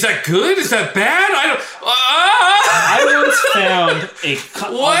 Is that good? Is that bad? I once found a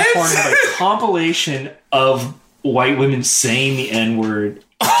compilation of white women saying the N-word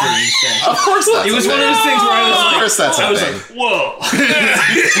during sex. Of course that's It was one of those things where Of course that's I a was thing. like, whoa.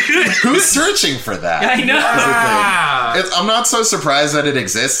 Who's searching for that? I know. I'm not so surprised that it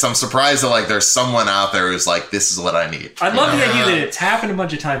exists. I'm surprised that like there's someone out there who's like, this is what I need. I love the idea that it's happened a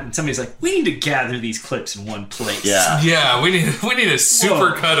bunch of times and somebody's like, we need to gather these clips in one place. Yeah. Yeah, we need a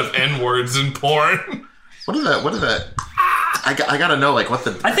super cut of N-words in porn. What is that? I gotta know like what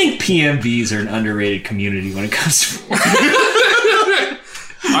the... I think PMVs are an underrated community when it comes to porn.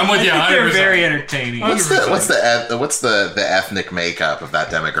 I'm with you. 100%. They're very entertaining. What's the ethnic makeup of that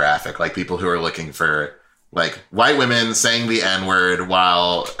demographic? Like people who are looking for like white women saying the N-word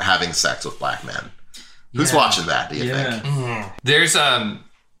while having sex with black men. Who's watching that, do you think? There's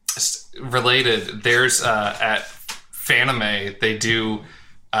related. There's at Fanime they do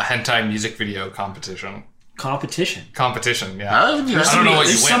a hentai music video competition. Competition, yeah. I don't know what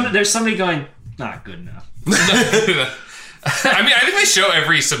you win. There's somebody going, not good enough. I mean, I think they show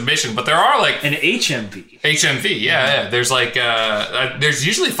every submission, but there are like an HMV. Yeah. There's like there's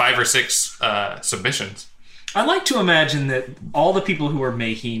usually 5 or 6 submissions. I like to imagine that all the people who were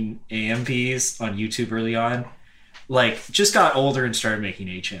making AMVs on YouTube early on, like, just got older and started making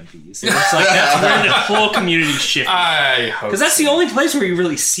HMVs. It's like that's where the whole community shifted. I hope because that's the only place where you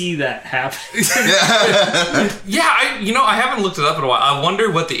really see that happen. Yeah, I haven't looked it up in a while. I wonder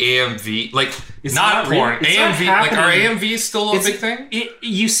what the AMV like. It's not porn. AMV, like, are AMVs still a big thing?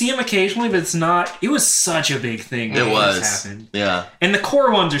 You see them occasionally, but it's not. It was such a big thing. It was. Happened. Yeah. And the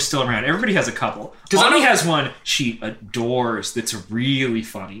core ones are still around. Everybody has a couple. Ani has one she adores that's really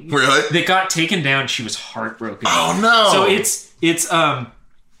funny. Really? That got taken down. She was heartbroken. Oh, no. So it's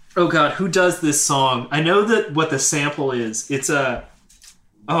oh God, who does this song? I know that what the sample is. It's if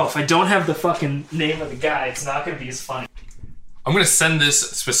I don't have the fucking name of the guy, it's not going to be as funny. I'm going to send this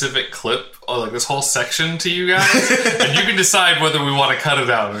specific clip, or like this whole section to you guys, and you can decide whether we want to cut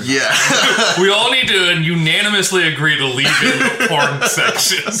it out or not. Yeah. We all need to unanimously agree to leave in the porn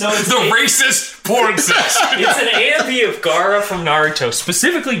section. So it's the racist porn section. It's an AMV of Gaara from Naruto,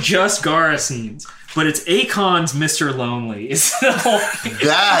 specifically just Gaara scenes. But it's Akon's Mr. Lonely. It's the whole thing.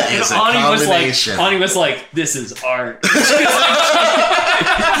 That is a combination. Ani was like, this is art.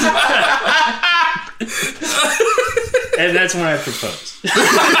 And that's when I proposed.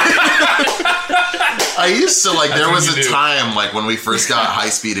 I used to, like, there was a time, like, when we first got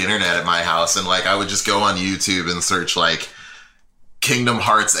high-speed internet at my house, and, like, I would just go on YouTube and search, like, Kingdom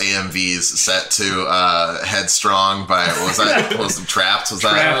Hearts AMVs set to Headstrong by, what was that? What was it, Trapped? Was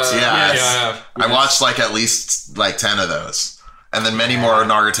that? Yeah. I watched, like, at least, like, 10 of those. And then many more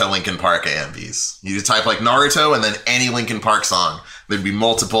Naruto Linkin Park AMVs. You could type, like, Naruto and then any Linkin Park song. There'd be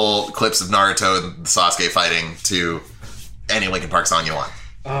multiple clips of Naruto and Sasuke fighting to any Linkin Park song you want.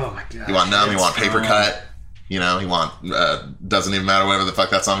 Oh my God. You want Numb, you want Paper Cut, you want, doesn't even matter whatever the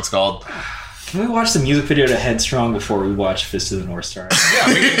fuck that song's called. Can we watch the music video to Headstrong before we watch Fist of the North Star? Yeah,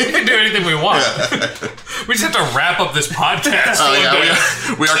 we can do anything we want. We just have to wrap up this podcast. Oh,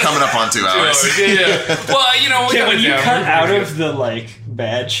 yeah, we are coming up on 2 hours. Yeah. Well, when you cut out of the, like,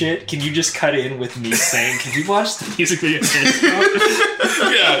 bad shit, can you just cut in with me saying, can you watch the music video?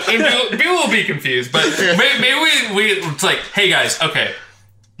 Yeah, and people will be confused, but maybe we it's like, hey guys, okay,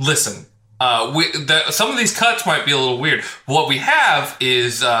 listen. Some of these cuts might be a little weird. What we have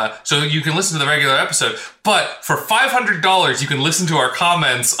is so you can listen to the regular episode, but for $500 you can listen to our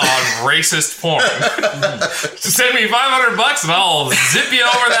comments on racist porn. Just send me $500 and I'll zip you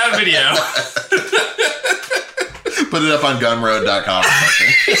over that video. Put it up on Gumroad.com or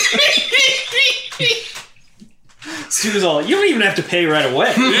something. Stu was all, you don't even have to pay right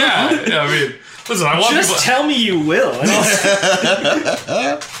away. Yeah, I mean, listen, I want Just tell me you will. And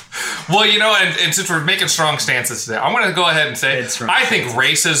well, you know, and since we're making strong stances today, I'm going to go ahead and say I think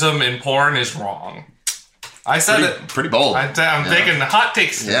racism in porn is wrong. I said it. Pretty bold. I'm taking the hot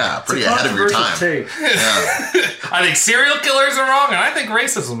takes. Yeah, pretty ahead of your time. Take. Yeah. I think serial killers are wrong, and I think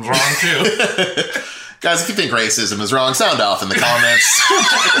racism's wrong too. Guys, if you think racism is wrong, sound off in the comments.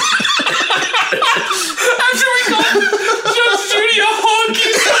 After we call Judge Judy a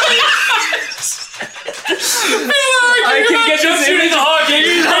honky. I can get Judge this Judy image. the honky.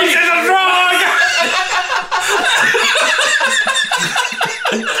 Racism's wrong.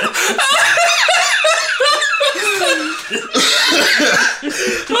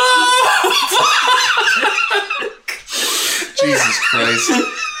 Jesus Christ.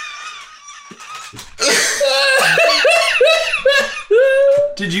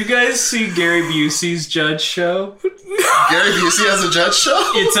 Did you guys see Gary Busey's judge show? Gary Busey has a judge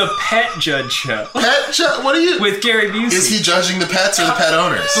show? It's a pet judge show. Pet judge? What are you... With Gary Busey. Is he judging the pets or the pet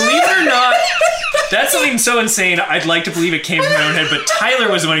owners? Believe it or not, that's something so insane, I'd like to believe it came from my own head, but Tyler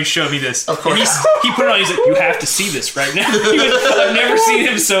was the one who showed me this. Of course. And he put it on, he's like, you have to see this right now. I've never seen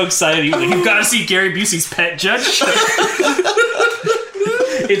him so excited. He was like, you've got to see Gary Busey's pet judge show.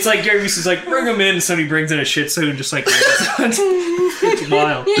 It's like Gary Busey's like, bring him in, and somebody brings in a Shih Tzu and just like, it's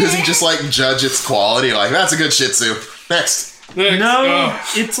wild. Does he just like judge its quality? Like, that's a good Shih Tzu. Next. No,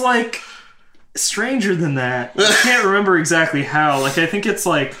 it's like stranger than that. I can't remember exactly how. Like, I think it's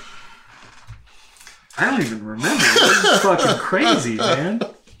like, I don't even remember. It's fucking crazy, man.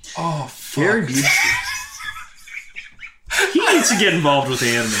 Oh, fuck. Gary Busey. He needs to get involved with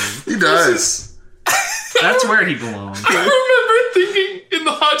anime. He does. That's where he belongs. I remember thinking in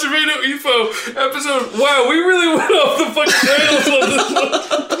the Hot Tomato EFO episode, wow, we really went off the fucking rails on this one.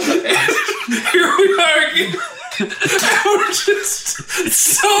 And here we are again. And we're just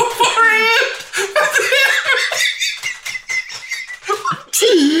so far in.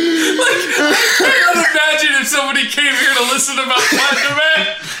 Like, I can't imagine if somebody came here to listen to about Hot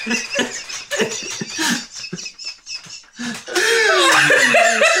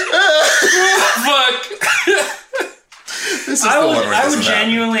Fuck. This is I the would, one where it I would doesn't matter.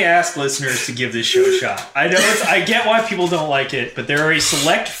 genuinely ask listeners to give this show a shot. I know I get why people don't like it, but there are a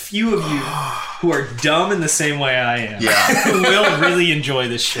select few of you who are dumb in the same way I am. Yeah. Who will really enjoy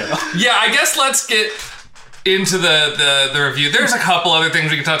this show. Yeah, I guess let's get into the review. There's a couple other things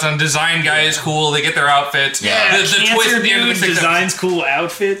we can touch on. Design guy is cool. They get their outfits. Yeah. The twist at the end of the sixth designs cool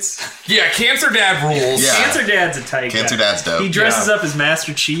outfits. Yeah, Cancer Dad rules. Yeah. Cancer Dad's a tight guy. Cancer Dad's dope. He dresses up as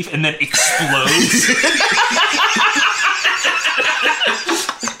Master Chief and then explodes.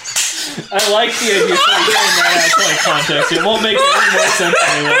 I like the idea of taking that outside context. It won't make any more sense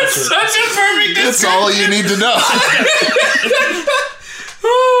when you watch it. Such a perfect That's all you need to know.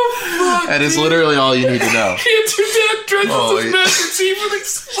 Oh, fuck. That is literally all you need to know. Cancer Dad dresses Oh, as yeah. Master Chief and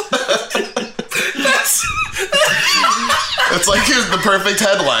explodes. That's... That's like the perfect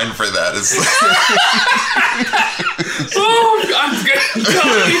headline for that. It's Oh, I'm good.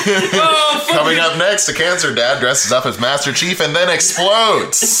 Oh, fuck. coming up next, a Cancer Dad dresses up as Master Chief and then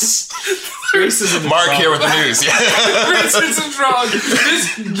explodes. Racism is Mark wrong. here with the news. Yeah. Racism's wrong.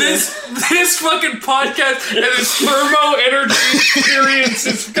 This fucking podcast and this thermo energy experience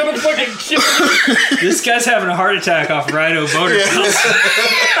is gonna fucking kill me. This guy's having a heart attack off Rhino Boner.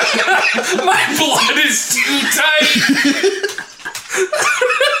 My blood is too tight.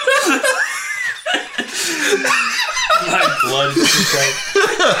 My blood is too tight.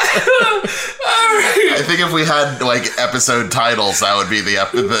 I think if we had like episode titles, that would be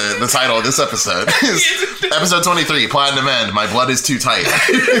the title of this episode. Episode 23, Platinum End. My blood is too tight.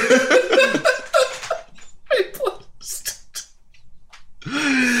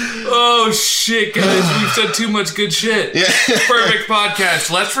 Oh shit, guys, we've said too much good shit. Yeah. Perfect podcast.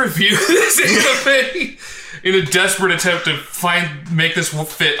 Let's review this anime in a desperate attempt to make this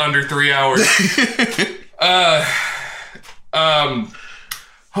fit under 3 hours.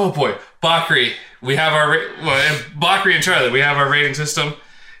 Oh boy, Bakri. We have our Bakri and Charlie. We have our rating system.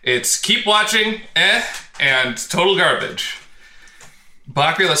 It's keep watching, and total garbage.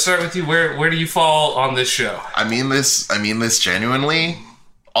 Bakri, let's start with you. Where do you fall on this show? I mean this genuinely.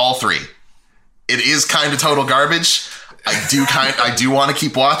 All three. It is kind of total garbage. I do want to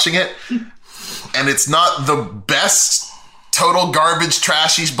keep watching it. And it's not the best total garbage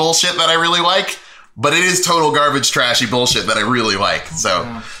trashy bullshit that I really like, but it is total garbage trashy bullshit that I really like.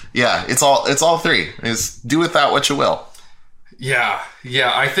 So yeah, it's all three. Is do with that what you will. Yeah.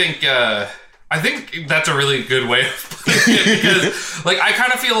 I think that's a really good way of putting it because, like, I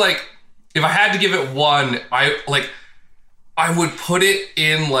kind of feel like if I had to give it one, I would put it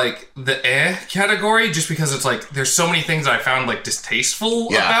in like the category just because it's like there's so many things I found like distasteful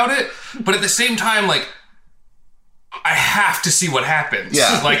about it, but at the same time like I have to see what happens.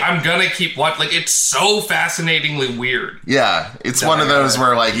 Yeah. Like I'm gonna keep watching. Like it's so fascinatingly weird. Yeah, it's one of those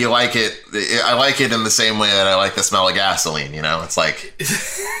where like you like it. I like it in the same way that I like the smell of gasoline. You know, it's like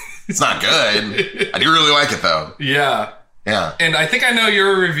it's not good. I do really like it though. Yeah. Yeah. And I think I know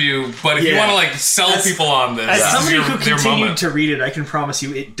your review, but if you want to like sell people on this, as somebody who continued moment. to read it, I can promise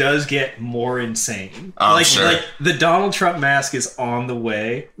you it does get more insane. Oh, sure. Like the Donald Trump mask is on the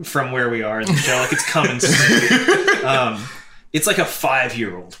way from where we are in the show. Like it's coming soon. It's like a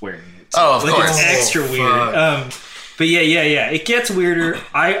 5-year-old wearing it. So of like course. it's extra weird. But yeah. It gets weirder.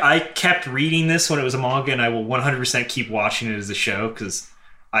 I kept reading this when it was a manga, and I will 100% keep watching it as a show because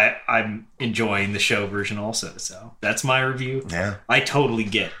I'm enjoying the show version also. So that's my review. Yeah. I totally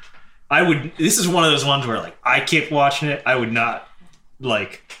get it. This is one of those ones where like I keep watching it. I would not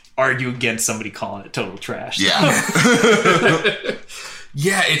like argue against somebody calling it total trash. Yeah.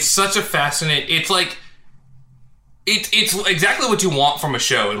 Yeah, it's such a fascinating. It's like it's exactly what you want from a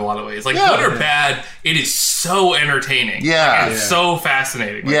show in a lot of ways. Like good or bad, it is so entertaining. Yeah. Like, it's so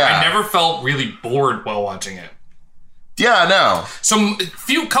fascinating. Like, Yeah. I never felt really bored while watching it. Yeah, no. Some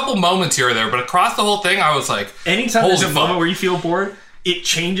couple moments here or there, but across the whole thing, I was like, Anytime there's a holy moment fuck. where you feel bored, it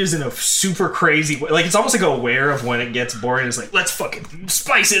changes in a super crazy way. Like it's almost like aware of when it gets boring. It's like, let's fucking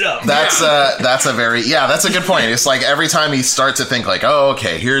spice it up. That's a very that's a good point. It's like every time you start to think like, oh,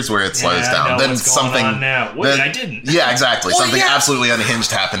 okay, here's where it slows down. Then what's something going on now. Wait, I didn't. Yeah, exactly. Something absolutely unhinged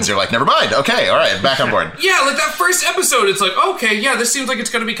happens. You're like, never mind. Okay, all right, back on board. Yeah, like that first episode, it's like, okay, yeah, this seems like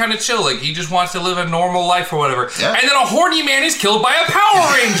it's going to be kind of chill. Like, he just wants to live a normal life or whatever. Yeah. And then a horny man is killed by a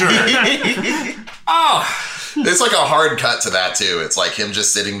Power Ranger. Oh. It's like a hard cut to that too. It's like him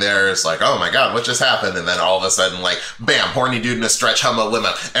just sitting there. It's like, oh my god, what just happened? And then all of a sudden, like, bam, horny dude in a stretch Hummer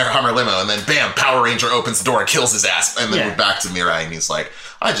limo, and then bam, Power Ranger opens the door and kills his ass. And then we're back to Mirai, and he's like,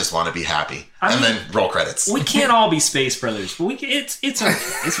 I just want to be happy. I mean, then roll credits. We can't all be Space Brothers, but it's okay.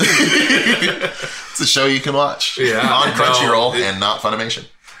 It's pretty It's a show you can watch on Crunchyroll and not Funimation.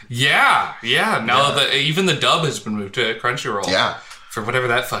 Yeah. Now that even the dub has been moved to Crunchyroll. Yeah. For whatever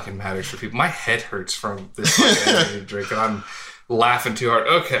that fucking matters for people. My head hurts from this fucking energy drink, and I'm laughing too hard.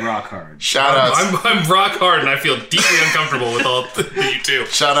 Okay. rock hard. Shout outs. I'm rock hard, and I feel deeply uncomfortable with all you two.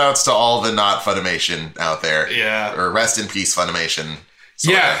 Shout outs to all the not Funimation out there. Yeah. Or rest in peace, Funimation.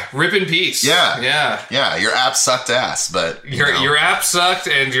 Yeah, rip in peace. Yeah, your app sucked ass, but your app sucked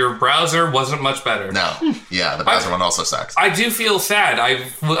and your browser wasn't much better. No, yeah, the browser one also sucks. I do feel sad. I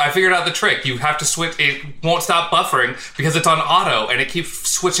figured out the trick. You have to switch. It won't stop buffering because it's on auto and it keeps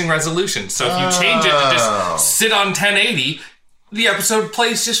switching resolution. So if you change it to just sit on 1080, the episode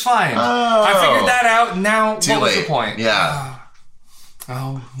plays just fine. I figured that out. Now, Too what late. was the point? Yeah.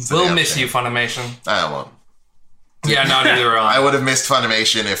 We'll miss you, Funimation. I won't. Yeah, not either. I would have missed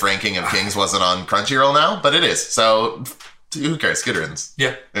Funimation if Ranking of Kings wasn't on Crunchyroll now, but it is. So who cares? Good riddance.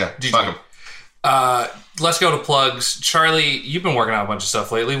 Yeah. GG. Fuck 'em. Let's go to plugs. Charlie, you've been working on a bunch of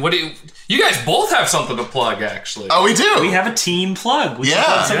stuff lately. What do you guys both have something to plug, actually? Oh, we do. We have a team plug. We should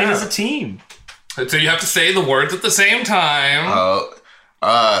plug something as a team. So you have to say the words at the same time.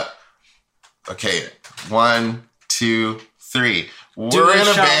 Okay. 1, 2, 3. Do We're a in a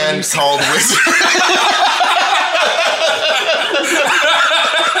shot band when you called Wizard.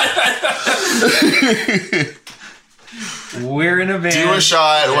 We're in a van. Do a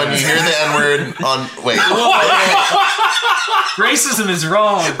shot when you hear the N-word on... Wait. Racism is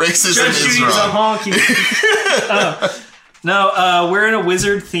wrong. Racism Judge is Judy's wrong. a honky. No, we're in a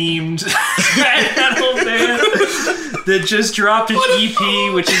wizard-themed metal band that just dropped an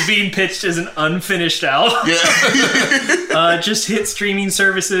EP, which is being pitched as an unfinished album. Yeah. Just hit streaming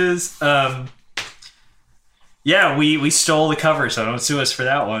services. Yeah, we stole the cover, so don't sue us for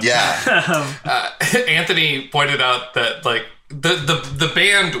that one. Yeah. Anthony pointed out that like the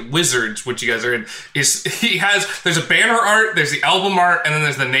band Wizards, which you guys are in, there's a banner art, there's the album art, and then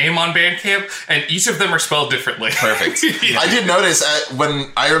there's the name on Bandcamp, and each of them are spelled differently. Perfect. I did notice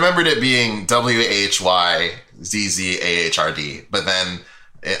when I remembered it being WHYZZAHRD, but then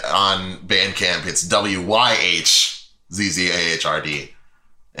on Bandcamp it's WYHZZAHRD.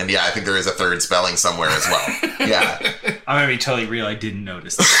 And yeah, I think there is a third spelling somewhere as well. Yeah. I'm going to be totally real. I didn't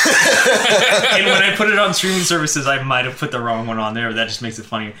notice that. And when I put it on streaming services, I might have put the wrong one on there, but that just makes it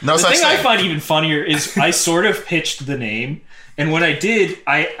funnier. No the such thing I thing. find even funnier is I sort of pitched the name, and when I did,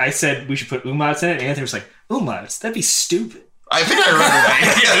 I said we should put umlauts in it, and Anthony was like, umlauts? That'd be stupid. I think I remember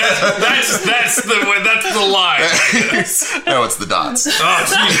that. Yeah, that's the line. No, it's the dots.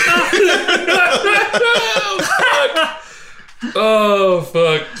 Oh, Oh,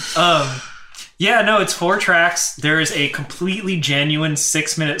 fuck. Yeah, no, it's 4 tracks. There is a completely genuine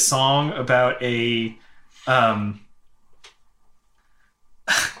 6-minute song about a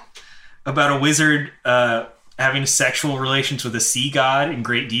wizard having sexual relations with a sea god in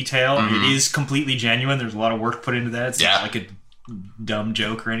great detail. It is completely genuine. There's a lot of work put into that. It's not like a dumb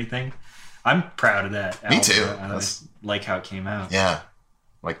joke or anything. I'm proud of that album. Me too. I like how it came out. Yeah.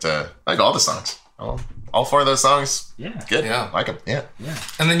 Like all the songs. All 4 of those songs. Yeah. Good. Yeah. Like them. Yeah.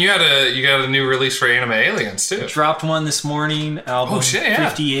 And then you got a new release for Anime Aliens too. Dropped one this morning. Album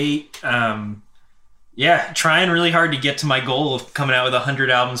 58. Yeah, trying really hard to get to my goal of coming out with 100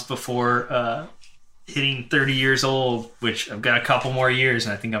 albums before hitting 30 years old, which I've got a couple more years,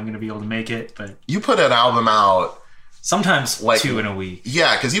 and I think I'm going to be able to make it. But You put an album out sometimes 2 in a week.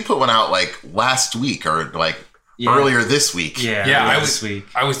 Yeah, because you put one out like last week or like earlier this week. Yeah,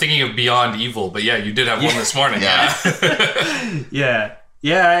 I was thinking of Beyond Evil, but yeah, you did have one this morning. Yeah.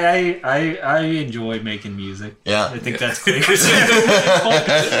 I enjoy making music. Yeah. I think that's clear.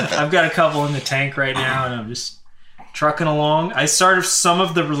 I've got a couple in the tank right now, and I'm just trucking along. I started some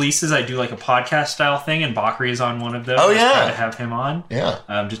of the releases. I do like a podcast style thing, and Bakri is on one of those. Oh, I was yeah. proud to have him on.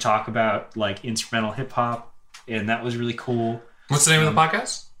 Yeah. To talk about like instrumental hip hop, and that was really cool. What's the name of the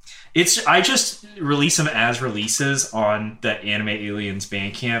podcast? I just release them as releases on the Anime Aliens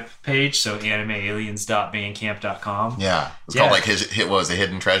Bandcamp page, so animealiens.bandcamp.com. Yeah. It's called like what was it,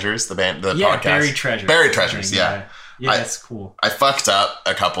 Hidden Treasures, the podcast? Buried Treasures. Buried Treasures, Yeah, that's cool. I fucked up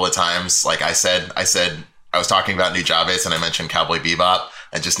a couple of times. Like I said I was talking about New Javes and I mentioned Cowboy Bebop.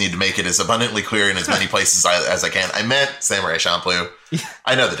 I just need to make it as abundantly clear in as many places as I can. I meant Samurai Champloo.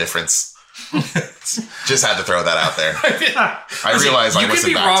 I know the difference. Just had to throw that out there. I realize I listened back to it. You can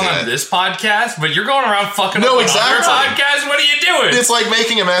be wrong on this podcast, but you're going around fucking other podcasts. What are you doing? It's like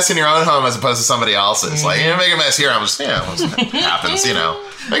making a mess in your own home as opposed to somebody else's. Like, make a mess here. I'm just, it happens,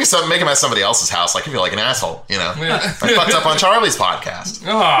 Make a mess somebody else's house. Like, I feel like an asshole, I fucked up on Charlie's podcast.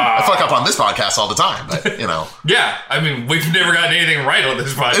 I fuck up on this podcast all the time, but, Yeah, I mean, we've never gotten anything right on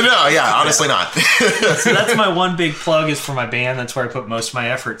this podcast. No, yeah, honestly not. So that's my one big plug is for my band. That's where I put most of my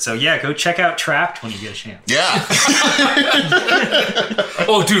effort. So, yeah, go check out Trapped when you get a chance. Yeah.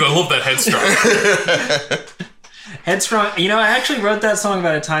 Oh, dude, I love that Headstrong. Headstrong. I actually wrote that song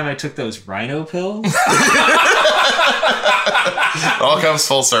about a time I took those rhino pills. It all comes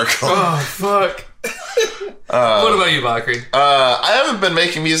full circle. Oh, fuck. What about you, Bakri? I haven't been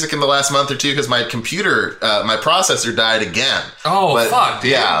making music in the last month or two because my computer, my processor died again. Oh, fuck.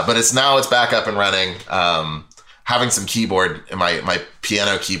 Dude. Yeah, but it's back up and running. Having some keyboard, my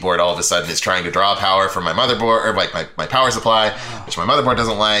piano keyboard all of a sudden is trying to draw power from my motherboard, or like my power supply, which my motherboard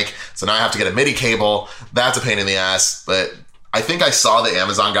doesn't like. So now I have to get a MIDI cable. That's a pain in the ass, but I think I saw the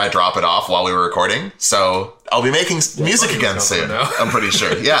Amazon guy drop it off while we were recording. So I'll be making music again soon. I'm pretty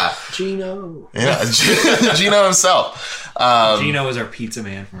sure. Yeah. Gino. Yeah. Gino himself. Gino was our pizza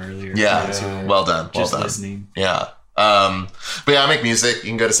man from earlier. Yeah. Well done. Just listening. Yeah. But yeah, I make music.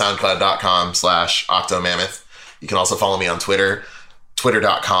 You can go to soundcloud.com/octomammoth. You can also follow me on Twitter,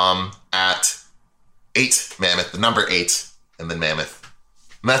 twitter.com/8mammoth, the number 8, and then mammoth.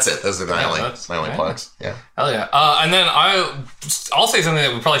 And that's it. Those are my only plugs. Yeah. Hell yeah. And then I'll say something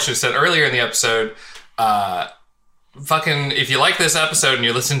that we probably should have said earlier in the episode. Fucking, if you like this episode and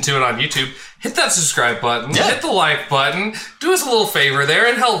you're listening to it on YouTube, hit that subscribe button, hit the like button, do us a little favor there.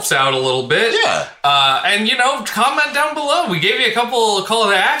 It helps out a little bit. Yeah. And, comment down below. We gave you a couple call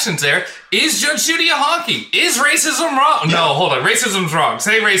to actions there. Is Judge Judy a honky? Is racism wrong? Yeah. No, hold on. Racism's wrong.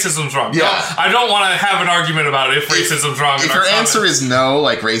 Say racism's wrong. Yeah. No, I don't want to have an argument about if racism's wrong. If your answer is no,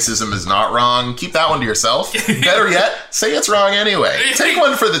 like racism is not wrong, keep that one to yourself. Better yet, say it's wrong anyway. Take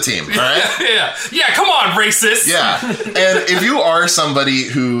one for the team, all right? Yeah, come on, racist. Yeah. And if you are somebody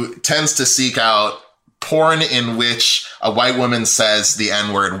who tends to seek out porn in which a white woman says the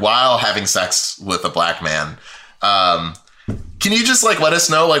N-word while having sex with a black man, can you just let us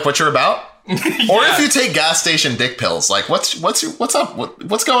know what you're about? Or if you take gas station dick pills, what's up?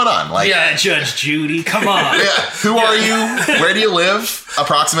 What's going on? Judge Judy, come on. Yeah, who are you? Where do you live?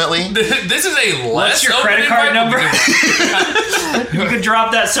 Approximately. This is a less. What's your credit card number? You could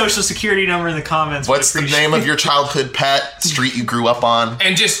drop that social security number in the comments. What's the name of your childhood pet? Street you grew up on?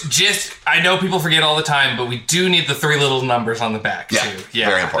 And just I know people forget all the time, but we do need the 3 little numbers on the back too. Yeah,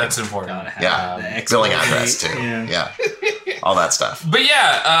 very important. That's important. Yeah, billing address too. Yeah. All that stuff. But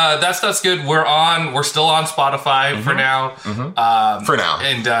yeah, that stuff's good. We're still on Spotify for now. For now.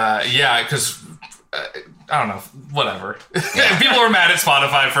 And because I don't know, whatever. People were mad at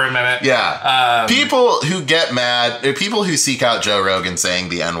Spotify for a minute. Yeah. People who get mad, people who seek out Joe Rogan saying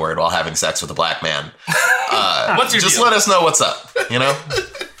the N-word while having sex with a black man. What's your just deal? let us know what's up, you know?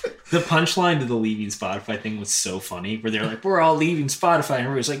 The punchline to the leaving Spotify thing was so funny, where they're like, we're all leaving Spotify, and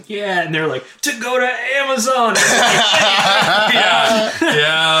everybody's like, yeah, and they're like, to go to Amazon.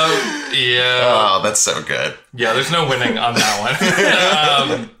 Yeah. Oh, that's so good. Yeah, there's no winning on that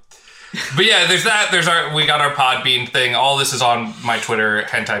one. But yeah, there's that. We got our Podbean thing. All this is on my Twitter,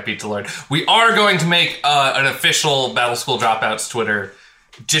 Hentai Pizza Lord. We are going to make an official Battle School Dropouts Twitter.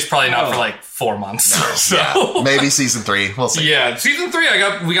 Just probably not for like 4 months. No, so yeah. Maybe season 3. We'll see. Yeah, season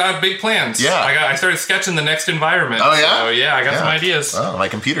 3. We got big plans. Yeah, I started sketching the next environment. Oh yeah. So yeah, I got some ideas. Oh, my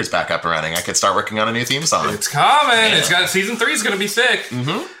computer's back up and running. I could start working on a new theme song. It's coming. Yeah. It's got season 3 is gonna be sick.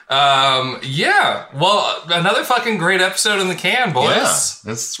 Mm-hmm. Yeah. Well, another fucking great episode in the can, boys.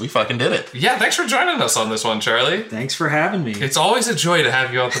 Yeah, we fucking did it. Yeah. Thanks for joining us on this one, Charlie. Thanks for having me. It's always a joy to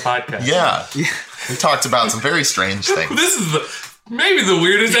have you on the podcast. Yeah. We talked about some very strange things. This is maybe the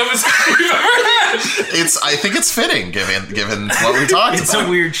weirdest episode we've ever had. I think it's fitting given what we talked about. It's a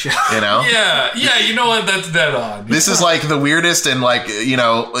weird show. You know? Yeah, you know what? That's dead on. This is like the weirdest and like, you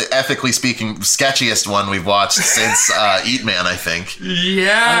know, ethically speaking, sketchiest one we've watched since Eat Man, I think.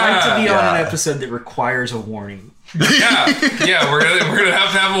 Yeah. I like to be on an episode that requires a warning. Yeah, we're gonna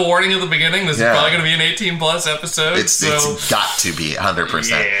have to have a warning at the beginning. This is probably gonna be an 18+ episode. It's got to be 100%.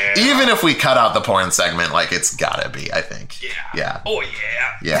 Yeah. Even if we cut out the porn segment, like it's gotta be, I think. Yeah. Oh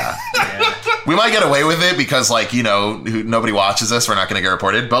yeah. We might get away with it because, like, you know, nobody watches us. We're not gonna get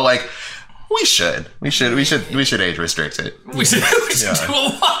reported, but like we should age restrict it. We should do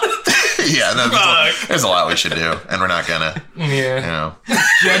a lot of things. There's a lot we should do, and we're not gonna. Yeah. You know.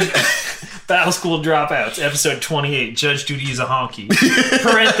 Battle School Dropouts, episode 28. Judge Judy is a honky.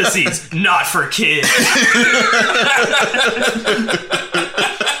 Parentheses, not for kids.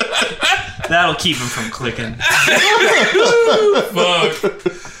 That'll keep him from clicking. Fuck.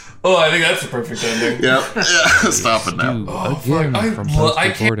 Oh, I think that's the perfect ending. Yep. Stop it now. Again, from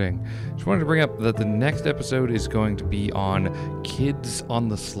post-recording. Just wanted to bring up that the next episode is going to be on Kids on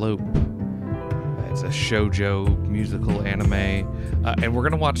the Slope. It's a shoujo musical anime, and we're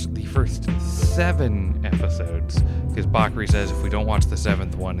gonna watch the first 7 episodes because Bakri says if we don't watch the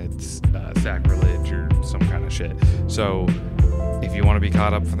 7th one, it's sacrilege or some kind of shit. So, if you want to be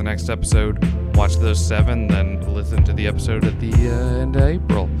caught up for the next episode, watch those 7, then listen to the episode at the end of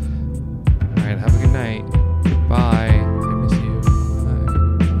April. All right, have a good night. Bye.